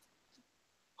time.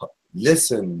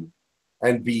 Listen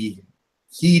and be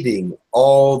heeding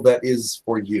all that is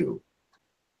for you.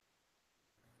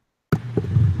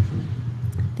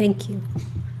 Thank you.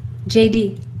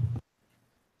 JD.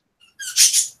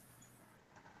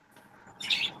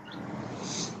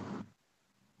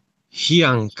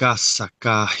 Hianka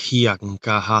saka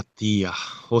hianka hatia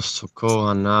hosoko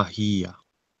anahia.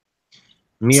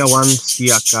 Miawan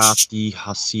siakati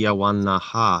hasiawana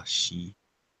hashi.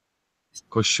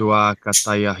 Koshua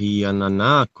katayahia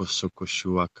nana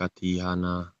kosokoshua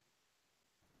katihana.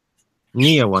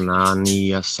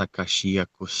 Niawanani sakashia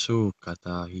kosu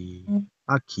katahi.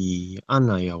 Aki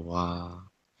anayawa.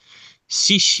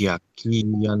 Sishiaki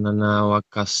anana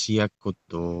wakasia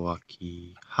koto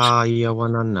aki. Haya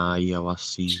wananaya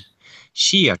wasi.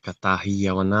 Shia katahi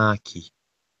yawanaki.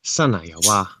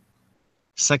 Sanayawa.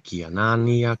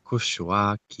 Sakianani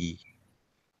akushuaki.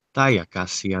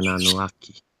 Tayakasi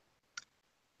ananuaki.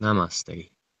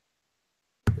 Namaste.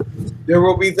 There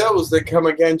will be those that come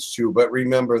against you, but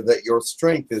remember that your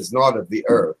strength is not of the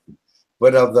earth,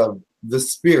 but of the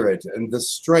spirit and the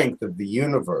strength of the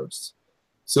universe,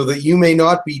 so that you may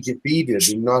not be defeated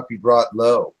and not be brought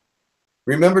low.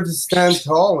 Remember to stand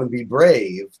tall and be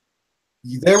brave.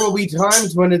 There will be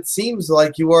times when it seems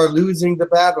like you are losing the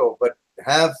battle, but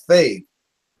have faith.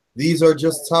 These are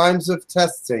just times of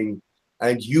testing,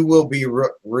 and you will be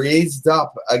raised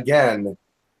up again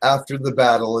after the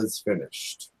battle is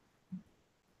finished.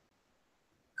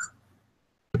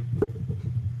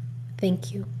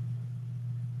 Thank you.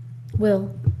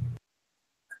 Will.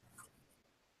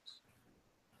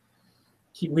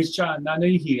 Kiwisha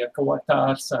nanahi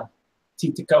akawatarsa.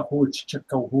 Titika hoch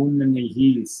chakahun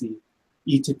nahisi.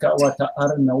 Itika wata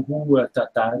arnahu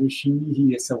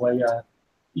tatarishini sawaya.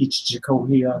 Ich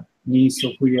chikohia ni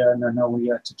sohuya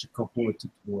nanawia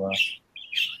chikahotua.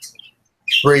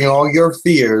 Bring all your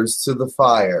fears to the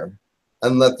fire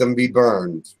and let them be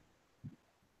burned.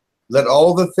 Let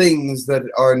all the things that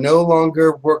are no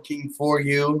longer working for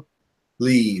you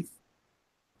leave.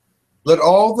 Let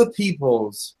all the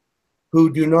peoples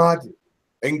who do not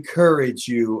encourage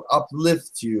you,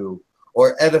 uplift you,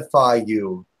 or edify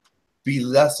you be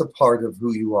less a part of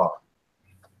who you are.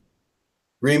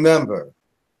 Remember,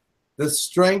 the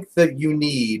strength that you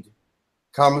need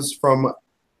comes from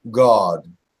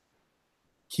God.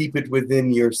 Keep it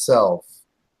within yourself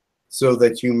so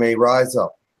that you may rise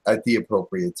up at the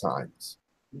appropriate times.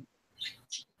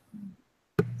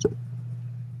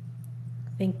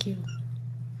 Thank you.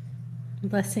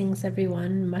 Blessings,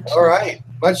 everyone. Much All right.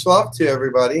 Much love to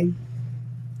everybody.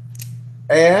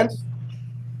 And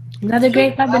another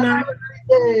great webinar.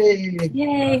 Yay.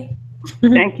 Yay.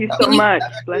 Thank you so much.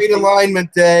 Great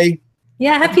Alignment Day.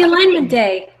 Yeah, happy Alignment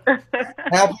Day.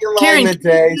 Happy Alignment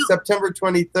Day, September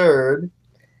 23rd.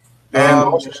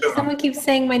 Someone keeps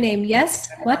saying my name. Yes?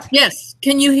 What? Yes.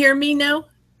 Can you hear me now?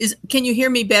 Can you hear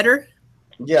me better?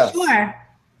 Yes. Sure.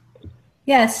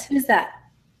 Yes. Who's that?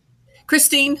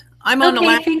 Christine. I'm on the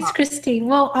laptop. Thanks, Christine.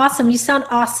 Well, awesome. You sound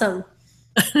awesome.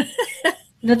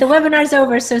 But the webinar's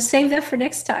over, so save that for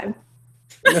next time.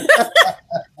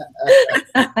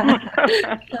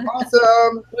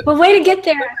 Awesome. Well, way to get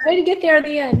there. Way to get there at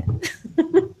the end.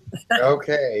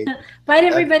 Okay. Bye to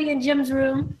everybody in Jim's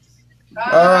room.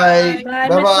 All right. Bye.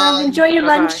 Bye-bye. Much love. Enjoy your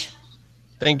lunch.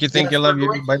 Thank you. Thank you. Love you.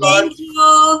 Bye. Thank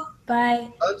you. Bye.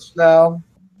 Lunch now.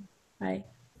 Bye.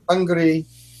 Hungry.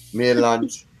 Me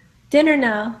lunch. Dinner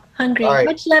now. Hungry. All right.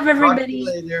 Much love, everybody.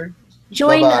 Talk to you later.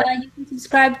 Join. Bye-bye. You can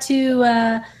subscribe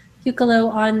to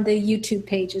Hucolo on the YouTube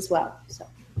page as well. So,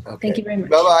 Okay. thank you very much.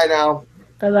 Bye-bye now.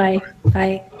 Bye-bye.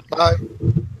 Bye. Bye.